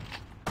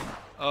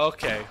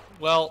 Okay,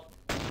 well,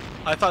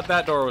 I thought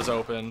that door was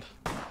opened.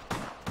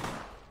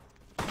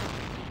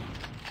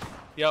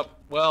 Yep,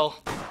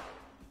 well,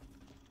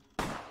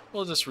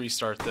 we'll just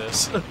restart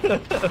this.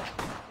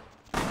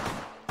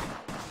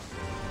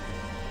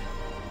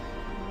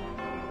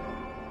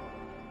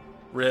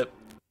 Rip.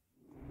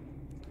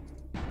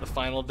 The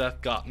final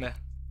death got me.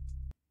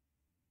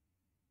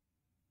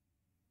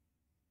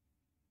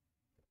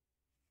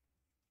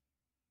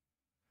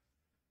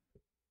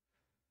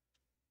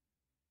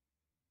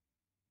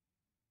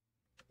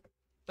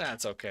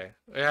 That's okay.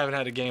 I haven't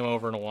had a game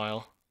over in a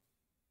while.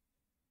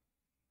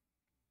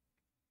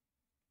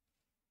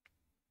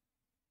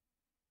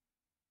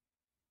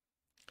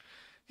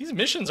 These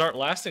missions aren't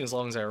lasting as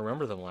long as I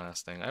remember them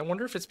lasting. I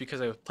wonder if it's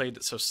because I've played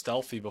it so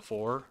stealthy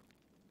before.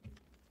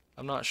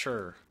 I'm not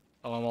sure.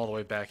 Oh, I'm all the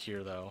way back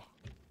here, though.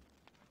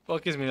 Well,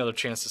 it gives me another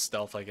chance to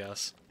stealth, I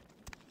guess.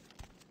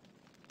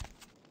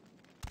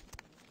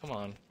 Come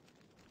on.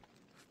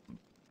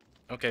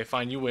 Okay,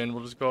 fine, you win.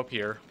 We'll just go up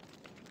here.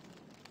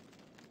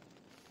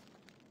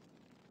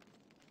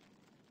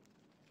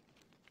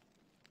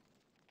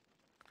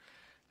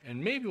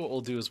 And maybe what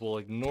we'll do is we'll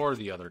ignore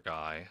the other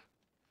guy.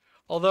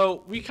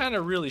 Although, we kind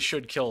of really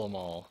should kill them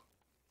all.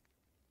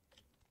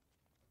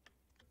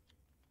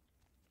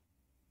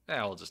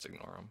 Yeah, we'll just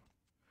ignore them.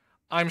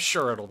 I'm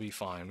sure it'll be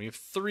fine. We have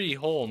 3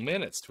 whole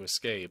minutes to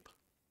escape.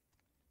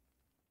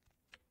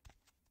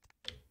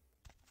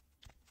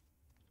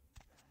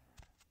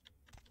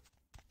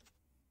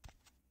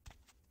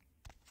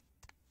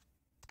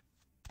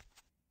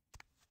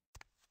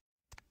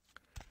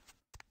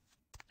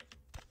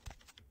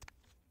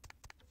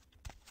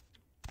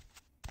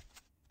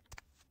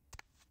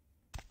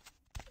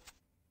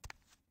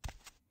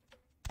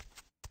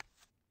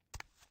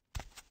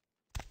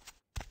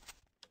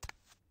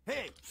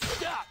 Hey,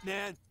 stop,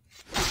 man!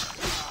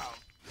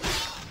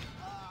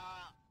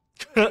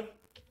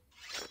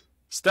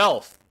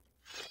 Stealth.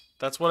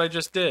 That's what I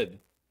just did.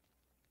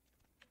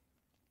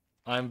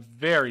 I'm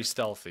very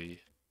stealthy.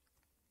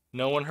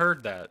 No one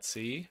heard that,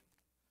 see?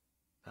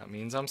 That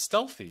means I'm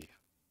stealthy.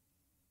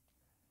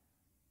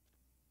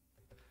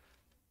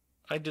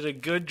 I did a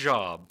good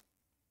job.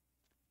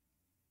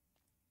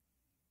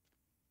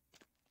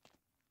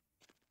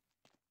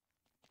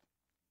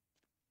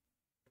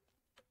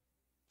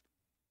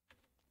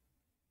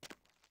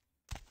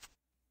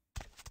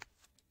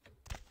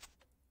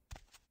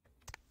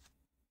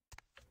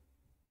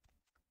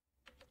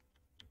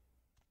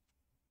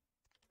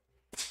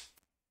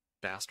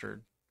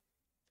 Bastard.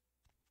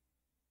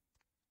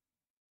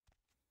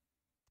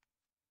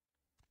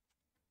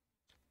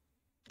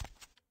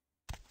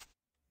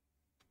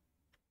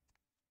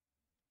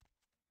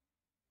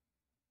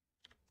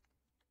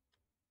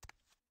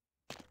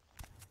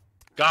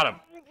 Got him.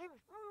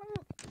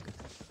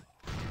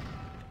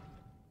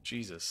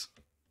 Jesus.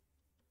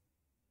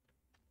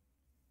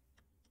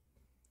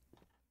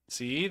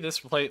 See,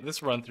 this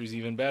run through's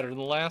even better than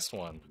the last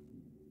one.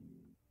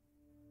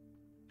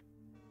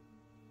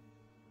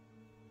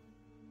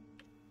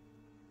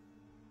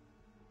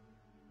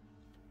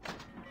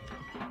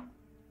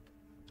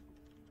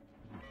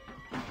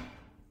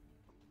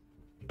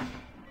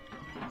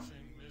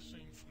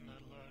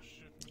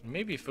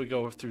 Maybe if we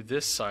go through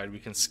this side, we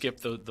can skip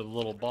the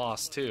little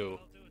boss too.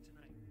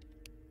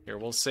 Here,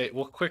 we'll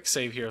quick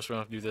save here so we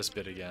don't have to do this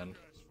bit again.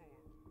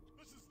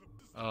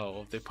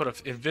 Oh, they put an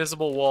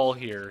invisible wall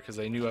here because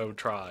they knew I would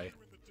try.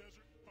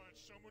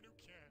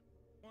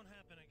 Won't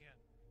happen again.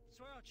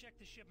 Swear I'll check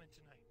the shipment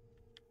tonight.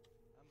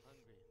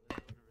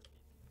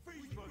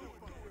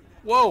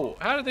 Whoa!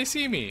 How did they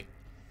see me?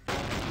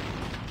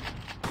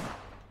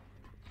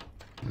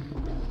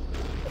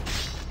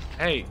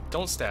 Hey,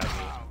 don't stab me.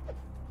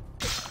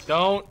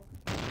 Don't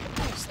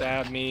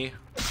stab me.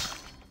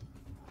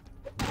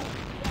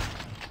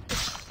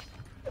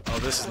 Oh,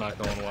 this is not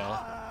going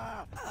well.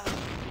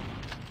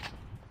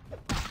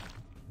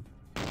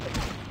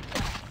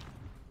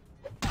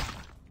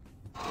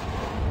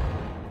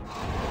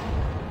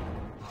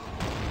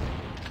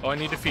 Oh, I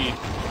need to feed.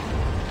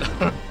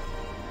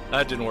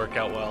 That didn't work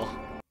out well.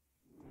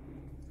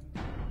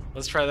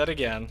 Let's try that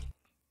again.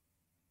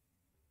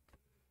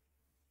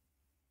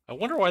 I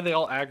wonder why they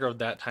all aggroed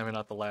that time and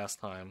not the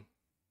last time.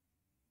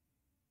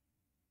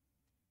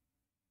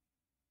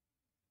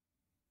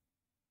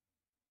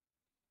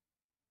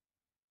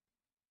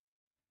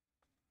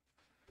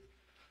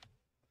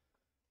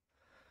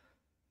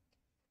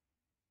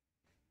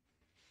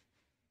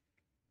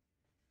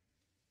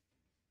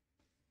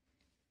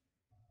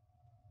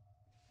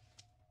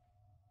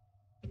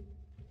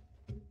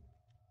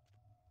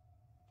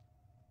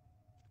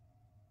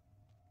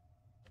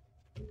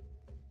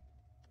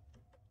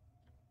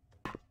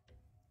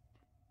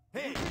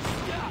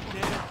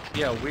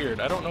 Yeah, weird.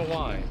 I don't know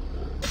why.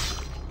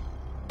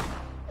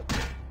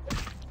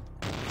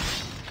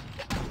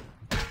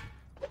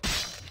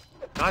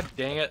 God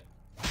dang it.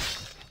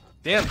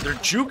 Damn, they're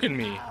juking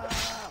me.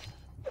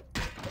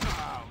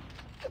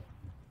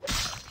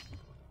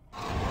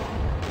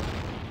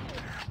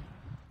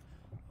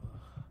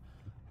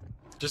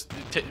 Just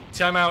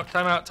time out,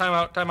 time out, time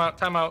out, time out,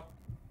 time out.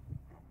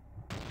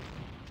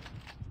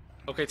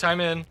 Okay, time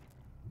in.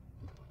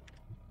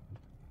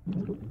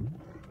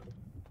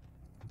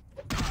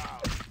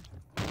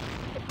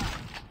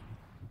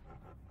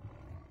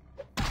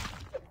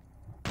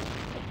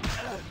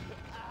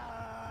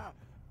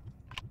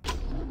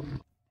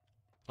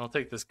 I'll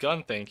take this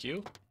gun, thank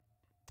you.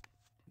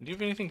 Do you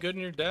have anything good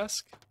in your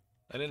desk?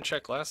 I didn't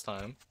check last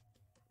time.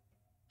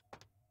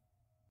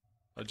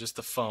 Oh, just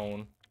the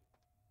phone.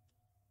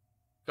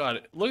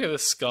 God, look at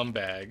this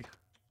scumbag.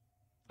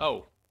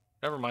 Oh,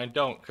 never mind,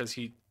 don't, because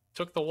he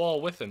took the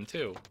wall with him,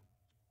 too.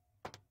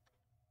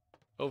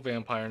 Oh,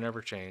 vampire,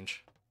 never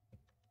change.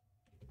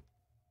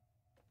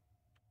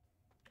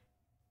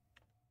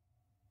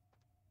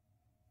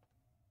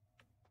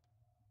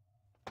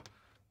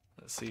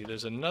 Let's see,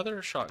 there's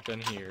another shotgun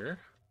here.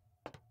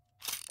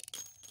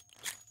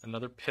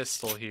 Another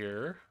pistol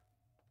here.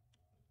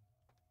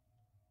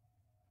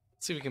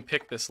 Let's see if we can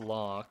pick this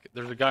lock.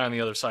 There's a guy on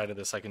the other side of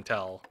this, I can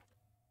tell.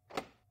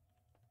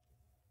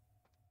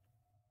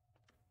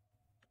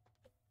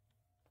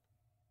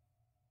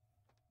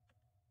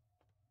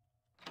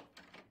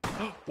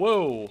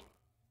 Whoa!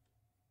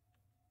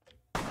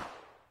 You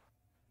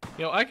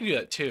know, I can do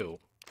that too.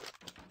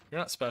 You're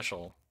not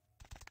special.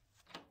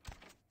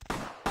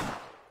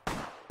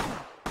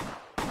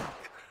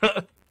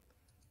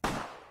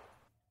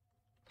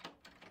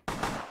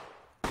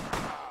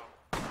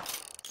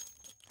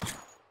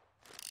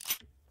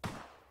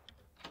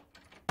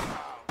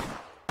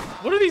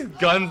 What are these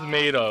guns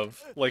made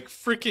of? Like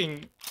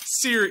freaking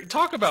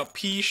talk about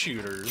pea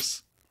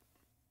shooters.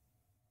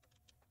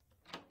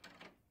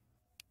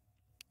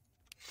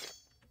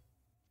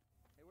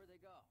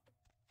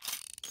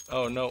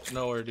 Oh, no,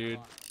 nowhere,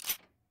 dude.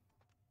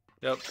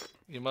 Yep,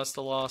 you must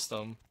have lost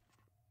them.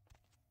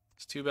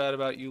 It's too bad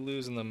about you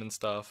losing them and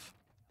stuff.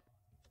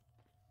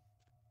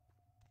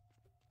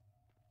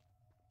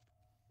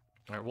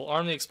 Alright, we'll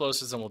arm the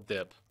explosives and we'll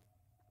dip.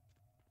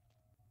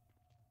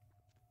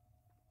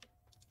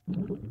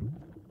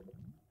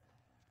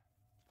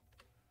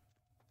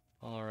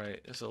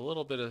 Alright, just a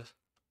little bit of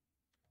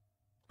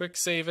quick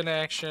save in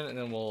action, and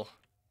then we'll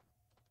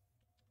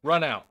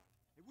run out.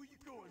 Hey, where you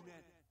going, man?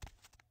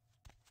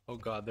 Oh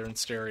god, they're in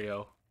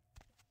stereo.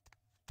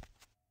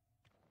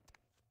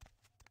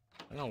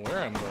 I don't know where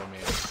I'm going,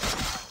 man.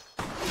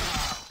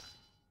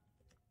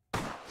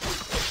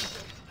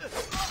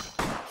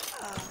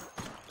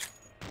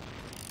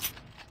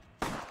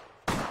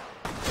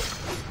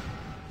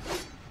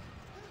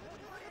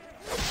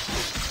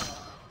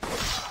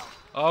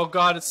 Oh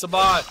god, it's the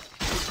bot!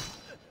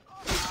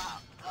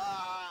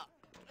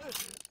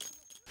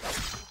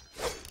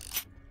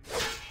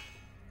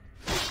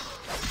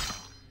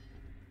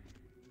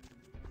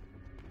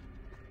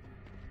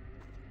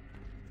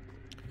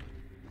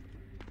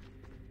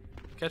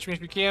 Catch me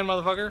if you can,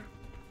 motherfucker.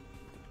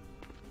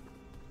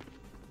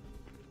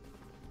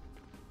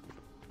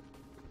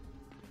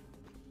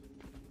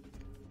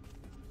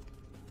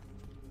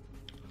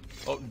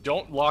 Oh,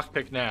 don't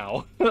lockpick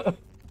now.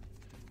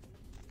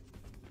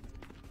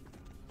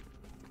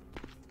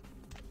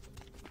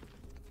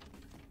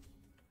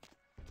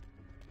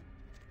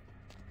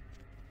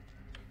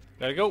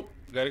 Gotta go,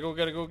 gotta go,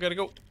 gotta go, gotta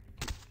go.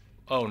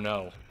 Oh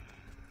no.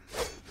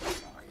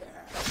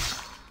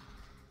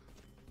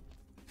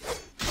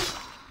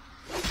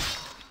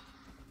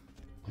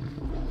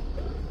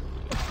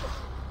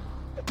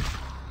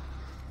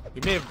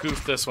 We may have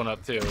goofed this one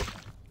up too.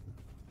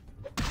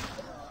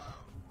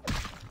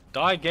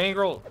 Die,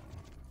 Gangrel!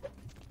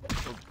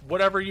 Or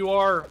whatever you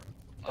are.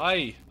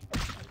 Aye.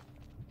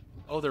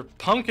 Oh, they're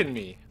punking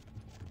me.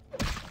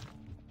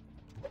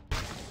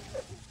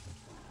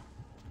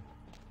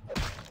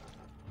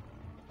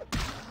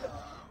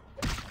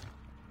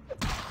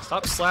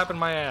 Stop slapping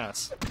my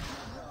ass.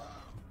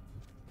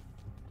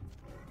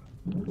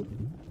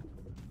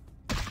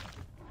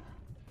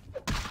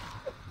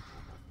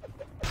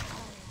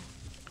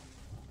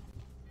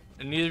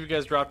 And neither of you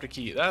guys dropped a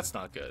key. That's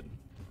not good.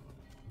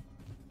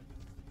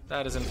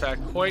 That is in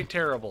fact quite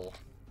terrible.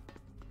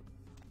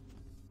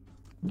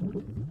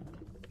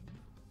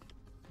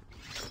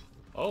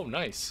 Oh,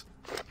 nice.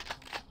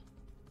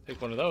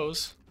 Take one of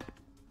those.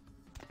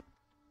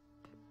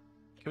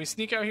 Can we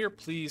sneak out here?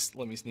 Please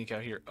let me sneak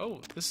out here. Oh,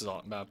 this is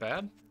not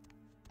bad.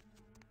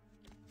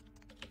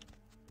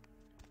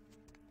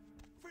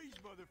 Freeze,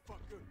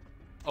 motherfucker.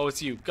 Oh,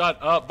 it's you. God,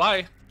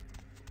 bye.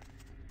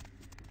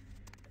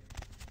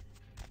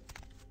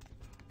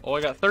 Oh,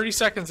 I got 30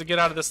 seconds to get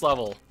out of this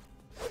level.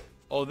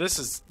 Oh, this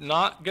is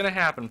not gonna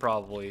happen,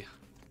 probably.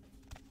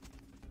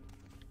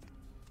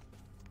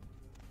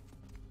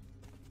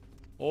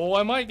 Oh,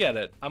 I might get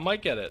it. I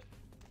might get it.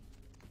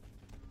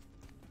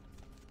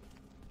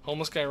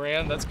 Homeless guy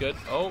ran. That's good.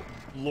 Oh,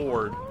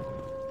 Lord.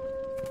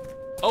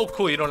 Oh,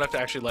 cool. You don't have to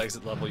actually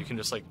exit level. You can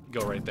just, like,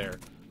 go right there.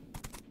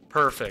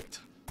 Perfect.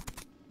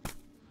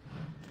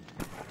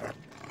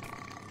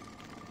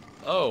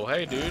 Oh,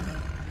 hey, dude.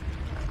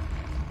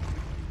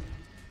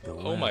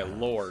 Oh, my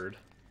Lord.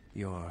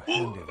 Your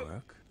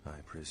handiwork,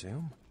 I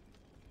presume?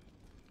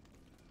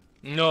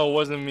 No, it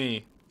wasn't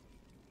me.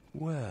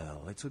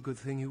 Well, it's a good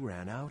thing you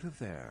ran out of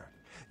there.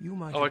 You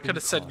might I could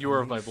have said you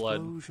were of my blood.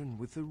 Explosion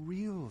with the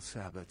real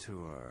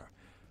saboteur.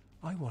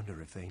 I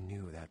wonder if they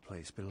knew that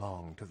place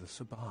belonged to the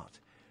Sabbat.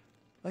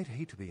 I'd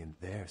hate to be in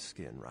their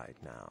skin right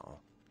now.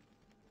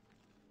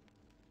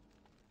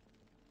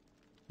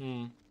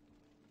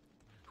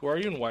 Who are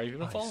you and why are you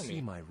even following me? I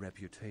see my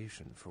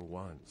reputation, for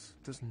once,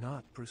 does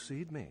not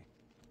precede me.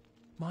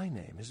 My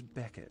name is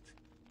Beckett.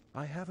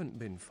 I haven't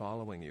been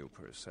following you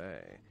per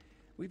se.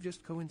 We've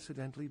just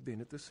coincidentally been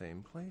at the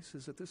same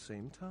places at the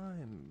same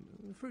time,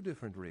 for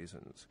different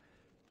reasons.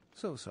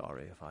 So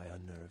sorry if I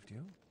unnerved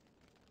you.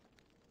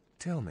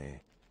 Tell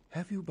me,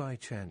 have you by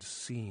chance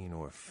seen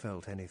or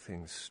felt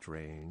anything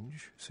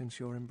strange since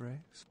your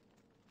embrace?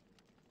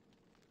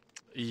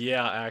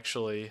 Yeah,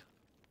 actually.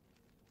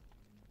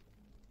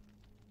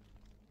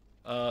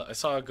 I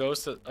saw a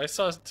ghost. I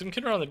saw some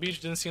kindred on the beach.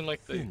 Didn't seem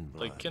like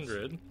like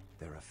kindred.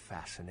 They're a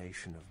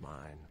fascination of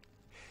mine.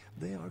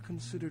 They are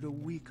considered a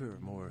weaker,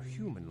 more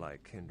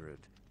human-like kindred,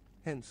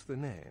 hence the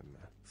name,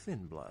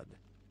 Thin Blood.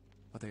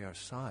 But they are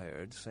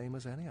sired same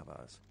as any of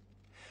us.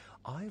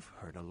 I've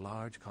heard a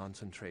large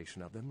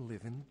concentration of them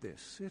live in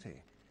this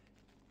city.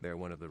 They're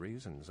one of the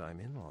reasons I'm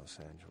in Los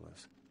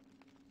Angeles.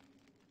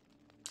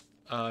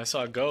 I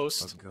saw a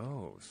ghost. A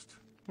ghost?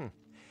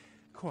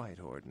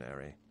 Quite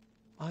ordinary.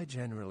 I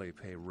generally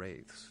pay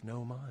wraiths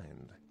no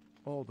mind.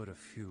 All but a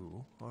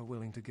few are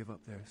willing to give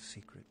up their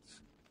secrets.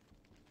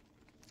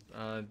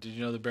 Did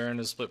you know the Baron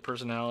has split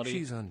personality?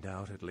 She's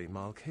undoubtedly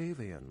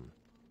Malkavian.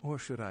 Or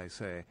should I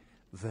say,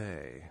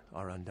 they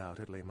are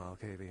undoubtedly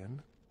Malkavian.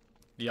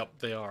 Yep,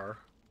 they are.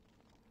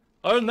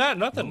 Other than that,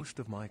 nothing. Most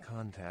of my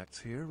contacts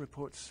here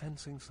report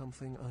sensing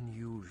something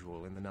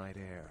unusual in the night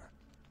air.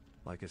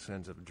 Like a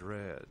sense of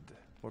dread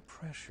or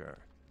pressure.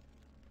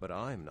 But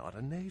I'm not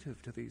a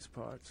native to these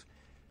parts,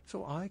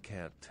 so I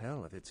can't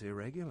tell if it's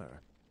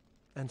irregular.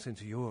 And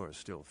since you're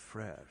still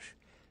fresh,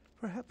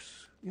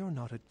 perhaps you're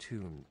not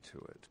attuned to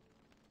it.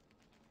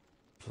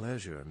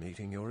 Pleasure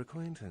meeting your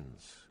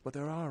acquaintance, but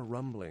there are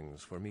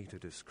rumblings for me to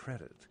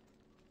discredit.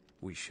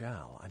 We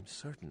shall, I'm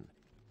certain,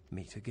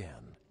 meet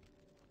again.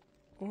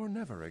 Or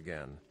never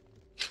again.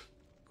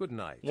 Good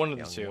night, one of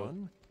the young two.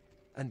 one.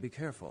 And be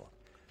careful.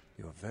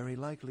 You're very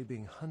likely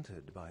being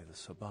hunted by the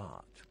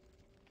Sabbat.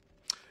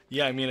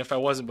 Yeah, I mean, if I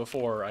wasn't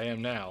before, I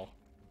am now.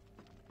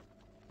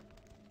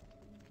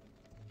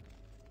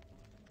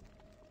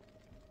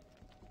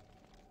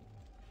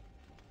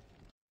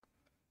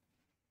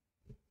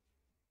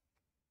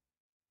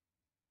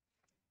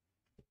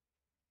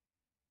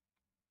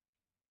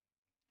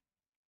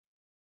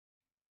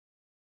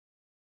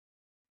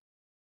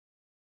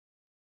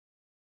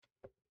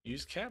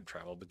 Use cab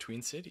travel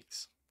between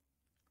cities.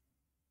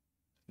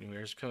 New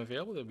areas become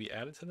available, they'll be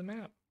added to the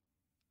map.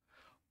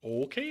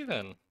 Okay,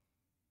 then.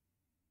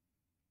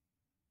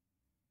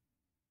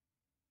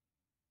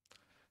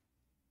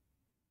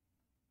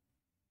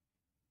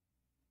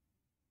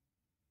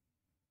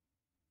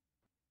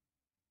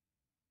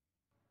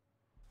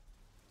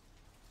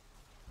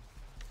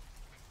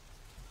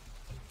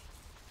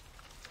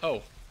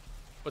 Oh,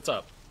 what's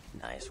up?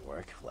 Nice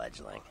work,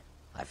 fledgling.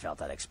 I felt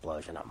that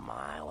explosion a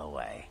mile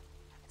away.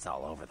 It's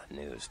all over the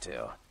news,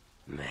 too.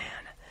 Man,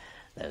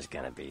 there's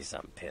gonna be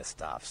some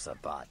pissed off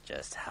Sabbat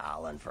just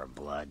howling for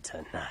blood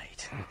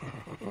tonight.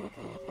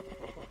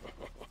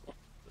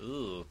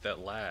 Ooh, that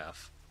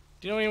laugh.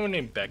 Do you know anyone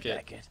named Beckett?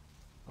 Beckett?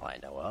 Well, I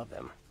know of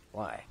him.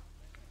 Why?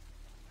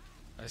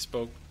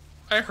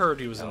 I heard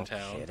he was No in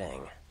town.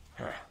 kidding.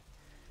 Huh.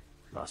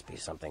 Must be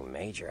something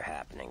major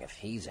happening if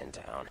he's in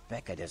town.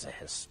 Beckett is a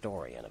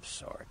historian of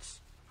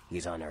sorts.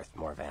 He's unearthed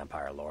more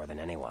vampire lore than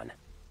anyone.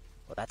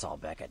 Well, that's all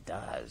Beckett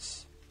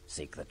does.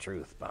 Seek the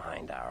truth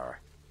behind our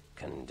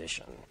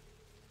condition.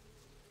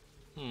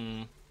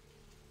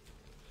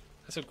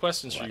 That's a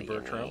question for What you, do you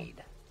Bertram.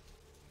 need?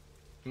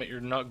 Met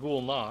your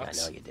ghoul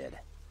Knox. I know you did.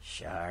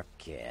 Sharp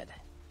kid.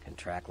 Can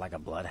track like a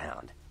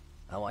bloodhound.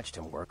 I watched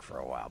him work for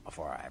a while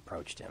before I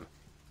approached him.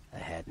 I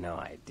had no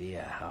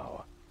idea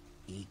how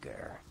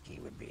eager he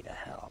would be to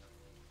help.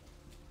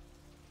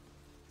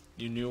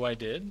 You knew I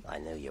did? I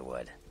knew you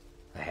would.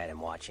 I had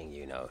him watching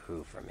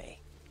you-know-who for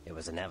me. It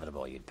was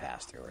inevitable you'd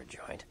pass through her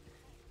joint.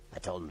 I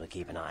told him to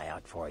keep an eye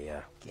out for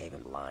you, gave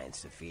him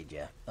lines to feed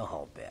you, the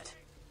whole bit.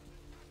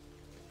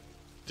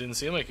 Didn't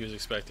seem like he was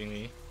expecting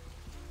me.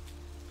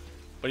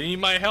 But he need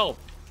my help.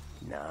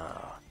 No,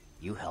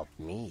 you helped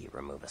me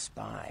remove a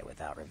spy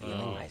without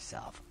revealing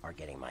myself or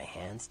getting my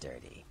hands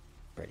dirty.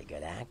 Pretty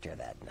good actor,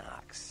 that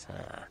Knox,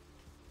 huh?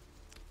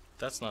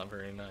 That's not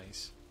very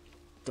nice.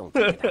 Don't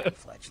get out,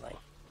 fledgling.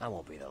 I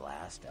won't be the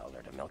last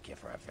elder to milk you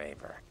for a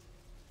favor.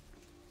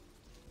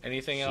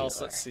 Anything else?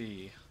 Sure. Let's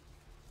see.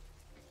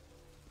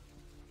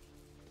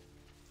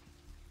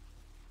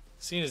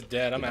 Scene is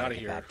dead. I'm You gotta out of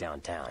get here. back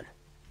downtown.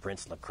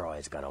 Prince LaCroix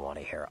is gonna want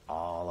to hear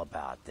all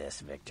about this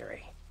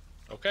victory.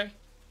 Okay.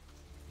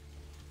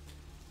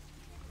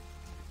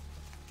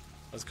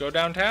 Let's go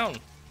downtown.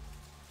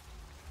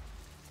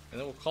 And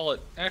then we'll call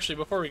it... Actually,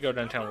 before we go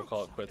downtown, we'll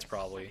call it quits,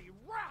 probably.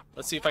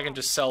 Let's see if I can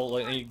just sell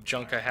any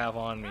junk I have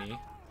on me.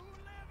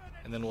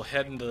 And then we'll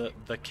head into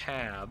the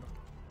cab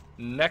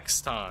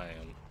next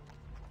time.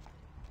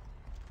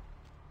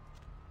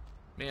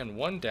 Man,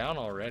 one down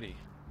already.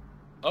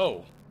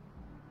 Oh.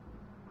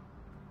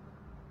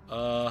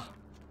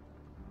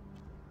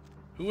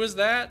 Who was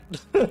that?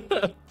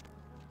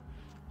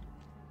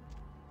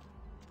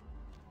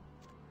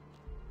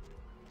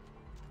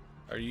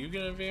 Are you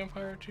gonna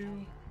vampire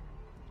too?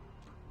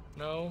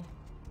 No?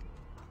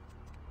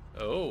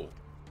 Oh.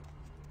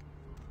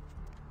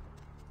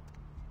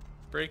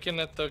 Breaking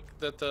at the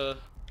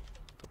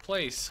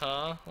place,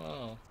 huh?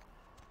 Oh.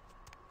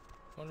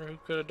 Wonder who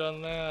could have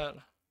done that.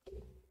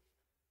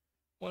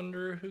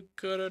 Wonder who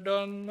could have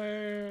done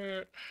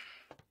that.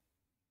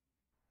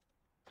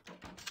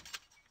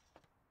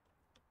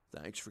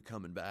 Thanks for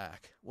coming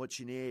back. What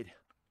you need?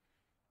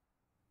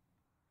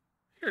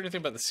 Hear anything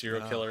about the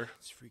serial killer?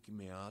 It's freaking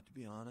me out, to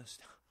be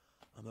honest.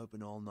 I'm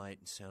open all night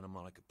in Santa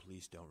Monica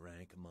police don't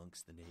rank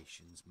amongst the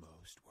nation's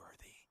most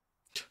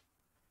worthy.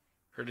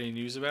 Heard any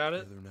news about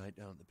it? The other night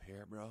down at the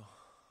pier, bro,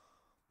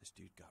 this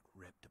dude got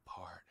ripped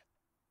apart.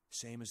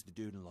 Same as the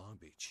dude in Long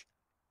Beach.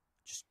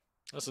 Just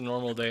That's a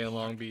normal day in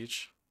Long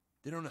Beach.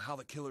 They don't know how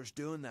the killer's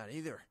doing that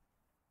either.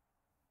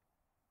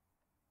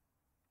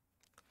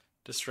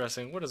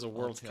 Distressing. What is the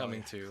world I'll tell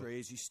coming you, to?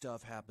 Crazy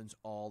stuff happens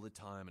all the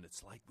time, and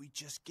it's like we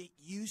just get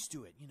used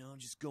to it, you know,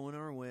 just going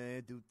our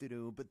way,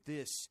 do. But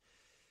this,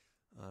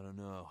 I don't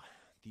know.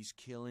 These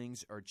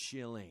killings are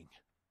chilling.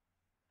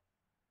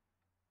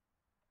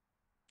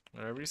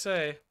 Whatever you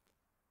say.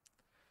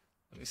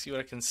 Let me see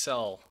what I can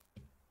sell.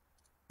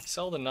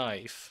 Sell the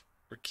knife.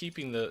 We're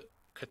keeping the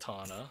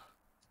katana.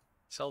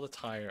 Sell the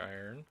tire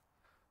iron.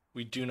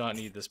 We do not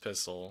need this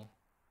pistol.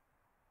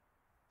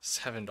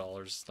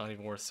 $7. It's not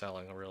even worth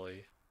selling,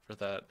 really, for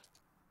that.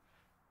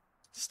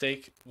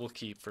 Steak we'll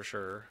keep for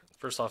sure.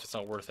 First off, it's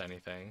not worth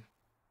anything.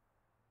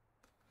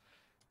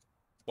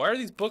 Why are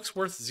these books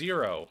worth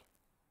 0?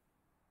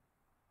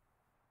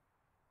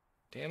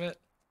 Damn it.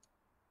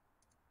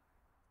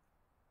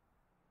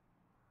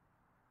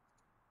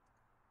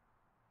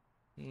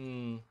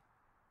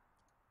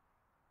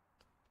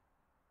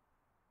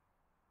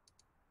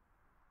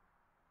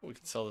 We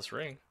can sell this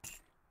ring.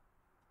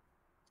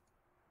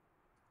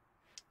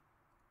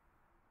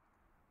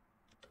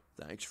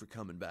 Thanks for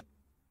coming back.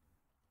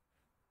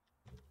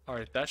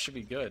 Alright, that should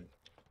be good.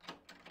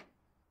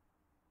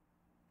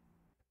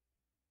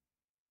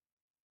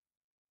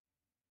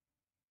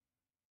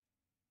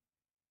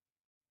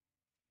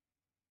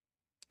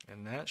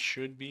 And that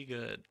should be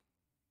good.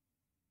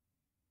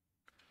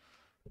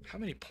 How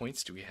many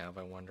points do we have,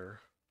 I wonder?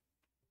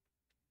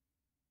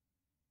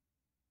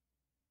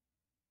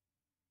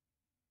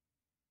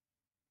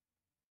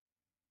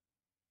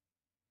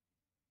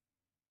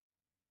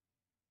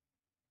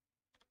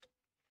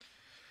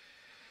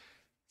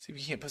 See if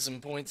we can't put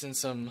some points in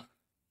some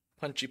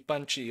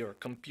punchy or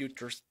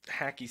computer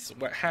hacky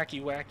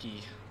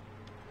wacky.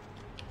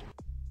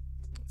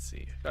 Let's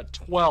see. I got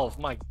 12.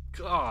 My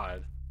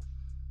God.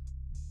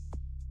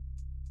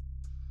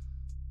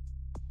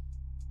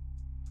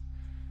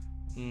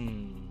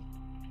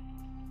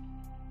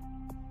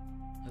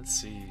 Let's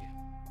see.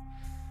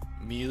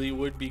 Melee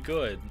would be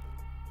good.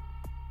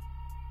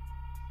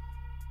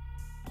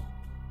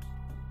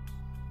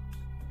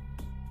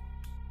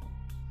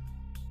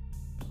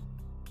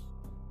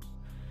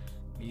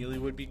 Melee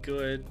would be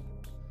good.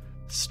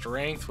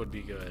 Strength would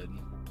be good.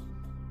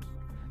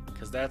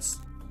 Because that's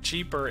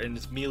cheaper and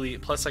it's melee.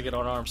 Plus I get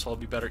unarmed, so I'll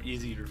be better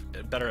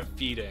at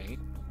feeding.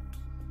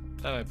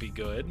 That might be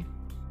good.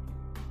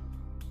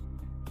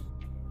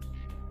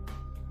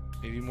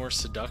 Maybe more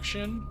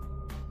seduction?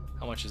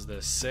 How much is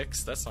this?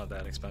 6? That's not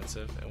that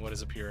expensive. And what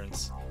is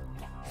appearance?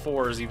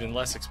 4 is even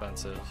less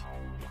expensive.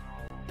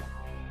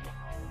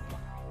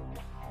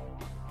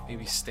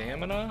 Maybe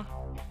stamina?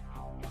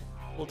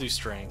 We'll do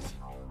strength.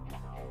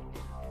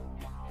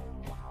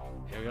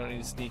 Yeah, we don't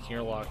need sneaking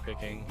or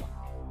lockpicking.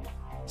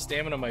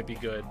 Stamina might be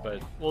good,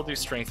 but we'll do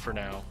strength for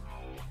now.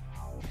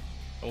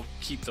 We'll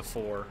keep the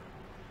 4.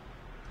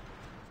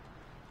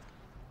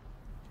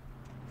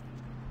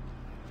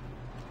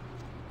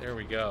 There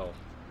we go.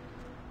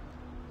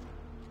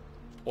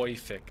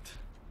 Perfect.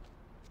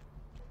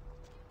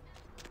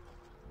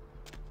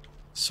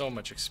 So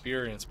much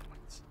experience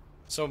points.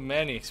 So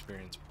many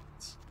experience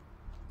points.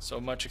 So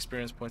much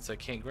experience points that I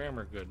can't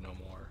grammar good no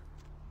more.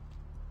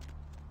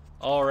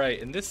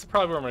 Alright, and this is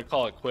probably where I'm going to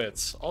call it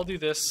quits. I'll do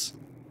this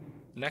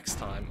next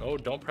time. Oh,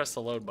 don't press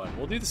the load button.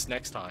 We'll do this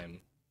next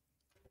time.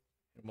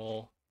 And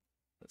we'll,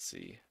 let's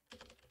see.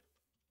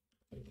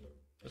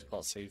 Let's call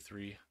it save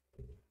 3.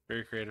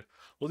 Very creative.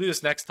 We'll do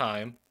this next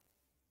time.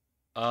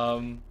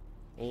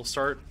 We'll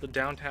start the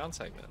downtown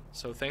segment.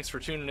 So thanks for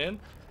tuning in.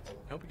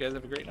 I hope you guys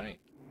have a great night.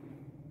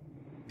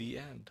 The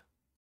end.